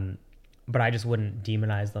 But I just wouldn't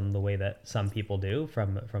demonize them the way that some people do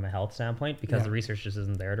from a health standpoint, because the research just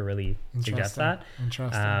isn't there to really suggest that.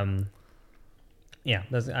 Interesting.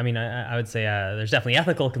 I would say there's definitely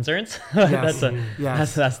ethical concerns. That's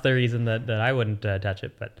the reason that I wouldn't touch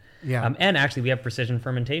it. But and actually we have precision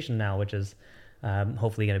fermentation now, which is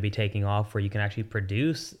hopefully going to be taking off, where you can actually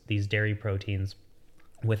produce these dairy proteins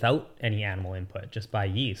without any animal input, just by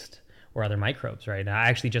yeast or other microbes, right? I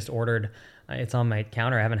actually just ordered, it's on my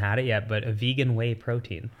counter, I haven't had it yet, but a vegan whey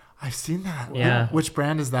protein. I've seen that. Yeah. Which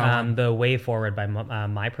brand is that one? The Whey Forward by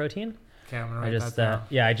My Protein. Okay, I'm going to write that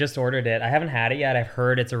down. I just ordered it. I haven't had it yet. I've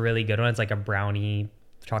heard it's a really good one. It's like a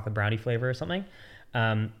chocolate brownie flavor or something.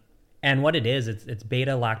 And what it is, it's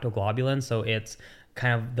beta lactoglobulin, so it's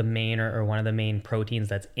kind of the main or one of the main proteins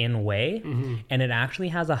that's in whey, and it actually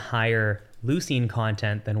has a higher leucine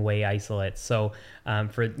content than whey isolates. So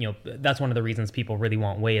that's one of the reasons people really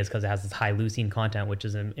want whey, is because it has this high leucine content, which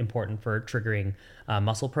is important for triggering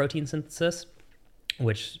muscle protein synthesis,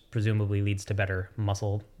 which presumably leads to better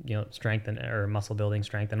muscle strength or muscle building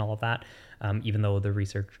strength and all of that, even though the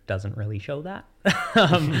research doesn't really show that.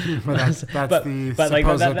 But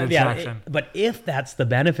if that's the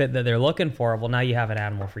benefit that they're looking for, well, now you have an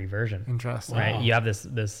animal-free version. Interesting. Right? Wow. You have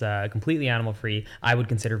this completely animal-free, I would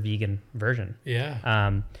consider vegan version.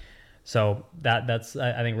 Yeah. So that's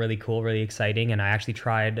I think really cool, really exciting. And I actually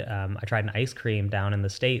tried an ice cream down in the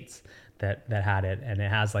States that had it, and it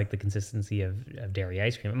has like the consistency of dairy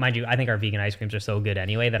ice cream. Mind you, I think our vegan ice creams are so good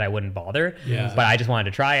anyway that I wouldn't bother. Yeah. But I just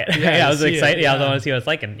wanted to try it. Yeah, I was excited. Yeah. I wanted to see what it's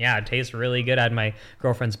like, and yeah, it tastes really good. I had my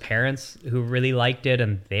girlfriend's parents who really liked it,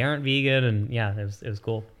 and they aren't vegan, and yeah, it was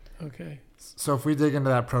cool. Okay. So if we dig into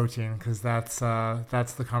that protein, because that's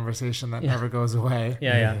the conversation that never goes away.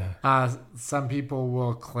 Yeah. Some people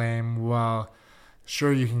will claim, well,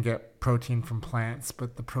 sure, you can get protein from plants,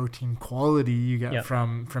 but the protein quality you get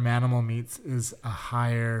from animal meats is a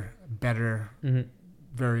higher, better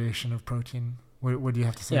variation of protein. What do you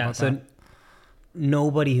have to say about that?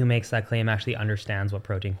 Nobody who makes that claim actually understands what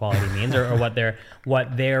protein quality means or what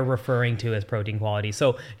they're referring to as protein quality.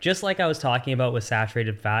 So just like I was talking about with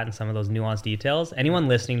saturated fat and some of those nuanced details, anyone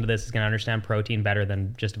listening to this is going to understand protein better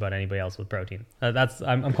than just about anybody else with protein.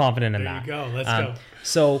 I'm confident in that. There you go. Let's go.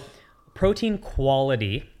 So protein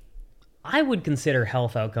quality, I would consider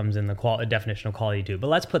health outcomes in the definition of quality too, but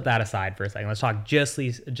let's put that aside for a second. Let's talk just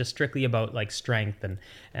strictly about like strength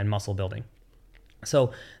and muscle building.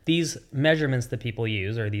 So these measurements that people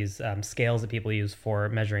use, or these scales that people use for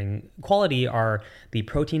measuring quality, are the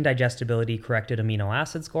protein digestibility corrected amino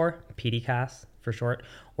acid score, PDCAS for short,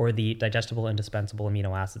 or the digestible indispensable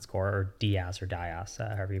amino acid score, or DIAS or DIAS,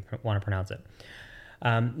 however you want to pronounce it.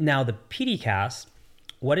 Now the PDCAS,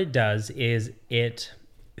 what it does is it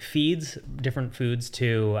feeds different foods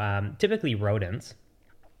to typically rodents,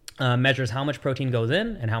 measures how much protein goes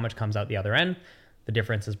in and how much comes out the other end. The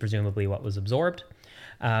difference is presumably what was absorbed.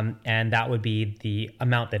 And that would be the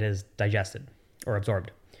amount that is digested or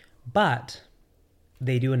absorbed. But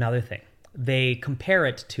they do another thing. They compare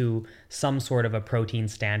it to some sort of a protein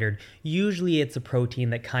standard. Usually it's a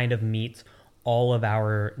protein that kind of meets all of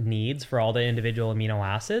our needs for all the individual amino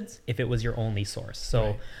acids if it was your only source.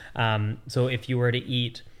 So, so if you were to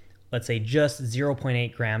eat, let's say, just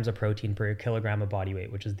 0.8 grams of protein per kilogram of body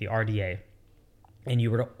weight, which is the RDA, and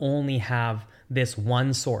you were to only have this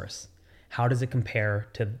one source, how does it compare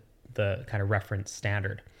to the kind of reference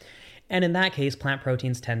standard? And in that case, plant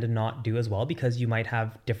proteins tend to not do as well because you might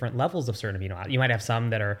have different levels of certain amino acids. You might have some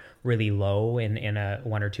that are really low in a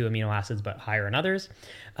 1 or 2 amino acids, but higher in others.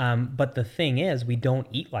 But the thing is, we don't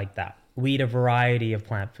eat like that. We eat a variety of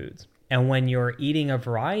plant foods. And when you're eating a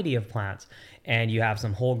variety of plants and you have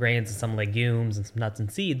some whole grains and some legumes and some nuts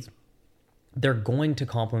and seeds, they're going to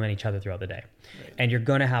complement each other throughout the day. Right. And you're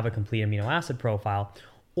going to have a complete amino acid profile.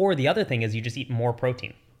 Or the other thing is you just eat more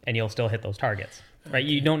protein and you'll still hit those targets, right?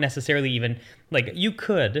 You don't necessarily even, like, you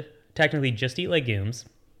could technically just eat legumes,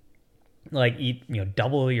 like eat,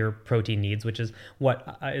 double your protein needs, which is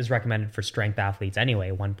what is recommended for strength athletes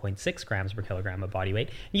anyway, 1.6 grams per kilogram of body weight.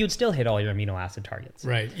 You'd still hit all your amino acid targets.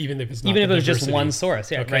 Right. Even if it was just one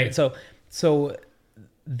source. Yeah. Okay. Right. So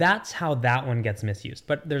that's how that one gets misused.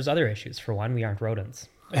 But there's other issues. For one, we aren't rodents.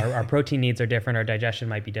 Our protein needs are different. Our digestion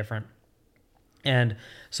might be different. And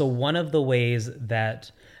so one of the ways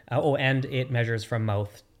that, and it measures from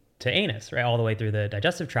mouth to anus, right, all the way through the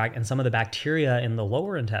digestive tract. And some of the bacteria in the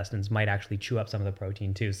lower intestines might actually chew up some of the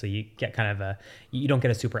protein too. So you get you don't get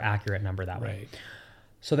a super accurate number that way.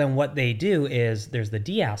 So then what they do is there's the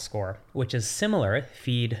DIAS score, which is similar,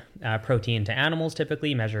 feed protein to animals,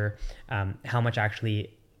 typically measure how much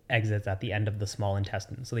actually exits at the end of the small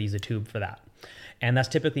intestine. So they use a tube for that. And that's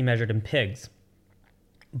typically measured in pigs.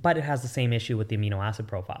 But it has the same issue with the amino acid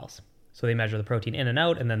profiles. So they measure the protein in and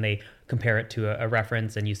out, and then they compare it to a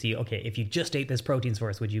reference, and you see, okay, if you just ate this protein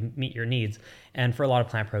source, would you meet your needs? And for a lot of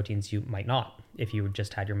plant proteins, you might not if you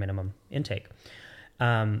just had your minimum intake.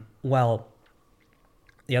 Well,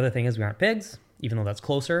 the other thing is we aren't pigs, even though that's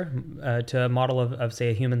closer to a model of,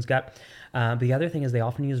 say, a human's gut. But the other thing is they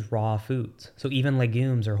often use raw foods. So even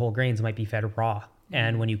legumes or whole grains might be fed raw.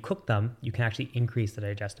 And when you cook them, you can actually increase the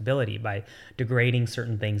digestibility by degrading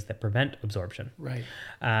certain things that prevent absorption. Right.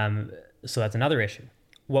 So that's another issue.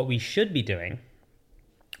 What we should be doing,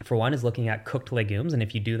 for one, is looking at cooked legumes. And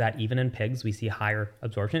if you do that even in pigs, we see higher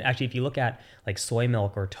absorption. Actually, if you look at like soy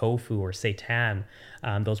milk or tofu or seitan,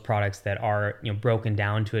 those products that are broken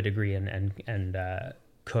down to a degree and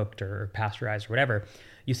cooked or pasteurized or whatever,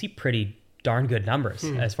 you see pretty darn good numbers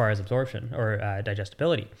as far as absorption or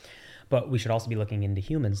digestibility. But we should also be looking into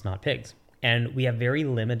humans, not pigs. And we have very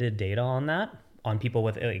limited data on that, on people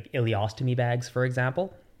with ileostomy bags, for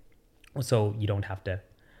example. So you don't have to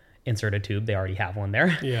insert a tube. They already have one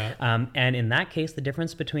there. Yeah. And in that case, the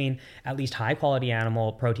difference between at least high quality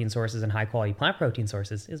animal protein sources and high quality plant protein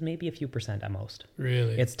sources is maybe a few percent at most.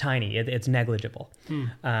 Really? It's tiny. It's negligible.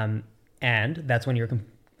 And that's when you're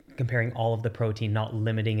comparing all of the protein, not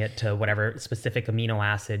limiting it to whatever specific amino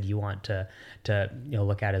acid you want to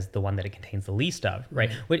look at as the one that it contains the least of,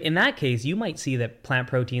 right? But in that case, you might see that plant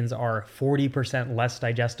proteins are 40% less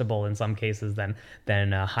digestible in some cases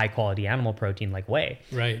than high quality animal protein like whey.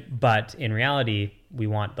 Right. But in reality, we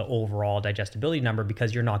want the overall digestibility number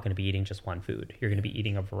because you're not going to be eating just one food. You're going to be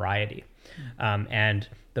eating a variety. And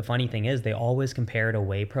the funny thing is they always compare to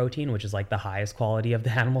whey protein, which is like the highest quality of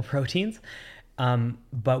the animal proteins.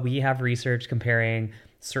 But we have research comparing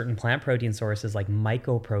certain plant protein sources like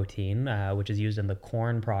mycoprotein, which is used in the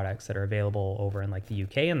corn products that are available over in like the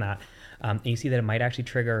UK and that. And you see that it might actually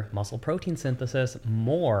trigger muscle protein synthesis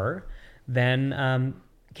more than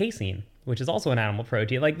casein, which is also an animal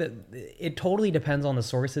protein. Like it totally depends on the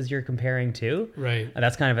sources you're comparing to. Right.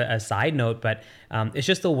 That's kind of a side note, but it's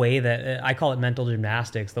just the way that I call it mental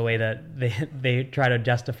gymnastics, the way that they try to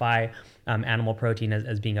justify animal protein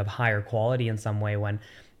as being of higher quality in some way when,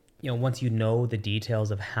 once you know the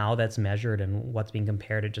details of how that's measured and what's being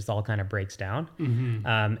compared, it just all kind of breaks down.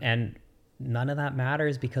 And none of that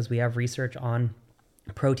matters because we have research on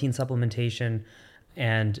protein supplementation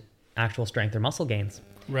and actual strength or muscle gains.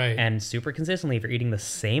 Right. And super consistently, if you're eating the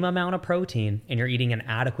same amount of protein and you're eating an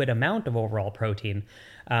adequate amount of overall protein,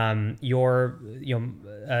 you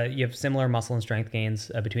have similar muscle and strength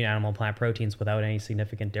gains between animal and plant proteins without any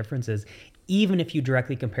significant differences, even if you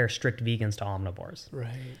directly compare strict vegans to omnivores.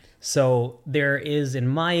 Right. So there is, in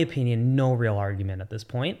my opinion, no real argument at this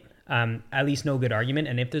point. At least no good argument.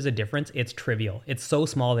 And if there's a difference, it's trivial. It's so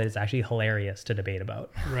small that it's actually hilarious to debate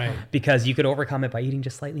about. Right. Because you could overcome it by eating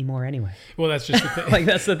just slightly more anyway. Well, that's just the thing. Like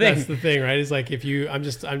that's the thing. That's the thing, right? It's like if you, I'm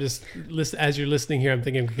just as you're listening here, I'm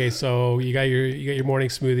thinking, okay, so you got your morning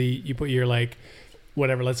smoothie, you put your like,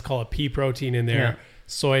 whatever, let's call it pea protein in there,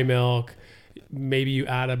 soy milk, maybe you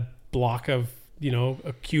add a block of,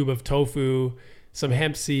 a cube of tofu, some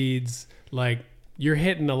hemp seeds, like, you're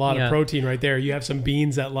hitting a lot of protein right there. You have some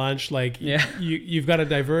beans at lunch, like you've got a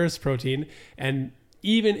diverse protein. And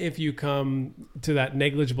even if you come to that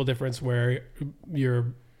negligible difference where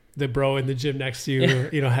the bro in the gym next to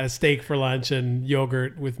you, had a steak for lunch and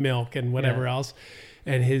yogurt with milk and whatever else,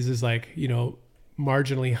 and his is like,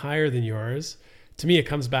 marginally higher than yours. To me, it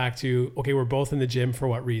comes back to, okay, we're both in the gym for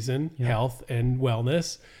what reason? Health and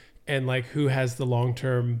wellness. And like, who has the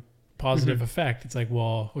long-term positive effect? It's like,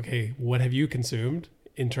 well, okay, what have you consumed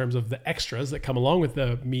in terms of the extras that come along with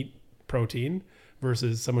the meat protein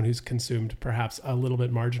versus someone who's consumed perhaps a little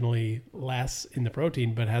bit marginally less in the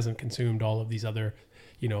protein, but hasn't consumed all of these other,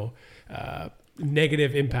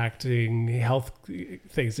 negative impacting health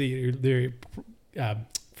things.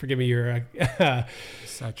 Forgive me, the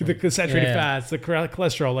saturated fats, the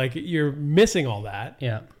cholesterol, like you're missing all that.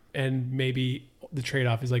 Yeah. And maybe the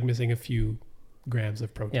trade-off is like missing a few grams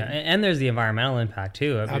of protein. Yeah, and there's the environmental impact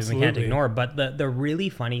too. Absolutely. We can't ignore. But the really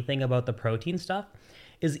funny thing about the protein stuff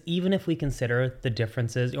is even if we consider the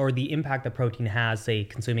differences or the impact that protein has, say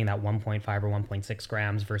consuming that 1.5 or 1.6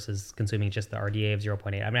 grams versus consuming just the RDA of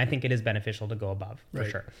 0.8. I mean, I think it is beneficial to go above for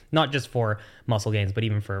sure. Not just for muscle gains, but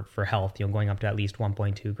even for health, going up to at least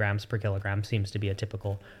 1.2 grams per kilogram seems to be a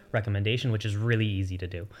typical recommendation, which is really easy to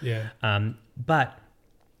do. Yeah. But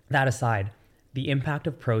that aside, the impact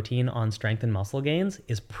of protein on strength and muscle gains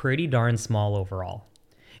is pretty darn small overall.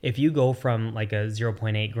 If you go from like a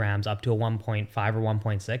 0.8 grams up to a 1.5 or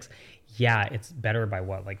 1.6, it's better by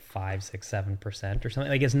what, like 5, 6, 7% or something.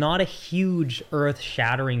 Like it's not a huge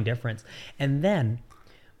earth-shattering difference. And then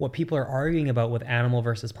what people are arguing about with animal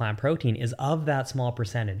versus plant protein is of that small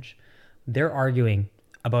percentage, they're arguing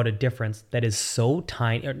about a difference that is so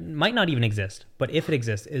tiny, or might not even exist, but if it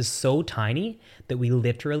exists, is so tiny that we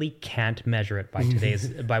literally can't measure it by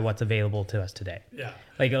by what's available to us today. Yeah.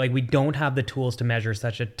 Like we don't have the tools to measure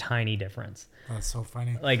such a tiny difference. That's so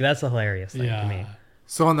funny. Like that's a hilarious thing to me.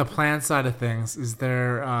 So on the plant side of things, is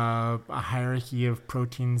there a hierarchy of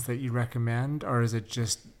proteins that you recommend, or is it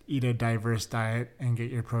just eat a diverse diet and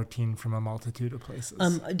get your protein from a multitude of places?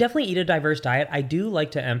 Definitely eat a diverse diet. I do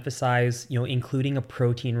like to emphasize, including a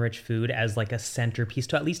protein-rich food as like a centerpiece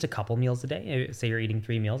to at least a couple meals a day. Say you're eating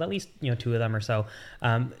 3 meals, at least 2 of them or so.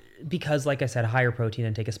 Because like I said, higher protein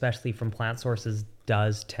intake, especially from plant sources,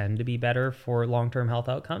 does tend to be better for long-term health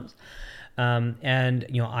outcomes. And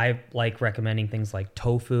I like recommending things like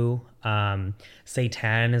tofu.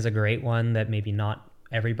 Seitan is a great one that maybe not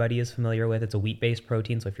everybody is familiar with. It's a wheat-based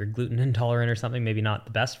protein, so if you're gluten intolerant or something, maybe not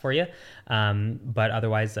the best for you, but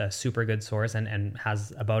otherwise a super good source and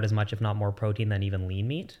has about as much, if not more protein than even lean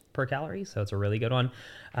meat per calorie, so it's a really good one.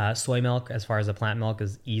 Soy milk, as far as a plant milk,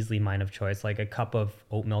 is easily mine of choice. Like a cup of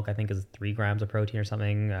oat milk, I think, is 3 grams of protein or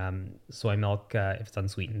something. Soy milk, if it's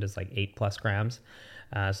unsweetened, is like 8+ grams.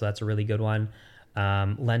 So that's a really good one.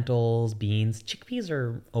 Lentils, beans, chickpeas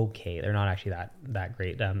are okay. They're not actually that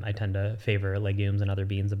great. I tend to favor legumes and other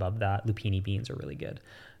beans above that. Lupini beans are really good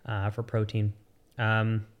for protein.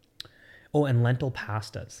 And lentil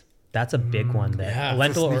pastas. That's a big one.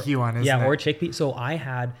 Lentil it's a sneaky one, isn't it? or chickpea. So I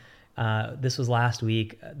had this was last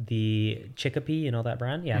week, the Chickapea, you know that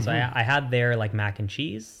brand? Yeah. So I had their like mac and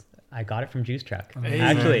cheese. I got it from Juice Truck.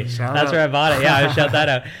 Actually, that's where I bought it. Yeah, I shout that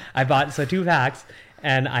out. I bought 2 packs.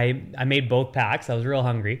 And I made both packs. I was real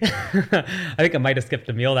hungry. I think I might have skipped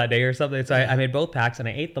a meal that day or something. So I made both packs and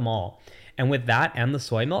I ate them all. And with that and the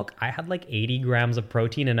soy milk, I had like 80 grams of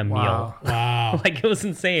protein in a meal. Wow. Like it was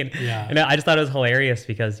insane. Yeah. And I just thought it was hilarious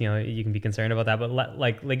because, you can be concerned about that. But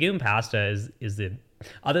like legume pasta is the,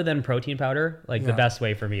 other than protein powder, like the best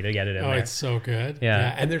way for me to get it in there. Oh, it's so good.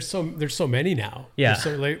 Yeah. And there's so many now. Yeah.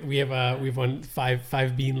 So like we have one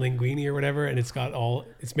five bean linguine or whatever, and it's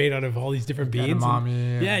made out of all these different beans.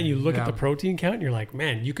 Edamame. And you look at the protein count and you're like,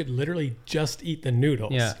 man, you could literally just eat the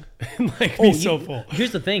noodles. Yeah. And be so full.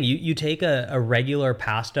 Here's the thing. You take a regular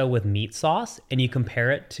pasta with meat sauce and you compare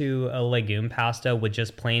it to a legume pasta with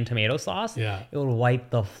just plain tomato sauce. Yeah. It would wipe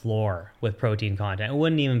the floor with protein content. It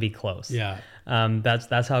wouldn't even be close. Yeah.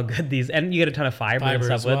 That's how good these, and you get a ton of fiber and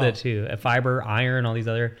stuff with it too. Fiber, iron, all these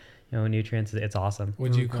other nutrients. It's awesome.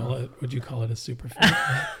 Would you call it a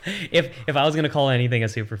superfood? If I was gonna call anything a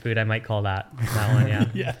superfood, I might call that one. Yeah.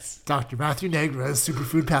 Yes. Dr. Matthew Nagra's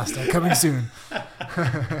superfood pasta coming soon.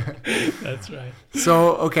 That's right.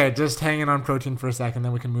 So, okay, just hanging on protein for a second,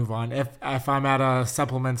 then we can move on. If I'm at a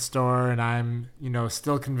supplement store and I'm,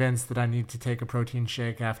 still convinced that I need to take a protein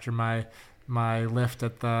shake after my lift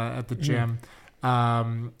at the gym,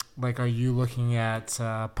 like, are you looking at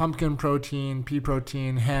pumpkin protein, pea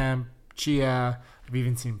protein, hemp, chia? I've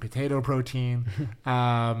even seen potato protein.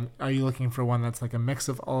 Are you looking for one that's like a mix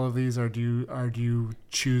of all of these, or do you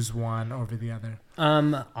choose one over the other?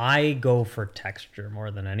 I go for texture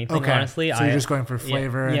more than anything, honestly. So you're just going for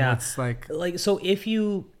flavor. Yeah. And it's like so if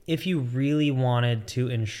you really wanted to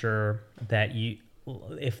ensure that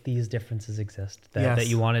if these differences exist, that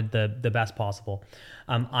you wanted the best possible,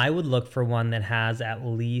 I would look for one that has at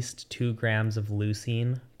least 2 grams of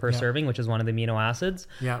leucine per serving, which is one of the amino acids.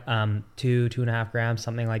 2.5 grams,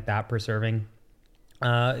 something like that per serving.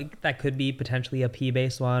 That could be potentially a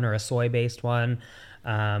pea-based one or a soy-based one,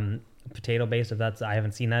 potato-based. I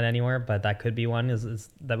haven't seen that anywhere, but that could be one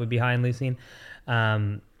that would be high in leucine.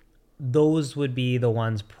 Those would be the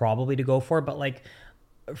ones probably to go for, but like,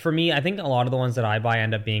 for me, I think a lot of the ones that I buy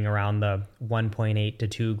end up being around the 1.8 to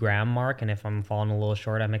 2 gram mark. And if I'm falling a little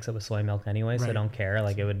short, I mix it with soy milk anyway. So I don't care.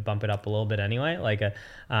 Like, it would bump it up a little bit anyway.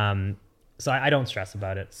 So I don't stress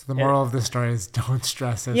about it. So the moral of the story is don't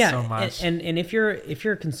stress it so much. And if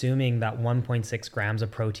you're consuming that 1.6 grams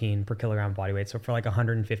of protein per kilogram body weight, so for like a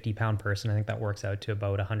 150 pound person, I think that works out to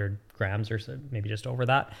about 100 grams or so, maybe just over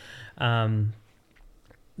that.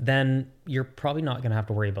 Then you're probably not going to have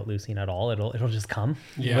to worry about leucine at all. It'll just come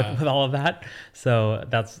with all of that. So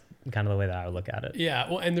that's kind of the way that I would look at it. Yeah.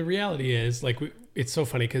 Well, and the reality is, like, it's so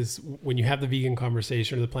funny because when you have the vegan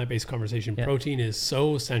conversation or the plant-based conversation, protein is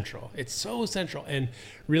so central. It's so central. And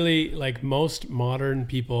really, like, most modern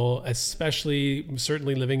people, especially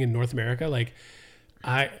certainly living in North America, like,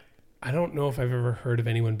 I don't know if I've ever heard of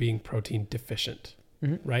anyone being protein deficient.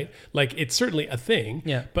 Mm-hmm. Right? Like, it's certainly a thing,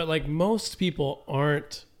 but like, most people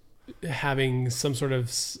aren't having some sort of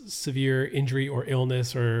severe injury or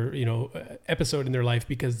illness or episode in their life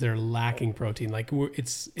because they're lacking protein. Like,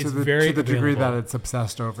 it's very to the degree available. that it's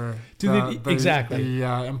obsessed over exactly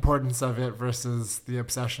the importance of it versus the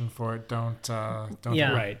obsession for it. Don't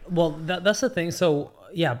right. Well, that's the thing. So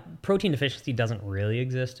protein deficiency doesn't really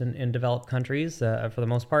exist in developed countries for the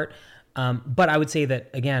most part. But I would say that,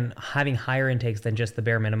 again, having higher intakes than just the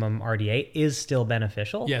bare minimum RDA is still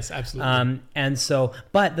beneficial. Yes, absolutely. And so,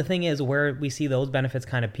 but the thing is, where we see those benefits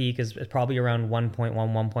kind of peak is probably around 1.1,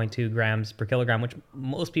 1.2 grams per kilogram, which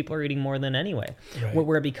most people are eating more than anyway. Right.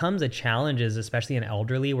 Where it becomes a challenge is especially in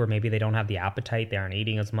elderly, where maybe they don't have the appetite, they aren't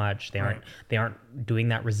eating as much, they aren't doing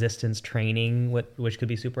that resistance training, which could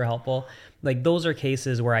be super helpful. Like, those are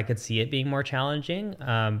cases where I could see it being more challenging.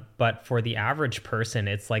 But for the average person,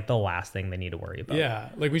 it's like the last thing they need to worry about. Yeah.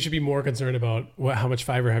 Like, we should be more concerned about how much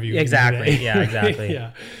fiber have you eaten exactly. today. Yeah, exactly.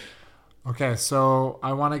 Yeah. Okay. So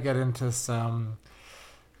I want to get into some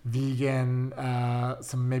vegan,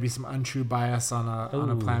 some untrue bias on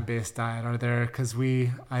a plant-based diet. Are there, because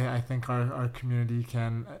I think our community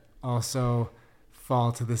can also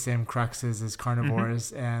fall to the same cruxes as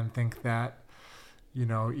carnivores and think that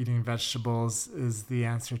eating vegetables is the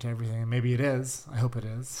answer to everything. And maybe it is. I hope it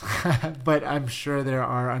is. But I'm sure there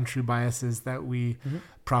are untrue biases that we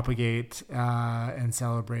propagate and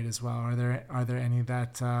celebrate as well. Are there any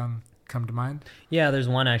that come to mind? Yeah, there's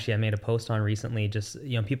one actually I made a post on recently. Just,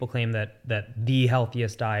 people claim that the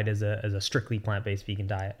healthiest diet is a strictly plant-based vegan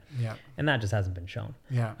diet. Yeah. And that just hasn't been shown.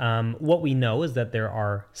 Yeah. What we know is that there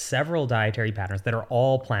are several dietary patterns that are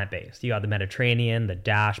all plant-based. You got the Mediterranean, the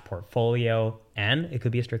DASH portfolio, and it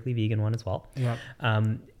could be a strictly vegan one as well. Yeah.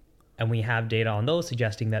 And we have data on those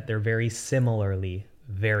suggesting that they're very similarly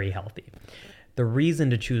very healthy. The reason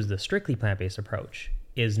to choose the strictly plant-based approach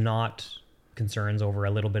is not concerns over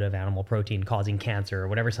a little bit of animal protein causing cancer or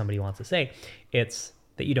whatever somebody wants to say. It's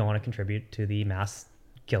that you don't want to contribute to the mass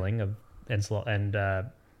killing of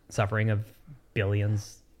and suffering of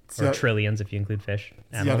billions or trillions if you include fish.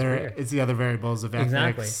 It's the other variables of ethics,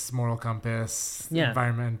 exactly. Moral compass,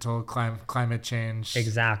 environmental, climate change.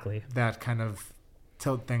 Exactly. That kind of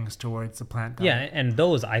tilt things towards the plant diet. Yeah, and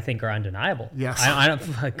those I think are undeniable. Yes. I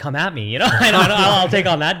don't come at me, I'll take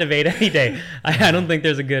on that debate any day. I don't think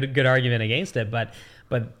there's a good argument against it, but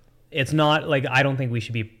it's not like I don't think we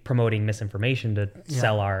should be promoting misinformation to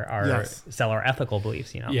sell our ethical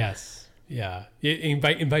beliefs, Yes. Yeah.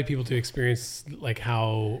 Invite people to experience like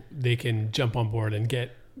how they can jump on board and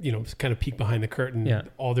get, kind of peek behind the curtain. Yeah.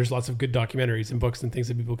 There's lots of good documentaries and books and things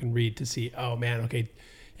that people can read to see, oh man, okay.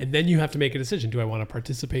 And then you have to make a decision. Do I want to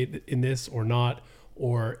participate in this or not?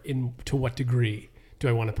 Or to what degree do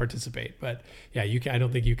I want to participate? But yeah, I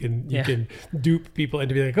don't think you can dupe people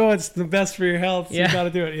into being like, oh, it's the best for your health. So you got to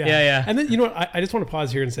do it. Yeah. And then, I just want to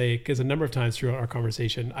pause here and say, because a number of times throughout our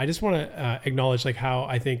conversation, I just want to acknowledge like how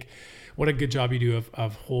I think what a good job you do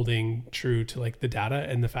of holding true to like the data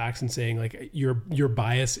and the facts and saying like your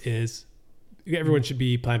bias is everyone should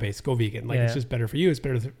be plant-based, go vegan. Like it's just better for you. It's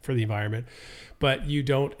better for the environment. But you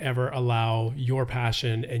don't ever allow your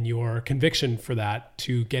passion and your conviction for that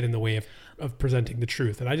to get in the way of presenting the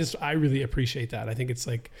truth. And I really appreciate that. I think it's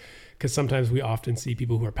like, because sometimes we often see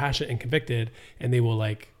people who are passionate and convicted and they will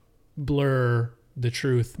like blur the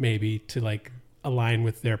truth maybe to like align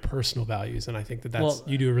with their personal values. And I think that's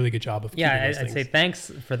you do a really good job of keeping those I'd things. say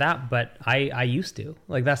thanks for that, but I used to.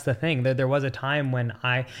 Like that's the thing. There was a time when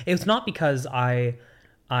it's not because I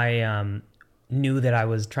knew that I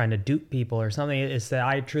was trying to dupe people or something. It's that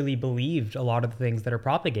I truly believed a lot of the things that are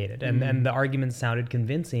propagated, and the arguments sounded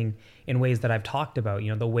convincing in ways that I've talked about,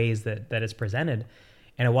 the ways that it's presented.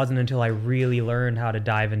 And it wasn't until I really learned how to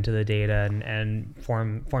dive into the data and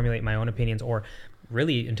formulate my own opinions, or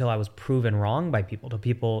really until I was proven wrong by people, till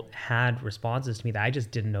people had responses to me that I just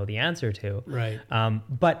didn't know the answer to. Right.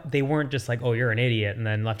 But they weren't just like, oh, you're an idiot, and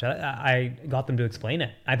then left out. I got them to explain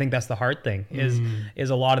it. I think that's the hard thing is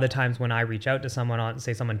a lot of the times when I reach out to someone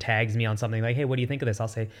say someone tags me on something like, hey, what do you think of this? I'll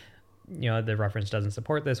say, the reference doesn't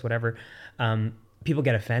support this, whatever. People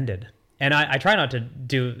get offended. And I try not to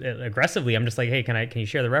do it aggressively. I'm just like, hey, can you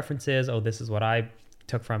share the references? Oh, this is what I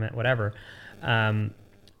took from it, whatever.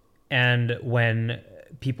 And when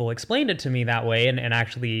people explained it to me that way and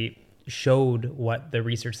actually showed what the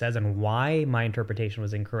research says and why my interpretation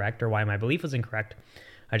was incorrect or why my belief was incorrect,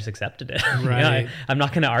 I just accepted it. Right. I'm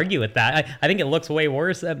not going to argue with that. I think it looks way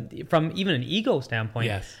worse from even an ego standpoint.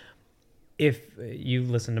 Yes. If you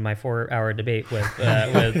listen to my 4-hour debate with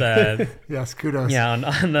yes, kudos. Yeah,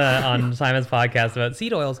 on Simon's podcast about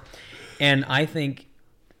seed oils, and I think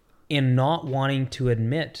in not wanting to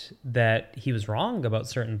admit that he was wrong about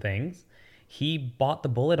certain things, he bought the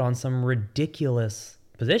bullet on some ridiculous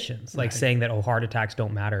positions, like saying that heart attacks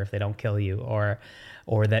don't matter if they don't kill you, or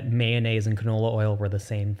that mayonnaise and canola oil were the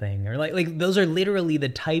same thing, or like those are literally the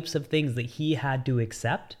types of things that he had to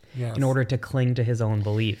accept in order to cling to his own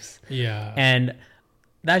beliefs. Yeah, and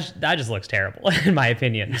that just looks terrible in my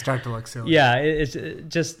opinion. You start to look silly. Yeah, it's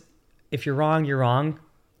just if you're wrong, you're wrong.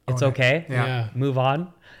 It's okay. Yeah, move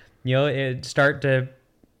on. Start to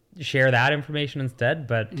share that information instead,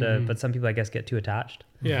 but some people I guess get too attached.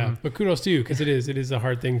 Yeah, but kudos to you, because it is a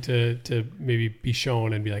hard thing to maybe be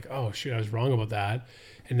shown and be like, oh shoot, I was wrong about that,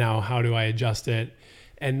 and now how do I adjust it,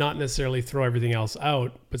 and not necessarily throw everything else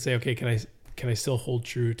out, but say, okay, can I still hold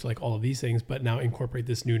true to like all of these things, but now incorporate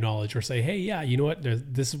this new knowledge, or say, hey, yeah, you know what,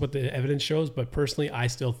 this is what the evidence shows, but personally I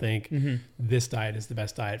still think this diet is the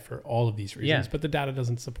best diet for all of these reasons, but the data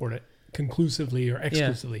doesn't support it conclusively or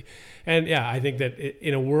exclusively. And I think that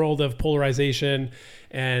in a world of polarization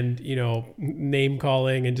and name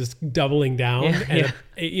calling and just doubling down and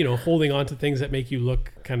holding on to things that make you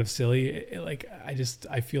look kind of silly,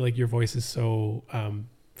 I feel like your voice is so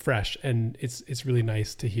fresh, and it's really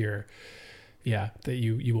nice to hear Yeah, that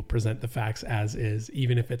you will present the facts as is,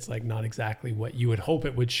 even if it's like not exactly what you would hope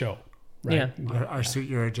it would show. Right? Yeah. Or suit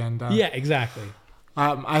your agenda. Yeah, exactly.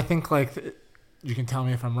 I think like you can tell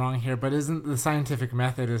me if I'm wrong here, but isn't the scientific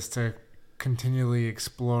method is to continually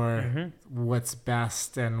explore what's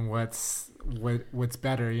best and what's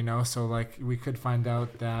better, you know? So like we could find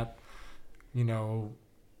out that, you know,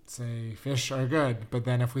 say fish are good, but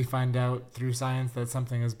then if we find out through science that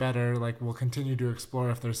something is better, like we'll continue to explore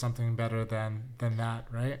if there's something better than that,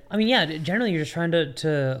 right? I mean, yeah, generally you're just trying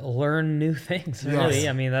to learn new things, really. Yes.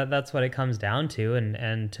 I mean, that's what it comes down to,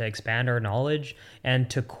 and to expand our knowledge and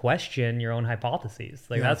to question your own hypotheses.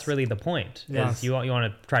 Like that's really the point. Yes. Is you want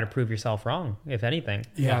to try to prove yourself wrong, if anything.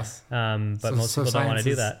 Yes. But most people don't want to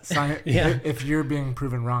do that. If you're being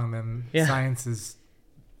proven wrong, then science is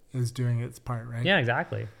doing its part, right? Yeah,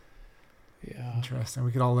 exactly. Yeah. Interesting.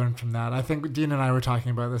 We could all learn from that. I think Dean and I were talking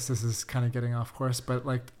about this. This is kind of getting off course, but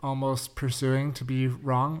like almost pursuing to be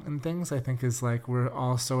wrong in things, I think is like we're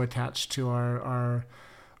all so attached to our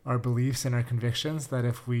beliefs and our convictions that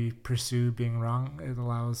if we pursue being wrong, it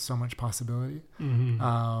allows so much possibility.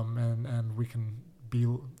 And we can be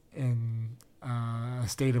in a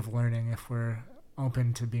state of learning if we're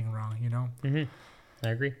open to being wrong, you know? I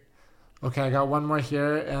agree. Okay, I got one more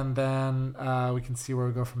here, and then we can see where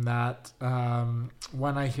we go from that.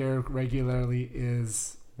 One I hear regularly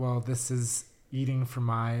is, well, this is eating for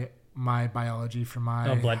my biology, for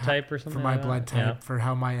my blood type or something. For my like blood that? type, for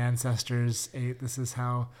how my ancestors ate. This is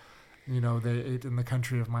how, you know, they ate in the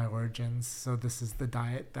country of my origins. So this is the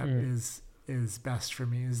diet that is best for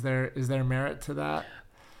me. Is there merit to that?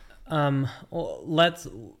 Well,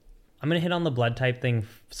 I'm going to hit on the blood type thing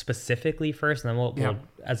specifically first, and then we'll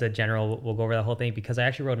as a general, we'll go over the whole thing, because I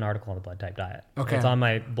actually wrote an article on the blood type diet. Okay. It's on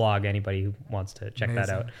my blog. Anybody who wants to check that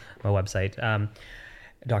out, my website,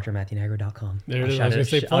 drmatthewnagra.com. There it is. I was going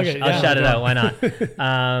to say plug it. I'll shout it out. Why not?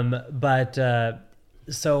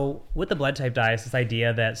 So with the blood type diet, it's this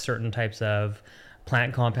idea that certain types of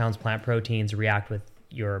plant compounds, plant proteins react with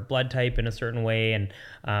your blood type in a certain way, and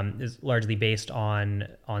is largely based on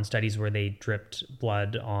studies where they dripped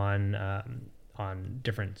blood on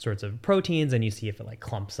different sorts of proteins, and you see if it like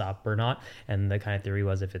clumps up or not. And the kind of theory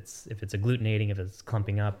was if it's agglutinating, if it's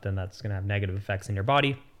clumping up, then that's going to have negative effects in your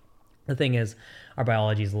body. The thing is, our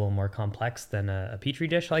biology is a little more complex than a petri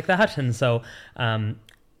dish like that, and so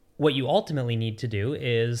what you ultimately need to do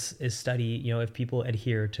is study, you know, if people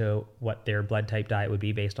adhere to what their blood type diet would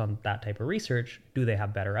be based on that type of research, do they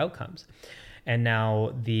have better outcomes? And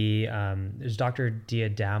now there's Dr.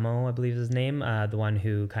 Diadamo, I believe is his name, the one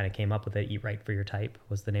who kind of came up with it. Eat Right for Your Type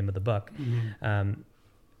was the name of the book.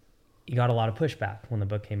 He got a lot of pushback when the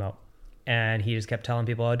book came out, and he just kept telling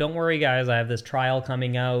people, "Oh, don't worry, guys, I have this trial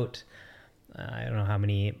coming out." I don't know how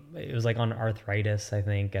many. It was like on arthritis, I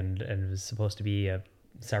think, and it was supposed to be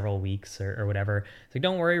several weeks or whatever. It's like,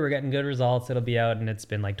 don't worry, we're getting good results. It'll be out. And it's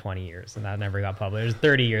been like 20 years and that never got published. It was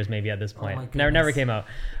 30 years maybe at this point. Never came out.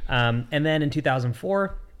 And then in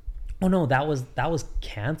 2004, that was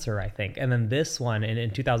cancer, I think. And then this one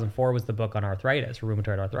in 2004 was the book on arthritis,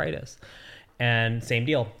 rheumatoid arthritis. And same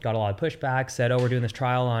deal, got a lot of pushback, said, we're doing this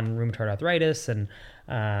trial on rheumatoid arthritis, and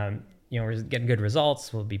we're getting good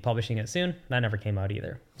results. We'll be publishing it soon. That never came out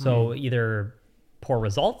either. So either poor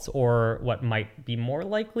results, or what might be more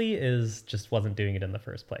likely is just wasn't doing it in the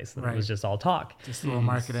first place. It was just all talk. Just a little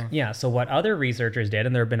marketing. Yeah. So what other researchers did,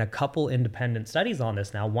 and there have been a couple independent studies on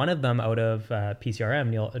this now, one of them out of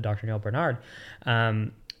PCRM, Dr. Neil Bernard,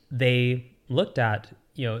 they looked at,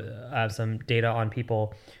 some data on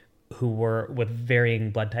people who were with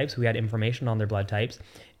varying blood types, who had information on their blood types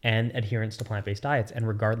and adherence to plant-based diets. And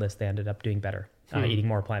regardless, they ended up doing better, eating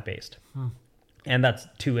more plant-based. And that's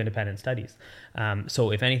 2 independent studies.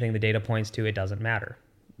 So if anything, the data points to it doesn't matter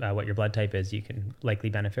what your blood type is. You can likely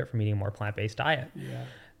benefit from eating a more plant-based diet. Yeah.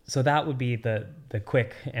 So that would be the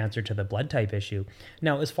quick answer to the blood type issue.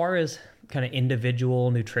 Now, as far as kind of individual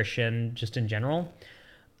nutrition, just in general,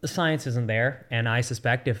 the science isn't there. And I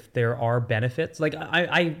suspect if there are benefits, like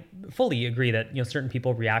I fully agree that, certain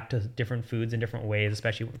people react to different foods in different ways,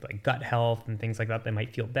 especially with like gut health and things like that. They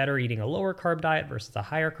might feel better eating a lower carb diet versus a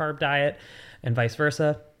higher carb diet, and vice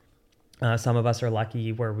versa. Some of us are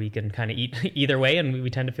lucky where we can kind of eat either way, and we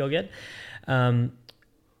tend to feel good.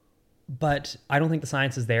 But I don't think the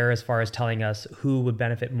science is there as far as telling us who would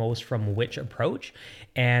benefit most from which approach.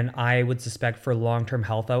 And I would suspect for long-term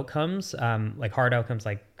health outcomes, like hard outcomes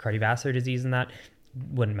like cardiovascular disease and that,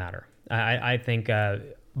 wouldn't matter. I think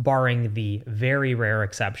barring the very rare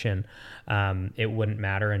exception, it wouldn't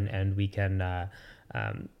matter. And we can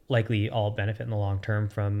likely all benefit in the long term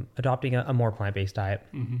from adopting a more plant-based diet.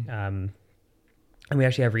 And we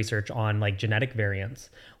actually have research on like genetic variants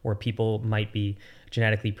where people might be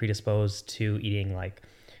genetically predisposed to eating like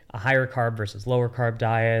a higher carb versus lower carb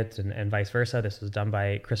diet and vice versa. This was done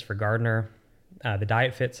by Christopher Gardner, the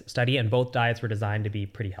Diet Fits study, and both diets were designed to be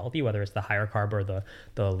pretty healthy, whether it's the higher carb or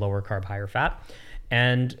the lower carb, higher fat.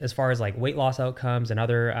 And as far as like weight loss outcomes and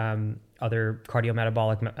other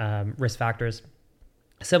cardiometabolic risk factors,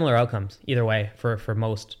 similar outcomes either way for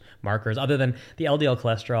most markers, other than the LDL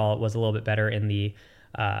cholesterol was a little bit better in the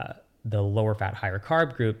lower fat, higher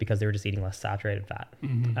carb group because they were just eating less saturated fat.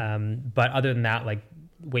 But other than that, like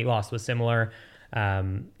weight loss was similar.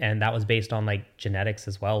 And that was based on like genetics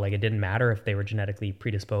as well. Like it didn't matter if they were genetically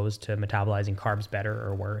predisposed to metabolizing carbs better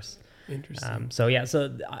or worse. Interesting. So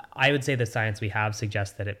I would say the science we have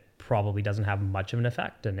suggests that it probably doesn't have much of an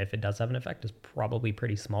effect. And if it does have an effect, it's probably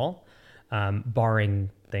pretty small. Barring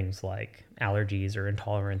things like allergies or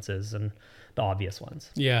intolerances and the obvious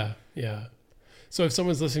ones. Yeah. So if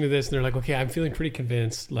someone's listening to this and they're like, okay, I'm feeling pretty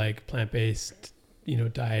convinced like plant-based,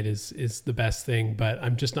 diet is the best thing, but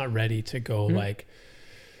I'm just not ready to go like,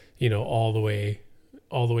 all the way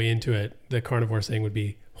into it. The carnivore saying would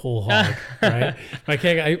be whole hog, right?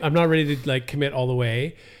 I'm not ready to like commit all the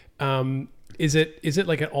way. Is it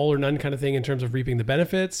like an all or none kind of thing in terms of reaping the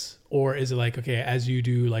benefits, or is it like, okay, as you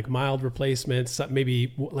do like mild replacements,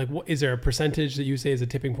 maybe like is there a percentage that you say is a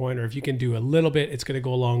tipping point, or if you can do a little bit, it's going to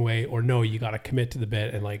go a long way, or no, you got to commit to the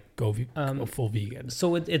bit and like go full vegan?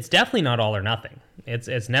 So it's definitely not all or nothing.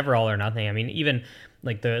 It's never all or nothing. I mean, even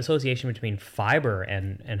like the association between fiber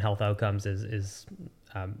and health outcomes is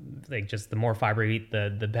like just the more fiber you eat,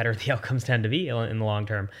 the better the outcomes tend to be in the long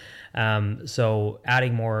term. So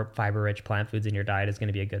adding more fiber-rich plant foods in your diet is going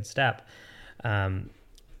to be a good step.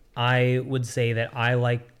 I would say that I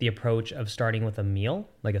like the approach of starting with a meal,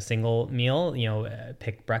 like a single meal,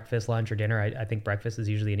 pick breakfast, lunch, or dinner. I think breakfast is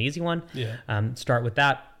usually an easy one. Yeah. Start with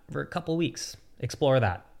that for a couple weeks. Explore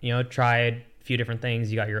that. Try a few different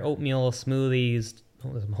things. You got your oatmeal, smoothies,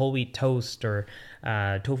 some whole wheat toast, or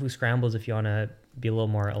tofu scrambles if you want to be a little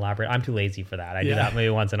more elaborate. I'm too lazy for that. I do that maybe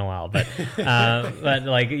once in a while, but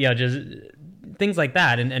like, just things like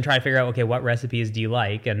that, and try to figure out, okay, what recipes do you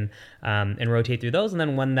like, and rotate through those. And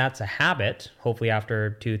then when that's a habit, hopefully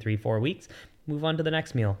after 2, 3, 4 weeks, move on to the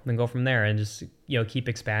next meal and go from there, and just, keep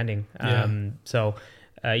expanding. So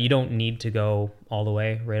you don't need to go all the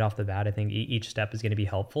way right off the bat. I think each step is going to be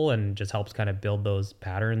helpful and just helps kind of build those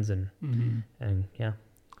patterns and yeah.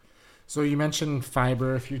 So you mentioned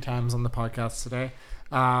fiber a few times on the podcast today.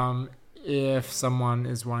 If someone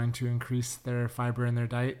is wanting to increase their fiber in their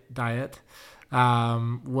diet,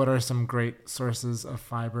 what are some great sources of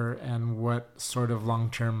fiber, and what sort of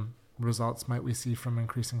long-term results might we see from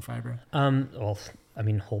increasing fiber? Well, I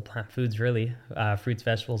mean, whole plant foods, really. Fruits,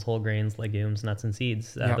 vegetables, whole grains, legumes, nuts, and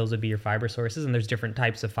seeds. Those would be your fiber sources, and there's different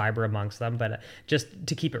types of fiber amongst them. But just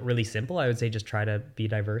to keep it really simple, I would say just try to be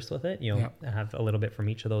diverse with it. Have a little bit from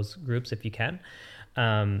each of those groups if you can.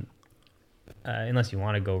 Unless you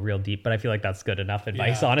want to go real deep, but I feel like that's good enough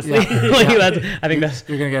advice, honestly. I think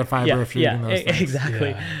you're gonna get fiber if you're eating those things.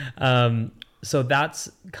 Exactly. So that's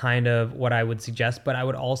kind of what I would suggest. But I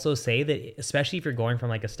would also say that, especially if you're going from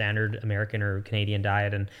like a standard American or Canadian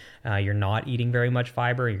diet and you're not eating very much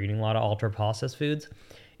fiber, you're eating a lot of ultra processed foods,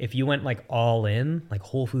 if you went like all in, like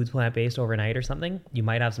whole foods plant-based overnight or something, you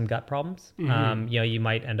might have some gut problems. You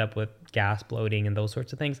might end up with gas, bloating, and those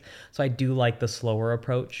sorts of things. So I do like the slower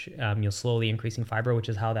approach, slowly increasing fiber, which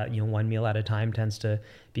is how that, one meal at a time tends to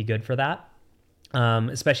be good for that.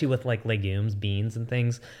 Especially with like legumes, beans, and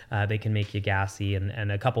things, they can make you gassy.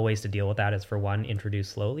 And a couple ways to deal with that is, for one, introduce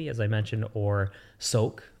slowly, as I mentioned, or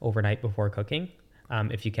soak overnight before cooking,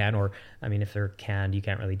 if you can. Or, I mean, if they're canned, you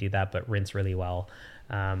can't really do that, but rinse really well.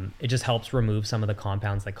 It just helps remove some of the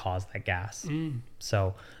compounds that cause that gas.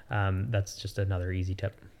 So that's just another easy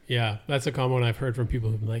tip. Yeah, that's a common one I've heard from people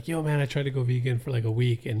who've been like, yo, man, I tried to go vegan for like a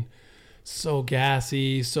week and so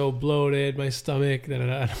gassy, so bloated, my stomach.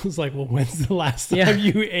 And I was like, well, when's the last time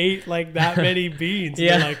you ate like that many beans? And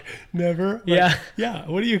they're like, never. Like,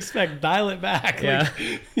 what do you expect? Dial it back.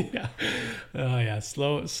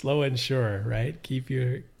 Slow and sure, right?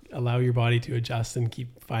 Allow your body to adjust and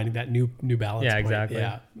keep finding that new balance. Yeah, point. exactly.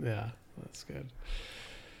 Yeah, that's good.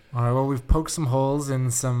 All right, well, we've poked some holes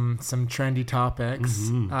in some trendy topics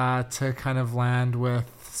to kind of land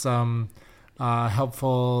with some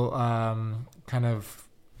helpful kind of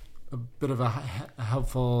a bit of a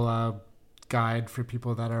helpful guide for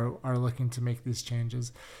people that are looking to make these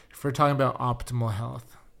changes. If we're talking about optimal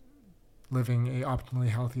health, living a optimally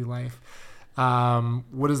healthy life,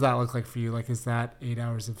 what does that look like for you? Like, is that 8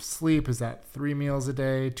 hours of sleep? Is that 3 meals a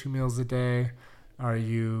day, 2 meals a day? Are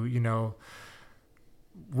you,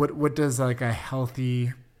 what does like a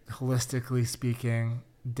healthy, holistically speaking,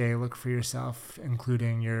 day look for yourself,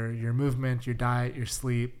 including your movement, your diet, your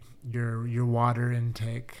sleep, your water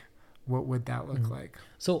intake? What would that look like?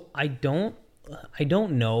 So I don't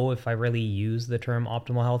know if I really use the term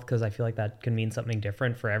optimal health, because I feel like that can mean something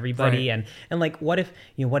different for everybody. Right. And like, what if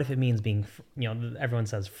it means being, everyone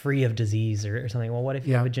says free of disease or something. Well, what if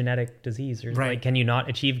you have a genetic disease, or like, can you not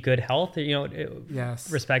achieve good health, or,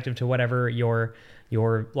 Yes, respective to whatever your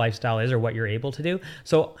lifestyle is or what you're able to do.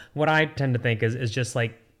 So what I tend to think is just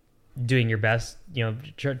like doing your best,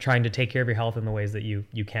 trying to take care of your health in the ways that you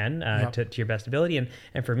can to your best ability.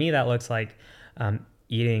 And for me, that looks like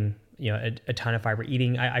eating, a ton of fiber.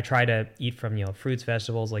 I try to eat from, fruits,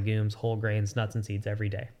 vegetables, legumes, whole grains, nuts and seeds every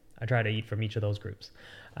day. I try to eat from each of those groups,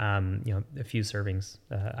 a few servings,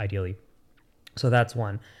 ideally. So that's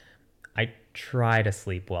one. I try to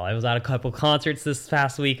sleep well. I was at a couple concerts this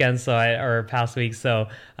past weekend, past week, so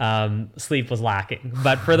sleep was lacking.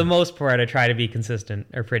 But for the most part, I try to be consistent,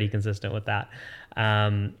 or pretty consistent with that.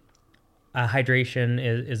 Hydration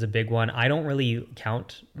is a big one. I don't really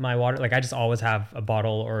count my water. Like, I just always have a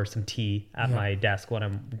bottle or some tea at my desk when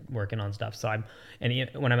I'm working on stuff. So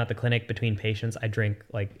when I'm at the clinic between patients, I drink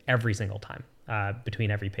like every single time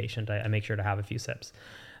between every patient. I make sure to have a few sips.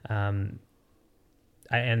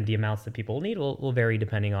 And the amounts that people need will vary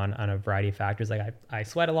depending on a variety of factors. Like I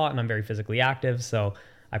sweat a lot and I'm very physically active, so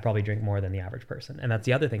I probably drink more than the average person. And that's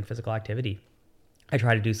the other thing, physical activity. I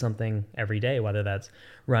try to do something every day, whether that's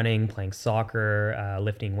running, playing soccer,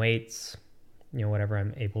 lifting weights, whatever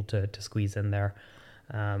I'm able to squeeze in there.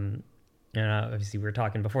 And obviously we were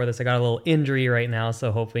talking before this, I got a little injury right now,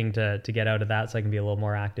 so hoping to get out of that so I can be a little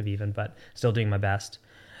more active even, but still doing my best.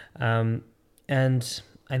 And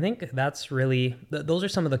I think that's really, those are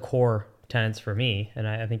some of the core tenets for me, and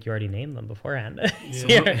I think you already named them beforehand.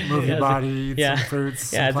 Move your body, eat some fruits,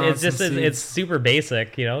 some plants, it's super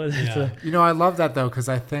basic, I love that though, because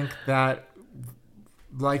I think that,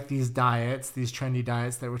 like these trendy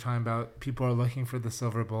diets that we're talking about, people are looking for the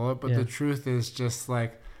silver bullet, but the truth is just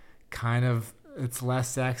like kind of, it's less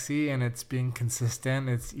sexy, and it's being consistent.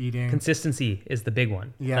 It's eating. Consistency is the big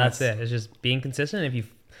one. Yes. That's it. It's just being consistent.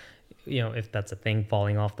 If that's a thing,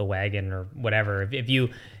 falling off the wagon or whatever, if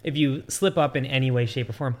you slip up in any way, shape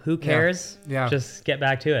or form, who cares? Just get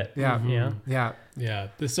back to it.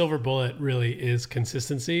 The silver bullet really is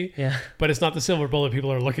consistency, but it's not the silver bullet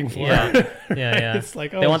people are looking for. It's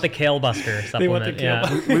like, they want the Kale Buster supplement. They want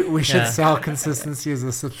the Kale we should sell consistency as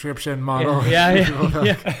a subscription model.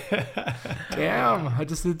 Damn, I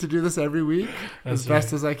just need to do this every week as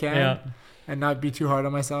best as I can, and not be too hard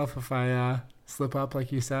on myself if I slip up,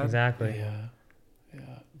 like you said. Exactly.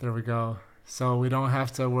 There we go. So we don't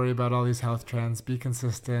have to worry about all these health trends. Be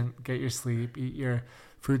consistent. Get your sleep. Eat your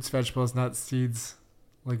fruits, vegetables, nuts, seeds,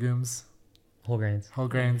 legumes, whole grains.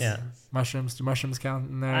 Mushrooms. Do mushrooms count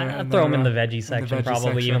in there? I throw them in the veggie section,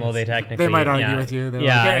 probably, even though they technically. They might argue with you.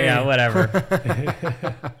 Whatever.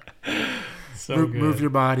 Move your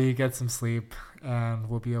body. Get some sleep, and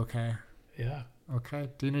we'll be okay. Yeah. Okay,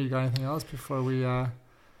 Dina, you got anything else before we?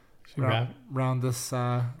 Land this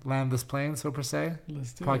plane, so per se.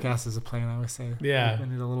 Let's do Podcast is a plane, I always say. Yeah. We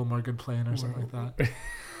need a little more good plane or something like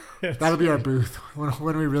that. That'll be our booth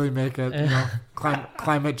when we really make it.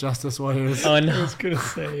 Climate justice warriors. Oh no, I was gonna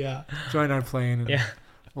say join our plane. And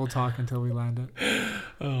we'll talk until we land it.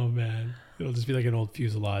 Oh man, it'll just be like an old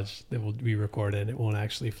fuselage that we record in. It won't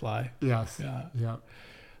actually fly. Yes. Yeah.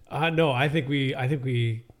 No, I think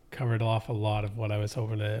we covered off a lot of what I was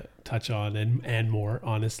hoping to touch on and more,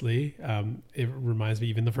 honestly. It reminds me,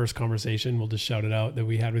 even the first conversation, we'll just shout it out, that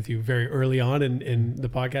we had with you very early on in the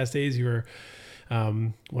podcast days. You were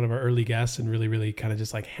one of our early guests and really, really kind of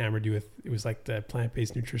just like hammered you with, it was like the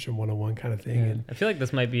plant-based nutrition 101 kind of thing. Yeah. And I feel like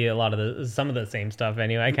this might be some of the same stuff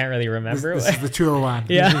anyway. I can't really remember. This is the 201.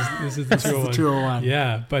 Yeah. This is the 201. 201.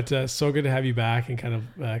 Yeah. But so good to have you back and kind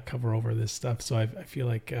of cover over this stuff. So I feel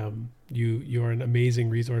like you're an amazing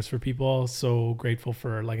resource for people. So grateful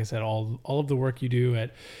for, like I said, all of the work you do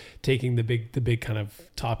at taking the big kind of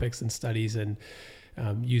topics and studies and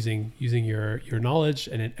using your knowledge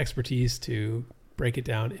and expertise to break it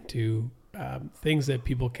down into things that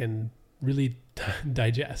people can really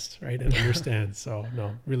digest, right, and understand. So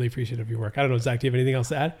no, really appreciative of your work. I don't know, Zach, do you have anything else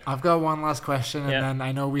to add? I've got one last question, and then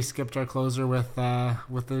I know we skipped our closer with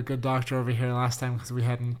the good doctor over here last time because we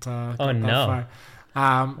hadn't got that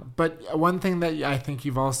far. But one thing that I think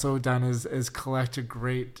you've also done is collect a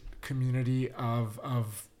great community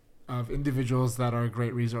of individuals that are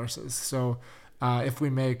great resources. So if we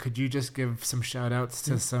may, could you just give some shout outs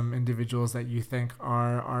to some individuals that you think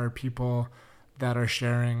are people that are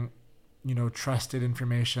sharing trusted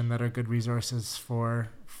information that are good resources for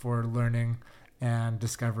learning and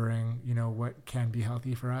discovering, what can be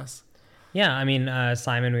healthy for us. Yeah, I mean,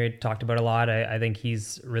 Simon, we talked about a lot. I think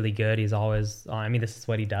he's really good. He's always, this is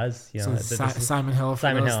what he does. Simon Hill.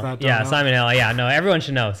 Simon Hill. Simon Hill. Yeah, no, everyone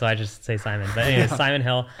should know. So I just say Simon. But anyway, Simon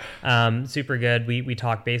Hill, super good. We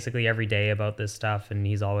talk basically every day about this stuff, and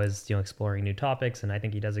he's always, exploring new topics. And I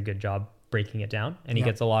think he does a good job breaking it down. And he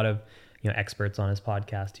gets a lot of experts on his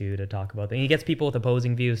podcast too to talk about things. He gets people with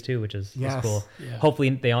opposing views too, which is cool. Yeah.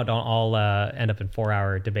 Hopefully they don't all end up in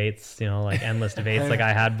 4-hour debates, like endless debates like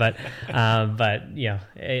I had. But I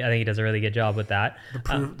think he does a really good job with that.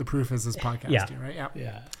 The proof is his podcast, right?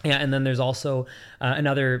 Yeah. And then there's also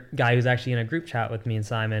another guy who's actually in a group chat with me and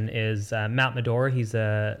Simon is Matt Medore. He's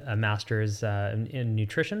a master's in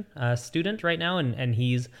nutrition student right now, and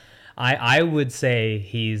he's I would say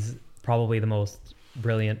he's probably the most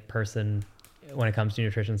brilliant person when it comes to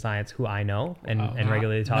nutrition science who I know and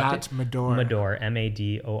regularly talk to. Medore,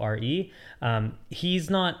 Madore. He's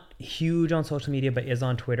not huge on social media, but is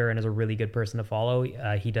on Twitter and is a really good person to follow.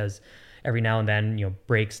 He does every now and then,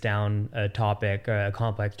 breaks down a topic, a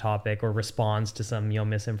complex topic, or responds to some,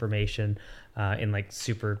 misinformation in like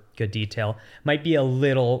super good detail. Might be a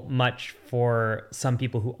little much for some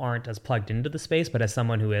people who aren't as plugged into the space, but as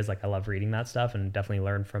someone who is, like, I love reading that stuff and definitely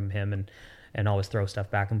learn from him and always throw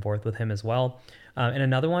stuff back and forth with him as well. And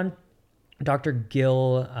another one, Dr.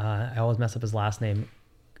 Gil, I always mess up his last name,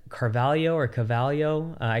 Carvalho.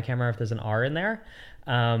 I can't remember if there's an R in there.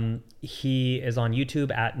 He is on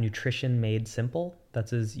YouTube at Nutrition Made Simple.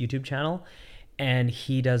 That's his YouTube channel. And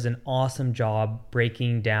he does an awesome job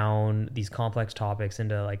breaking down these complex topics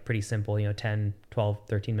into like pretty simple, 10, 12,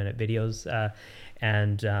 13 minute videos.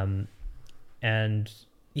 And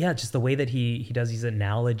yeah, just the way that he does these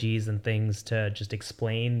analogies and things to just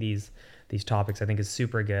explain these topics, I think is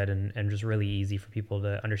super good and just really easy for people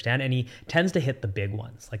to understand. And he tends to hit the big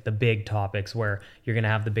ones, like the big topics where you're going to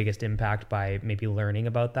have the biggest impact by maybe learning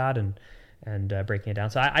about that and breaking it down.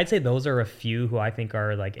 So I'd say those are a few who I think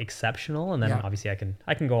are like exceptional. And then obviously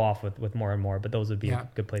I can go off with more and more, but those would be a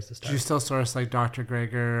good place to start. Do you still source like Dr.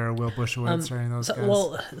 Greger or Will Bushowitz or any of those guys?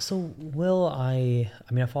 Well, so Will, I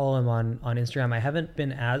follow him on Instagram. I haven't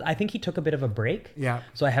been I think he took a bit of a break. Yeah.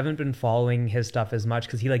 So I haven't been following his stuff as much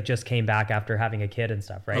because he like just came back after having a kid and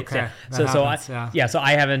stuff, right? Okay. So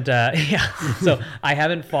I haven't, so I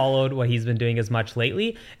haven't followed what he's been doing as much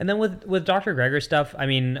lately. And then with Dr. Greger stuff,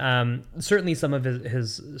 certainly some of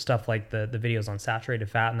his stuff like the videos on saturated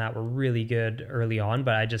fat and that were really good early on,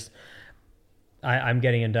 but I'm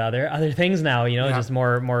getting into other things now, just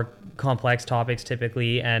more complex topics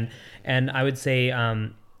typically. And I would say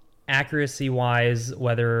accuracy wise,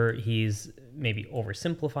 whether he's maybe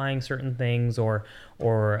oversimplifying certain things or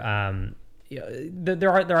there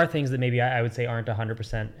are things that maybe I would say aren't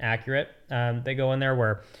 100% accurate that go in there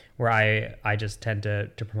where I just tend to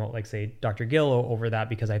promote, like, say, Dr. Gill over that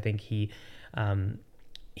because I think he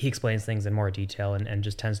explains things in more detail and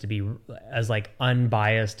just tends to be as like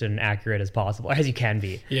unbiased and accurate as possible as you can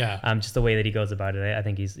be. Yeah. Just the way that he goes about it, I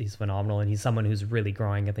think he's phenomenal, and he's someone who's really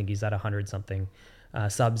growing. I think he's at 100 something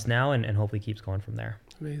subs now, and hopefully keeps going from there.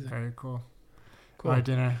 Amazing. Very cool. Cool. All right,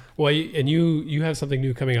 dinner. Well, and you have something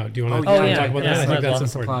new coming out. Do you want to talk about that? I think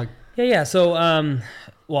that's important. Yeah. So,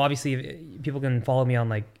 well, obviously, people can follow me on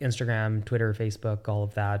like Instagram, Twitter, Facebook, all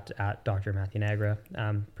of that at Dr. Matthew Nagra.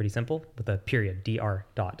 Pretty simple with a period,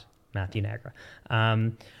 Dr. Matthew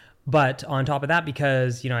Nagra. But on top of that,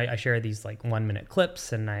 because I share these like 1-minute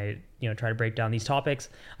clips and I try to break down these topics,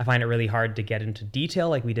 I find it really hard to get into detail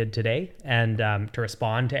like we did today and to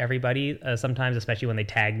respond to everybody sometimes, especially when they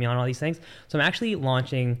tag me on all these things. So I'm actually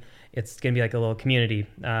launching. It's going to be like a little community.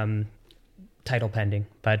 Title pending,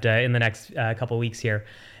 but in the next couple of weeks here,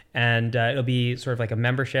 and it'll be sort of like a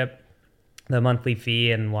membership, the monthly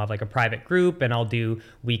fee, and we'll have like a private group, and I'll do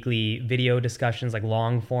weekly video discussions, like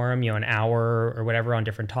long form, an hour or whatever on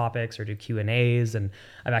different topics, or do Q&As. And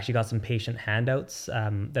I've actually got some patient handouts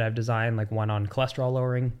that I've designed, like one on cholesterol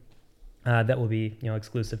lowering that will be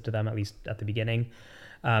exclusive to them, at least at the beginning.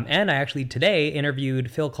 And I actually today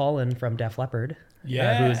interviewed Phil Collin from Def Leppard.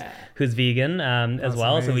 Who's vegan as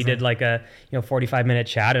well. Amazing. So we did like a 45-minute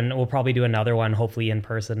chat, and we'll probably do another one hopefully in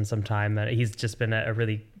person sometime. He's just been a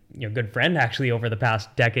really good friend actually over the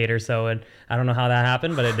past decade or so, and I don't know how that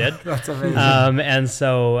happened, but it did. That's amazing. And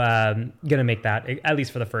so gonna make that at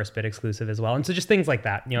least for the first bit exclusive as well. And so just things like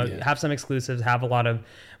that, have some exclusives, have a lot of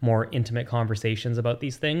more intimate conversations about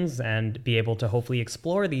these things, and be able to hopefully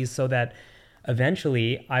explore these so that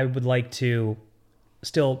eventually I would like to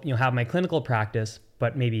still have my clinical practice,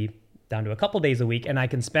 but maybe down to a couple days a week, and I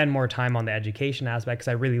can spend more time on the education aspect because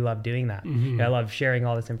I really love doing that. I love sharing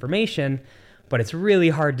all this information, but it's really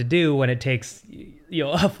hard to do when it takes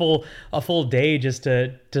a full day just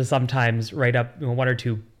to sometimes write up one or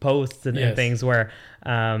two posts and things where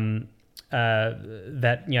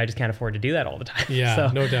that I just can't afford to do that all the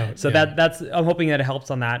time. No doubt. So that's I'm hoping that it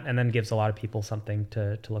helps on that, and then gives a lot of people something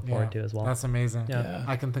to look forward to as well. That's amazing. Yeah.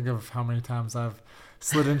 I can think of how many times I've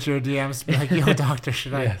slid into your DMs to be like, yo, doctor,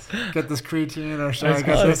 should I get this creatine or should I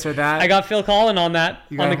get this or that? I got Phil Collin on that,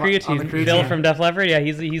 on the creatine. Phil from Def Leppard. Yeah,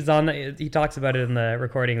 he's on. He talks about it in the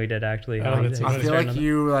recording we did, actually. I feel like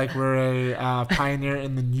you were a pioneer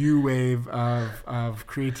in the new wave of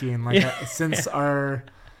creatine.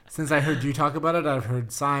 Since I heard you talk about it, I've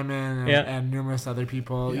heard Simon and numerous other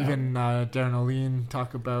people, even Darren O'Lean,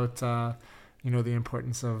 talk about the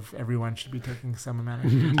importance of everyone should be taking some amount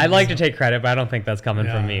of creatine. I'd like to take credit, but I don't think that's coming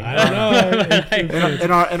from me. I don't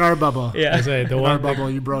know. in our bubble. Yeah. Our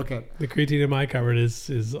bubble, you broke it. The creatine in my cupboard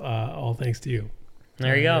is all thanks to you.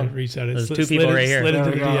 There you go. Reached out. There's two people right here. Slid into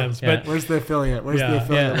the DMs. Yeah. But where's the affiliate? Where's the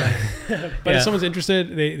affiliate? But if someone's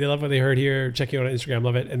interested, they love what they heard here, check you out on Instagram,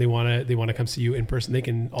 love it, and they want to come see you in person, they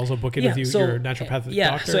can also book in with you, your naturopathic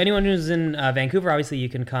doctor. So anyone who's in Vancouver, obviously you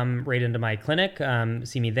can come right into my clinic,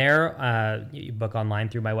 see me there. You book online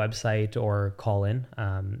through my website or call in.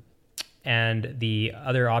 And the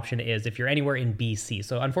other option is if you're anywhere in BC.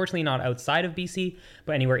 So unfortunately not outside of BC,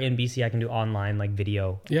 but anywhere in BC, I can do online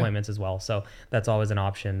video appointments as well. So that's always an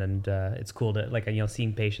option. And it's cool to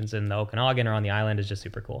seeing patients in the Okanagan or on the island is just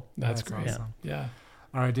super cool. That's great. Awesome. Yeah.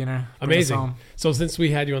 All right, Dina. Amazing. So since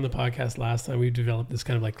we had you on the podcast last time, we've developed this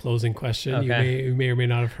kind of closing question. Okay. You may or may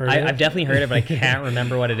not have heard it. I've definitely heard it, but I can't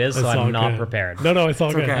remember what it is, so I'm not prepared. No, it's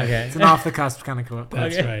all good. Okay. It's an off the cusp kind of cool.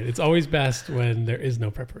 That's right. It's always best when there is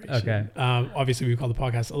no preparation. Okay. Obviously, we call the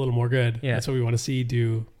podcast A Little More Good. Yeah. That's what we want to see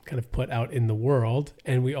kind of put out in the world.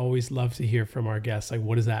 And we always love to hear from our guests,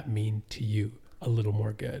 what does that mean to you? A little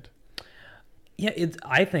more good. Yeah,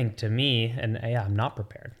 I think to me, and I'm not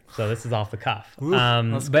prepared, so this is off the cuff. Ooh,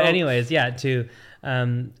 let's go. But anyways, to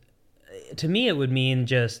me it would mean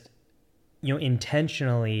just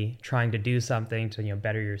intentionally trying to do something to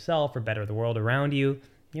better yourself or better the world around you,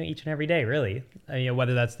 each and every day, really.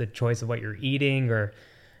 Whether that's the choice of what you're eating or,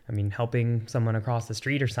 helping someone across the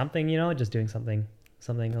street or something, just doing something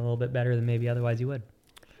a little bit better than maybe otherwise you would.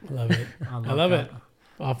 Love it. I love it.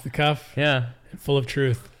 Off the cuff. Yeah. Full of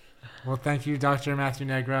truth. Well, thank you, Dr. Matthew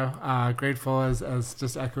Nagra. Grateful as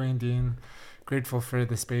just echoing Dean, grateful for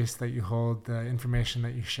the space that you hold, the information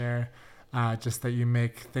that you share, just that you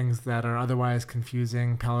make things that are otherwise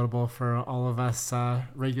confusing, palatable for all of us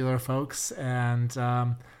regular folks. And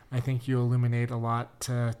I think you illuminate a lot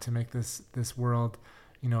to make this world,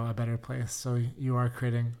 a better place. So you are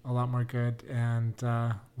creating a lot more good, and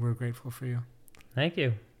we're grateful for you. Thank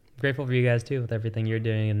you. Grateful for you guys too with everything you're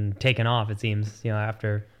doing and taking off, it seems,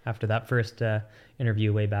 after that first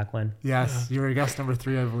interview way back when. Yes, you were guest number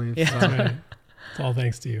 3, I believe. Yeah. So. Right. It's all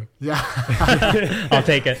thanks to you. Yeah. I'll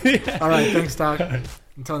take it. All right, thanks, Doc.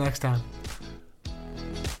 Until next time.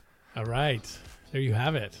 All right, there you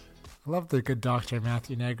have it. I love the good Dr.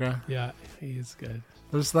 Matthew Nagra. Yeah, he is good.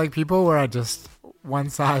 There's people where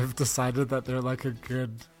once I've decided that they're a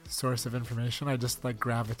good source of information, I just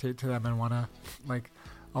gravitate to them and want to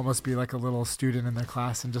almost be a little student in their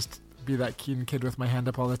class and just be that keen kid with my hand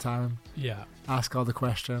up all the time. Yeah. Ask all the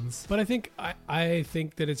questions. But I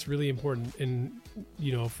think that it's really important. And,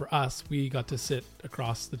 for us, we got to sit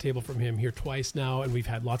across the table from him here twice now, and we've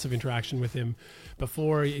had lots of interaction with him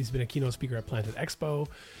before. He's been a keynote speaker at Planted Expo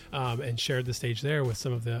and shared the stage there with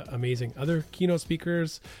some of the amazing other keynote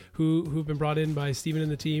speakers who've been brought in by Stephen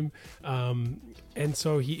and the team. And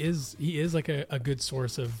so he is a good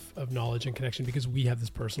source of knowledge and connection because we have this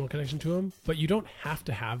personal connection to him, but you don't have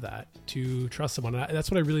to have that to trust someone. And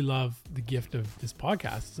that's what I really love the gift of this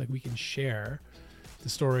podcast. It's we can share the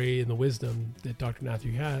story and the wisdom that Dr.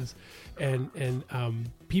 Matthew has, and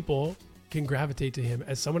people can gravitate to him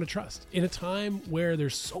as someone to trust in a time where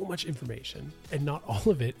there's so much information and not all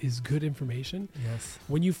of it is good information. Yes.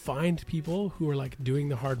 When you find people who are doing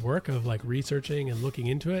the hard work of researching and looking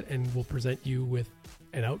into it and will present you with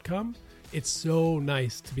an outcome, it's so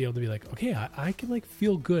nice to be able to be okay, I can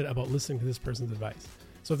feel good about listening to this person's advice.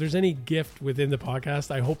 So if there's any gift within the podcast,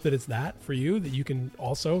 I hope that it's that for you, that you can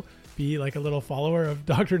also be a little follower of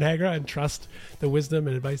Dr. Nagra and trust the wisdom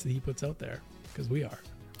and advice that he puts out there, because we are.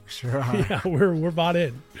 Sure are. Yeah, we're bought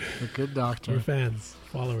in. A good doctor. We're fans,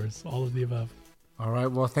 followers, all of the above. All right.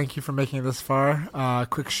 Well, thank you for making it this far.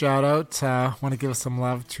 Quick shout out. Want to give some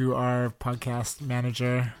love to our podcast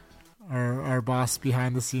manager, our boss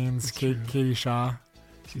behind the scenes, Katie Shaw.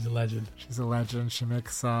 She's a legend. She's a legend. She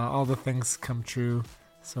makes all the things come true.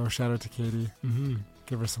 So shout out to Katie. Mm-hmm.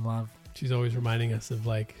 Give her some love. She's always reminding us of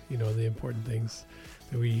like, you know, the important things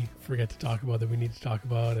that we forget to talk about, that we need to talk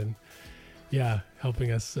about, and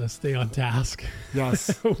helping us stay on task.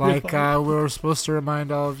 Yes, like we're supposed to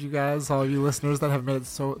remind all of you guys, all of you listeners that have made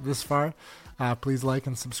it this far, please like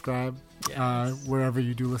and subscribe wherever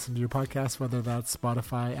you do listen to your podcast, whether that's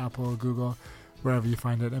Spotify, Apple, Google, wherever you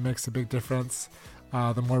find it. It makes a big difference.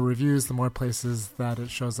 The more reviews, the more places that it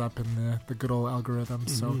shows up in the good old algorithm.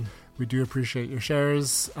 So we do appreciate your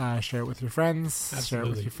shares. Share it with your friends. Absolutely. Share it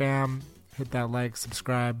with your fam. Hit that like,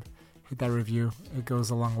 subscribe, hit that review. It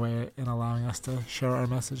goes a long way in allowing us to share our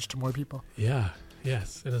message to more people. Yeah,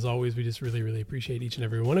 yes. And as always, we just really, really appreciate each and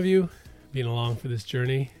every one of you being along for this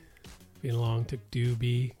journey, being along to do,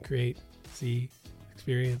 be, create, see,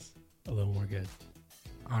 experience a little more good.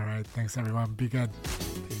 All right. Thanks, everyone. Be good.